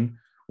thing.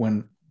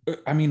 When's the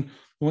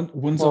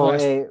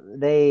last?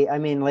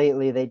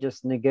 Lately they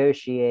just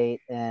negotiate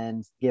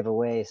and give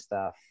away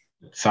stuff.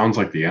 It sounds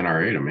like the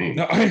NRA to me.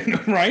 No,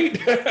 right?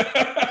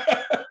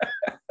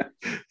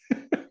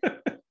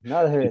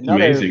 Another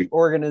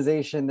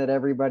organization that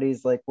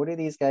everybody's like, what do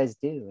these guys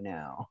do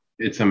now?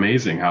 It's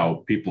amazing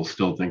how people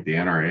still think the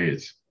NRA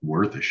is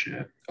worth a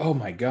shit. Oh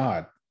my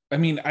God. I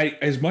mean,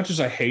 as much as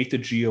I hate the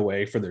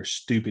GOA for their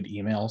stupid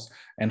emails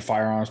and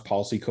Firearms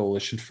Policy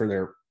Coalition for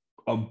their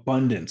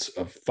abundance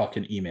of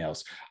fucking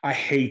emails, I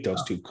hate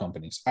those two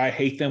companies. I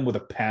hate them with a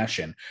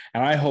passion.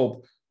 And I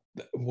hope,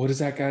 what is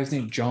that guy's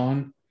name?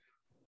 John?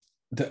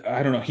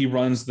 I don't know. He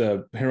runs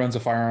the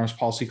Firearms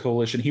Policy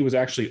Coalition. He was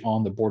actually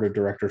on the board of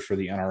directors for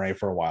the NRA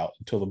for a while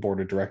until the board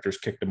of directors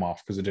kicked him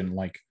off because it didn't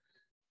like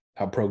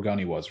how pro-gun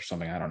he was or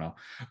something. I don't know.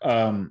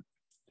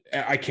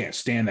 I can't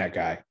stand that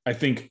guy. I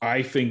think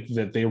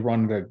that they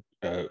run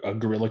a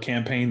guerrilla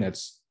campaign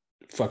that's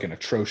fucking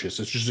atrocious.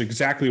 It's just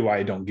exactly why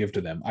I don't give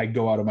to them. I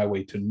go out of my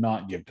way to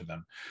not give to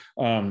them.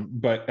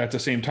 But at the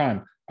same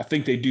time, I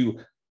think they do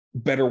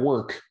better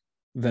work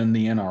than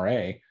the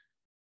NRA.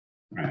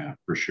 Yeah,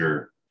 for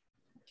sure.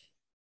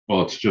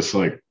 Well, it's just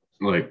like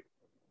Millar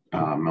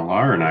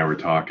and I were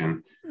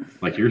talking,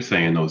 like you're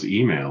saying, those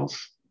emails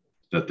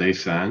that they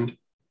send,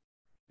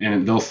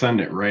 and they'll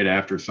send it right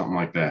after something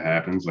like that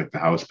happens, like the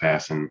House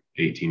passing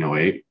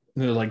 1808.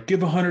 And they're like,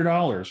 give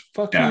 $100.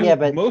 Fuck Yeah. you. Yeah,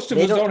 but most of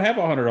they us don't have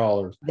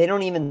 $100. They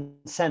don't even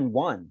send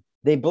one.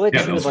 They blitz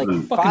Yeah, you they'll with like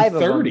send 5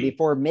 of them 30.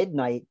 before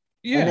midnight.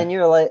 Yeah. And then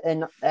you're like,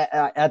 and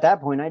at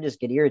that point, I just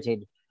get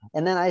irritated.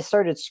 And then I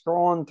started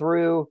scrolling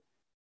through,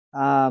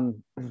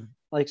 scrolling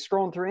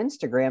through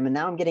Instagram, and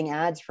now I'm getting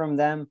ads from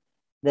them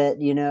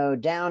that, you know,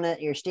 down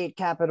at your state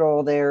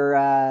capitol,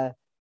 they're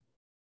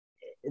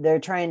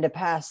trying to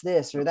pass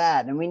this or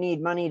that, and we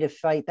need money to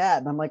fight that.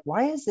 And I'm like,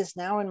 why is this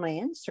now in my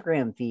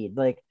Instagram feed?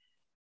 Like,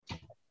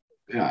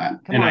 Yeah,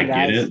 come and on, I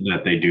get guys. it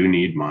that they do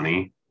need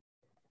money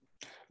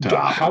to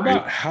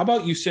operate. How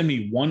about you send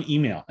me one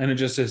email and it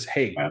just says,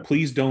 hey,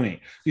 please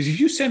donate? Because if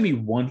you send me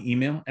one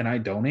email and I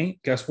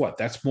donate, guess what?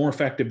 That's more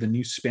effective than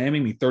you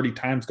spamming me 30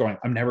 times going,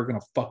 I'm never going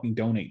to fucking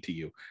donate to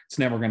you. It's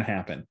never going to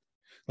happen.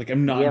 Like,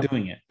 I'm not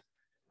doing it.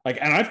 Like,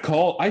 and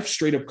I've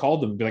straight up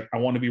called them and be like, I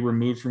want to be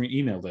removed from your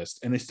email list.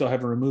 And they still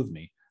haven't removed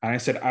me. And I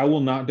said, I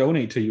will not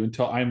donate to you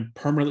until I'm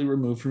permanently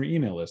removed from your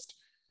email list.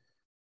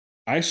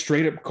 I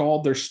straight up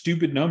called their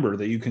stupid number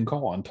that you can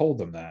call and told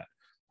them that.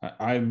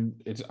 I'm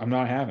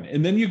not having it.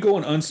 And then you go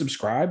and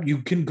unsubscribe.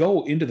 You can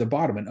go into the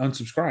bottom and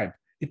unsubscribe.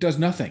 It does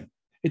nothing.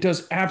 It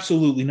does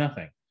absolutely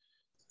nothing.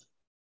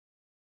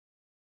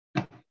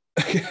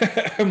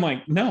 I'm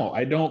like, no,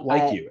 I don't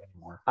like you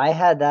anymore. I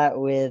had that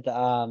with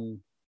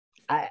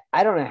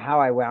I don't know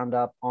how I wound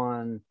up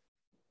on.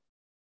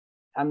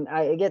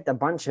 I get a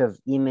bunch of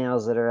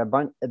emails that are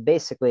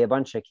basically a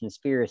bunch of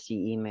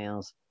conspiracy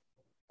emails,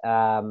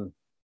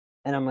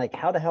 and I'm like,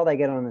 how the hell did I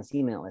get on this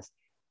email list?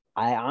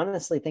 I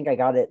honestly think I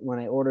got it when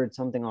I ordered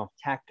something off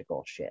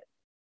Tactical Shit,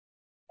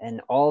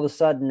 and all of a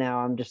sudden now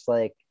I'm just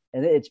like,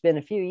 and it's been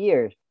a few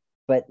years,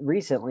 but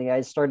recently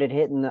I started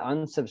hitting the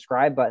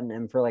unsubscribe button,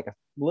 and for like a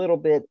little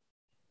bit,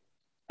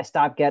 I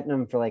stopped getting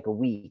them for like a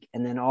week,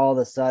 and then all of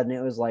a sudden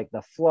it was like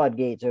the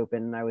floodgates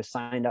open, and I was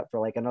signed up for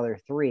like another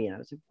 3, and I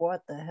was like,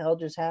 what the hell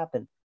just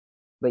happened?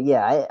 But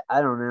yeah,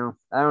 I don't know.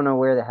 I don't know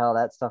where the hell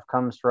that stuff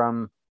comes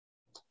from.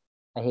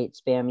 I hate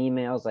spam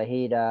emails. I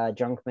hate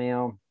junk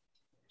mail.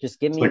 Just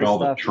give me the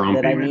stuff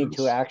that I need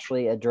to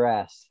actually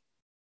address.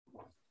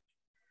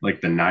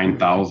 Like the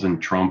 9,000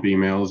 Trump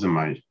emails in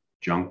my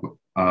junk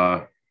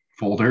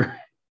folder.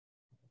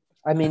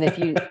 I mean, if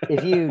you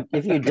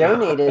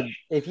donate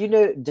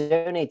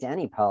to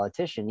any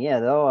politician,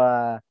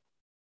 yeah,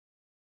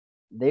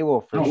 they will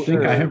for sure. I don't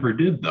think I ever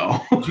did though.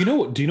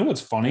 Do you know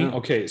what's funny? Yeah.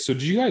 Okay, so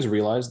did you guys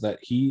realize that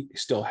he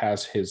still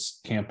has his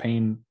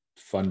campaign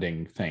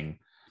funding thing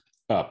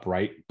up,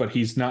 right? But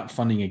he's not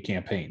funding a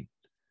campaign.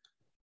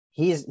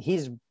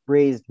 He's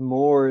raised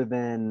more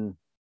than.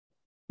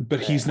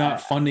 But he's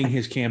not funding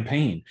his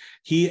campaign.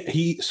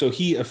 He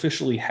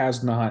officially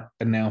has not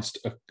announced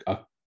a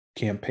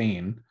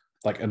campaign,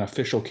 like an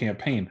official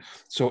campaign.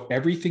 So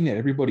everything that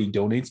everybody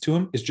donates to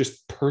him is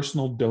just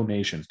personal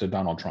donations to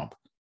Donald Trump.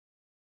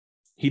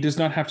 He does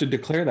not have to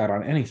declare that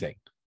on anything.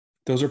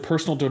 Those are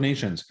personal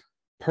donations,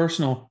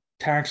 personal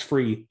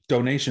tax-free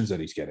donations that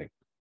he's getting.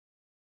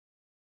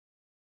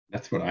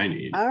 That's what I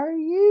need. Are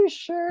you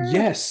sure?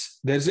 Yes.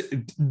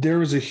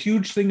 There is a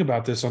huge thing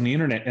about this on the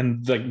internet,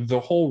 and like the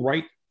whole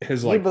right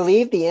has like. You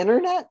believe the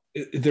internet?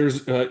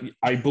 There's I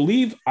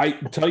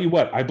tell you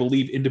what, I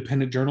believe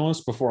independent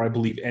journalists before I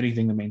believe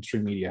anything the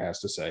mainstream media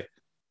has to say.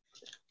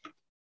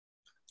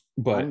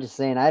 But I'm just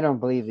saying I don't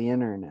believe the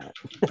internet.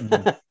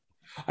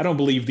 I don't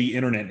believe the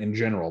internet in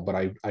general, but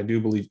I do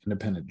believe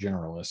independent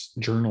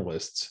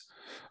journalists.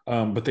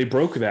 But they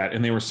broke that,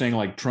 and they were saying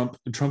like Trump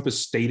is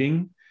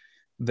stating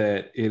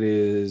that it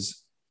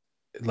is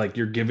like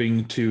you're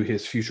giving to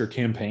his future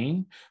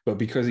campaign, but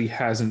because he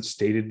hasn't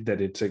stated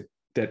that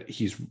that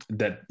he's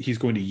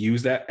going to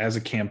use that as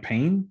a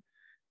campaign,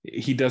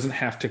 he doesn't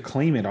have to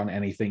claim it on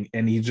anything,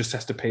 and he just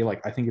has to pay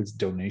like I think it's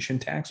donation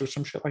tax or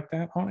some shit like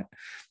that on it.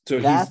 So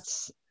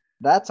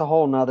that's a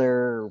whole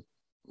nother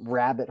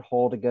rabbit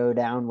hole to go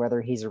down, whether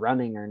he's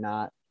running or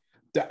not.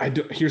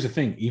 Here's the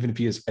thing, even if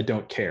he is, I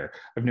don't care.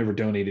 I've never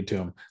donated to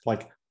him.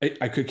 Like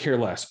I could care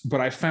less,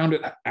 but I found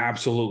it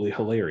absolutely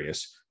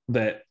hilarious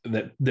that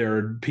there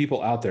are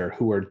people out there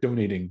who are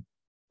donating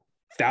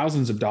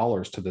thousands of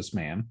dollars to this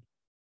man,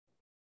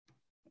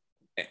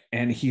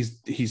 and he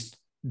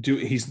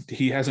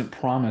hasn't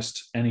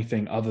promised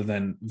anything other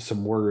than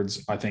some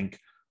words, I think,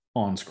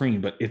 on screen,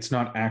 but it's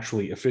not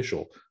actually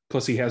official.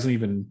 Plus, he hasn't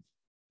even.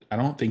 I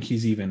don't think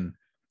he's even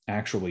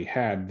actually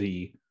had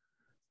the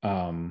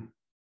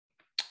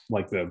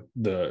like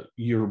the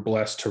you're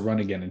blessed to run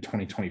again in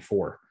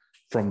 2024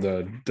 from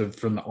the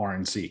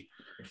RNC.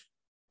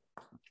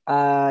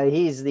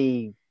 He's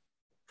the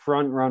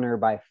front runner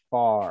by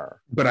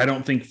far. But I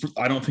don't think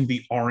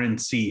the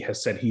RNC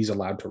has said he's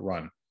allowed to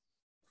run.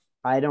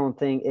 I don't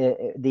think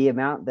the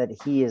amount that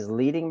he is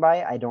leading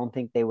by, I don't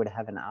think they would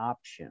have an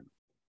option.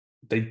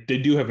 They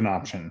do have an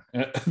option.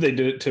 They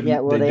did it to. Yeah,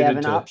 well, they did have it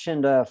an to,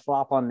 option to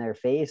flop on their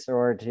face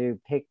or to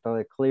pick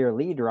the clear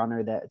lead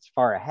runner that's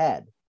far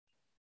ahead.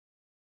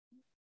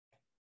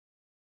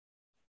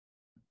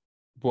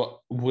 What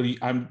do you,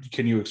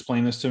 can you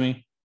explain this to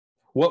me?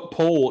 What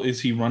poll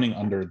is he running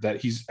under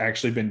that he's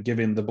actually been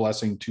given the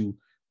blessing to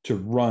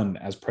run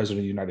as president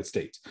of the United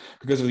States?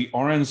 Because if the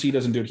RNC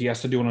doesn't do it, he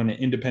has to do it on an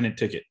independent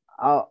ticket.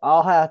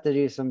 I'll have to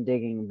do some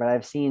digging, but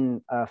I've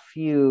seen a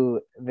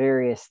few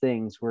various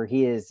things where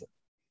he is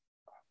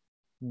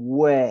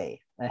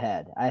way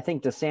ahead. I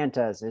think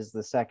DeSantis is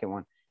the second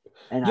one,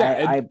 and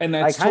Yeah, and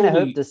I that's kind of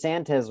totally, hope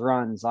DeSantis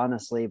runs,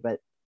 honestly, but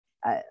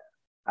I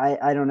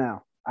don't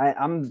know.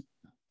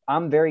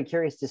 I'm very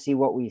curious to see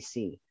what we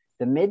see.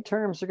 The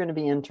midterms are going to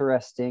be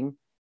interesting.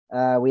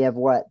 We have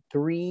what,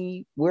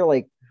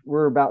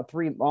 we're about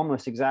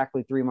almost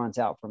exactly 3 months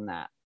out from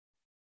that.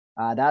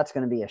 That's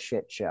going to be a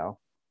shit show.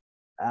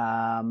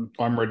 I'm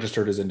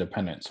registered as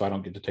independent, so I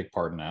don't get to take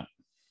part in that.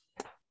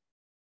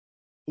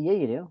 Yeah,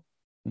 you do.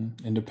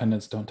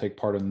 Independents don't take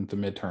part in the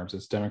midterms.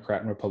 It's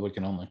Democrat and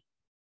Republican only.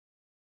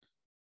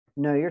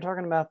 No, you're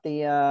talking about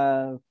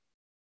the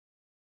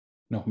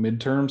No,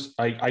 midterms.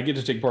 I get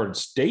to take part in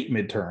state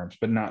midterms,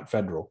 but not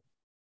federal.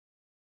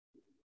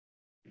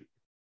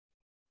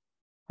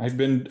 I have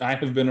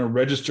been a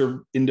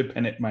registered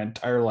independent my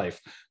entire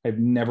life. I've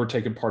never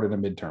taken part in a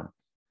midterm.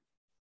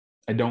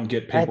 I don't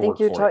get paperwork. I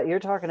think you're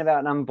talking about,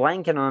 and I'm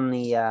blanking on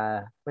the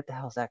what the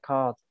hell is that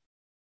called?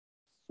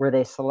 Where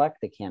they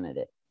select the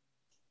candidate.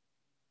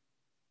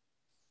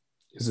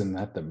 Isn't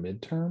that the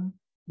midterm?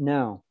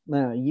 No,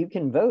 you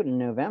can vote in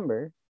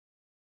November.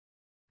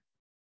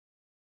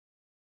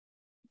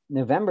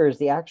 November is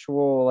the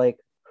actual, like,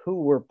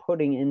 who we're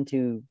putting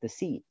into the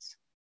seats.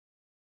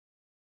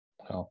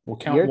 Well, we'll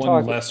count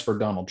one less for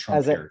Donald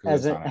Trump here.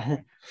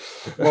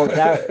 Well,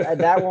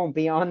 that won't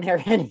be on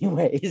there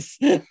anyways.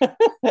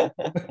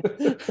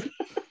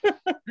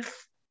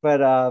 But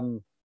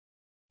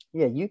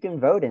yeah, you can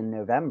vote in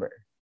November.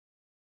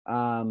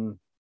 I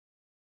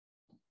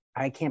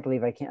can't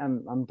believe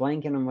I'm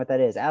blanking on what that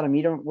is. Adam,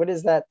 you don't, what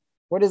is that?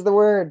 What is the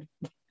word?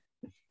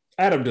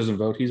 Adam doesn't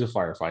vote. He's a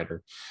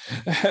firefighter.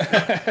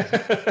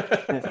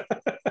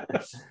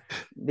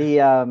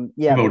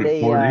 Yeah,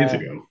 voted 4 days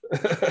ago.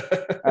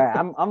 All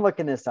right, I'm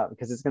looking this up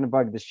because it's going to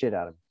bug the shit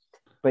out of me.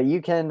 But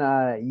you can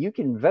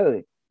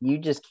vote. You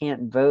just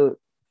can't vote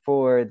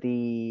for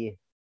the,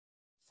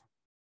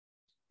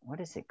 what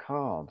is it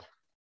called?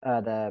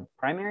 The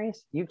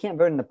primaries. You can't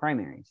vote in the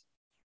primaries.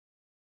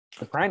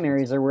 The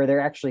primaries are where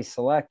they're actually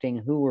selecting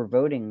who we're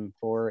voting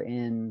for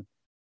in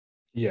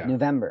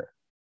November.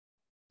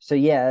 So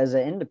yeah, as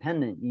an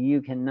independent,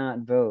 you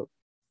cannot vote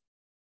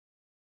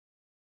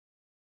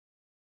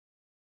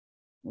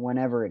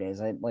whenever it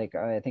is. I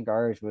think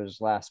ours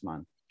was last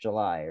month,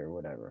 July or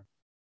whatever.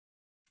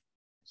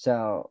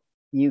 So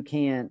you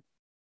can't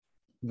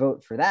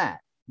vote for that,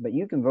 but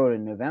you can vote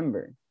in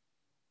November.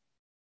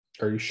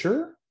 Are you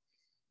sure?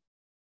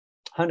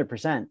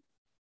 100%.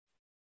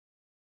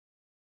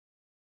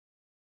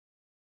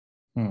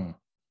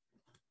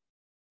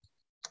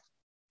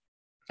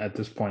 At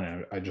this point,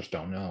 I just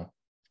don't know.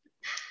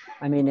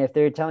 I mean, if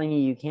they're telling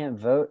you can't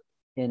vote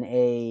in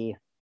a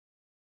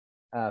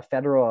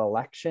federal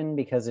election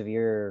because of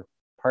your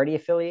party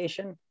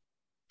affiliation,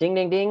 ding,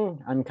 ding,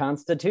 ding,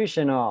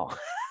 unconstitutional.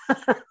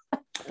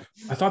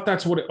 I thought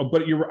that's what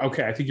but you're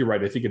okay. I think you're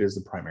right. I think it is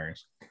the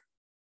primaries.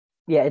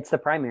 Yeah, it's the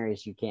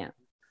primaries you can't.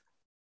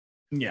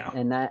 Yeah.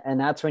 And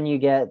that's when you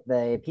get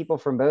the people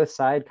from both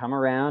sides come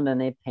around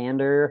and they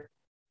pander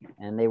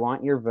and they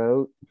want your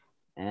vote.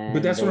 And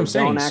but that's what I'm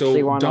saying. Don't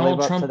actually want Donald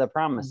to live Trump, up to the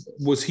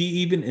promises. Was he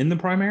even in the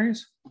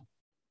primaries?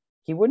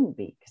 He wouldn't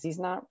be, because he's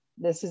not.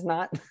 This is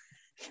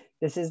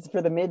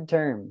for the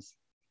midterms.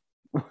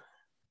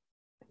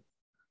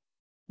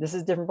 This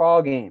is a different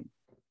ball game.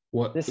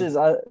 What? This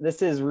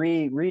is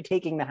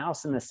retaking the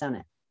House and the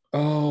Senate.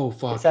 Oh,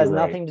 fuck. This has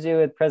nothing to do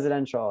with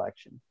presidential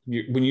election.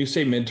 When you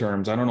say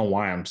midterms, I don't know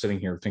why I'm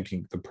sitting here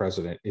thinking the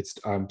president.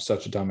 I'm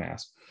such a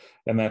dumbass,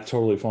 and that's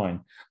totally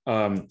fine.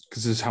 Because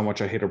this is how much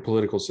I hate our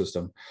political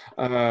system.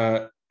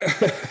 But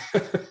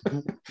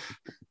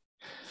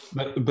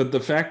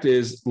the fact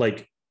is,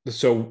 like,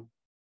 so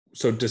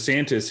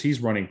DeSantis,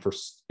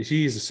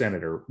 he's a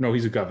senator. No,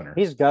 he's a governor.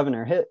 He's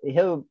governor.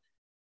 He'll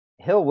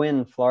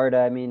win Florida.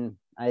 I mean,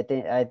 I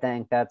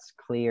think that's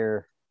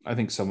clear. I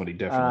think somebody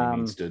definitely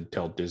needs to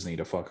tell Disney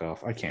to fuck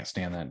off. I can't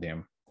stand that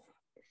damn.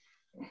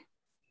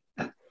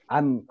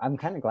 I'm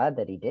kind of glad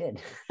that he did.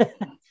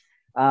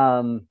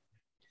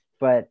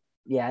 But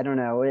yeah, I don't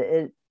know.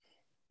 It's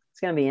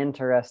gonna be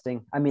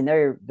interesting. I mean,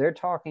 they're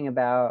talking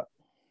about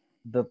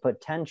the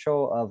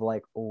potential of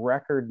like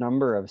record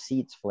number of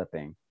seats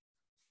flipping.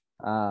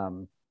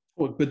 Well,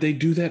 but they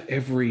do that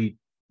every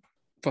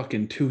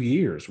fucking 2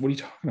 years. What are you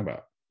talking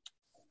about?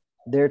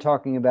 They're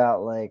talking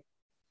about like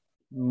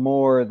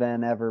more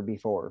than ever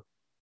before.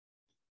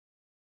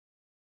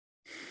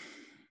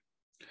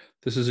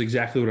 This is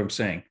exactly what I'm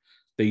saying.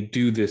 They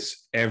do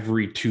this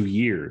every 2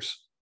 years.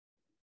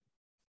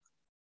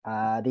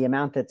 The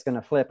amount that's going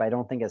to flip, I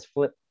don't think has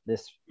flipped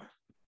this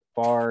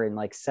far in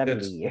like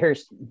 70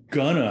 years.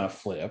 Gonna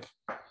flip.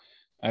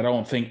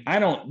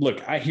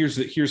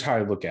 Here's how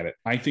I look at it.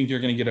 I think you're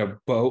going to get a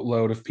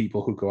boatload of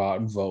people who go out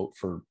and vote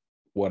for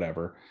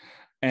whatever.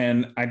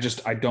 And I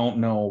don't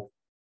know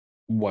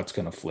what's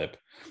going to flip.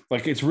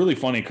 Like, it's really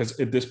funny because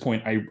at this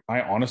point,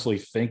 I honestly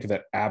think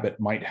that Abbott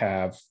might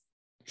have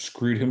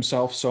screwed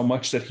himself so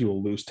much that he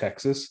will lose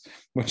Texas,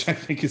 which I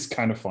think is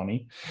kind of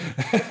funny.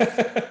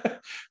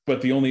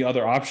 But the only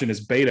other option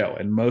is Beto,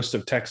 and most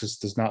of Texas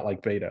does not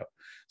like Beto.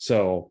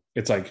 So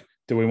it's like,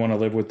 do we want to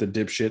live with the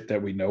dipshit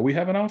that we know we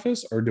have in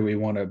office, or do we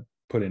want to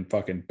put in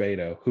fucking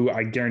Beto, who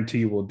I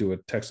guarantee will do a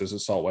Texas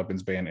assault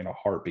weapons ban in a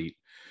heartbeat?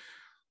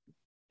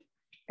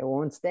 It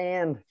won't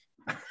stand.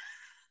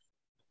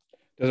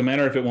 Doesn't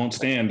matter if it won't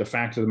stand. The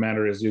fact of the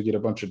matter is, you get a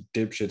bunch of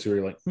dipshits who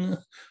are like,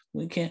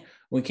 we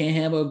can't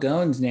have our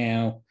guns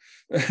now.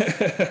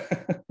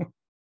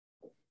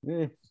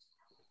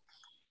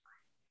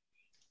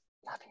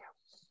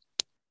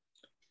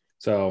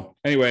 So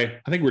anyway,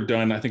 I think we're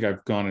done. I think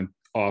I've gone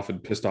off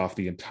and pissed off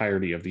the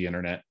entirety of the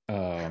internet.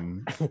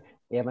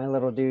 Yeah, my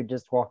little dude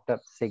just walked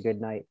up to say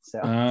goodnight. So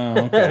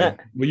okay.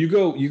 Well, you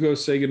go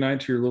say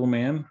goodnight to your little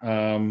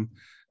man.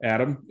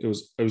 Adam, it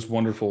was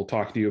wonderful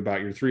talking to you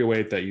about your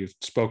 308 that you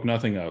spoke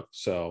nothing of.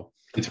 So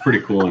it's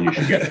pretty cool, and you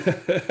should get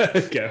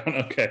it.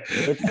 Okay.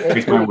 It's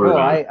pretty cool.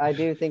 I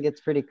do think it's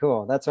pretty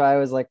cool. That's why I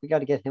was like, we got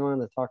to get him on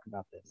to talk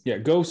about this. Yeah,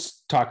 go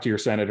talk to your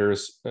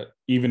senators,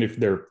 even if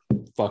they're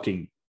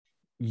fucking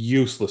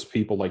useless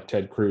people like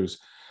Ted Cruz.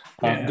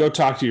 Go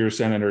talk to your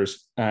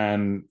senators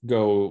and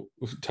go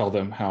tell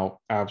them how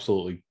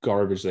absolutely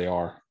garbage they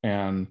are,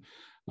 and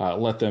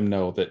let them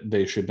know that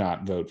they should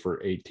not vote for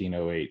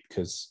 1808,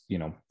 because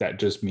that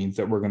just means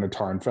that we're going to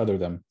tar and feather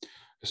them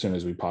as soon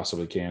as we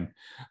possibly can.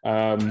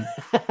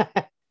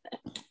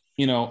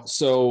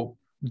 So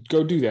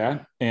go do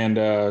that, and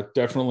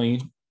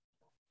definitely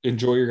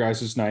enjoy your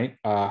guys' night.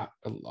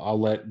 I'll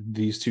let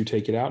these two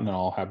take it out, and then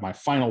I'll have my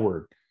final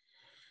word.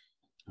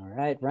 All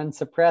right, run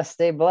suppressed,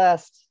 stay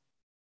blessed.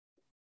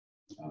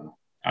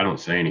 I don't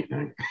say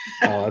anything.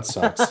 Oh, that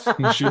sucks.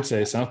 You should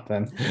say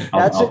something.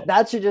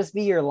 That should just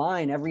be your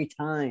line every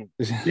time.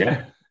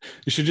 Yeah.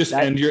 You should just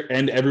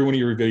end every one of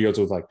your videos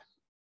with like,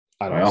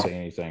 I don't say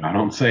anything. I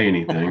don't say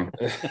anything.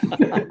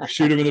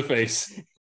 Shoot him in the face.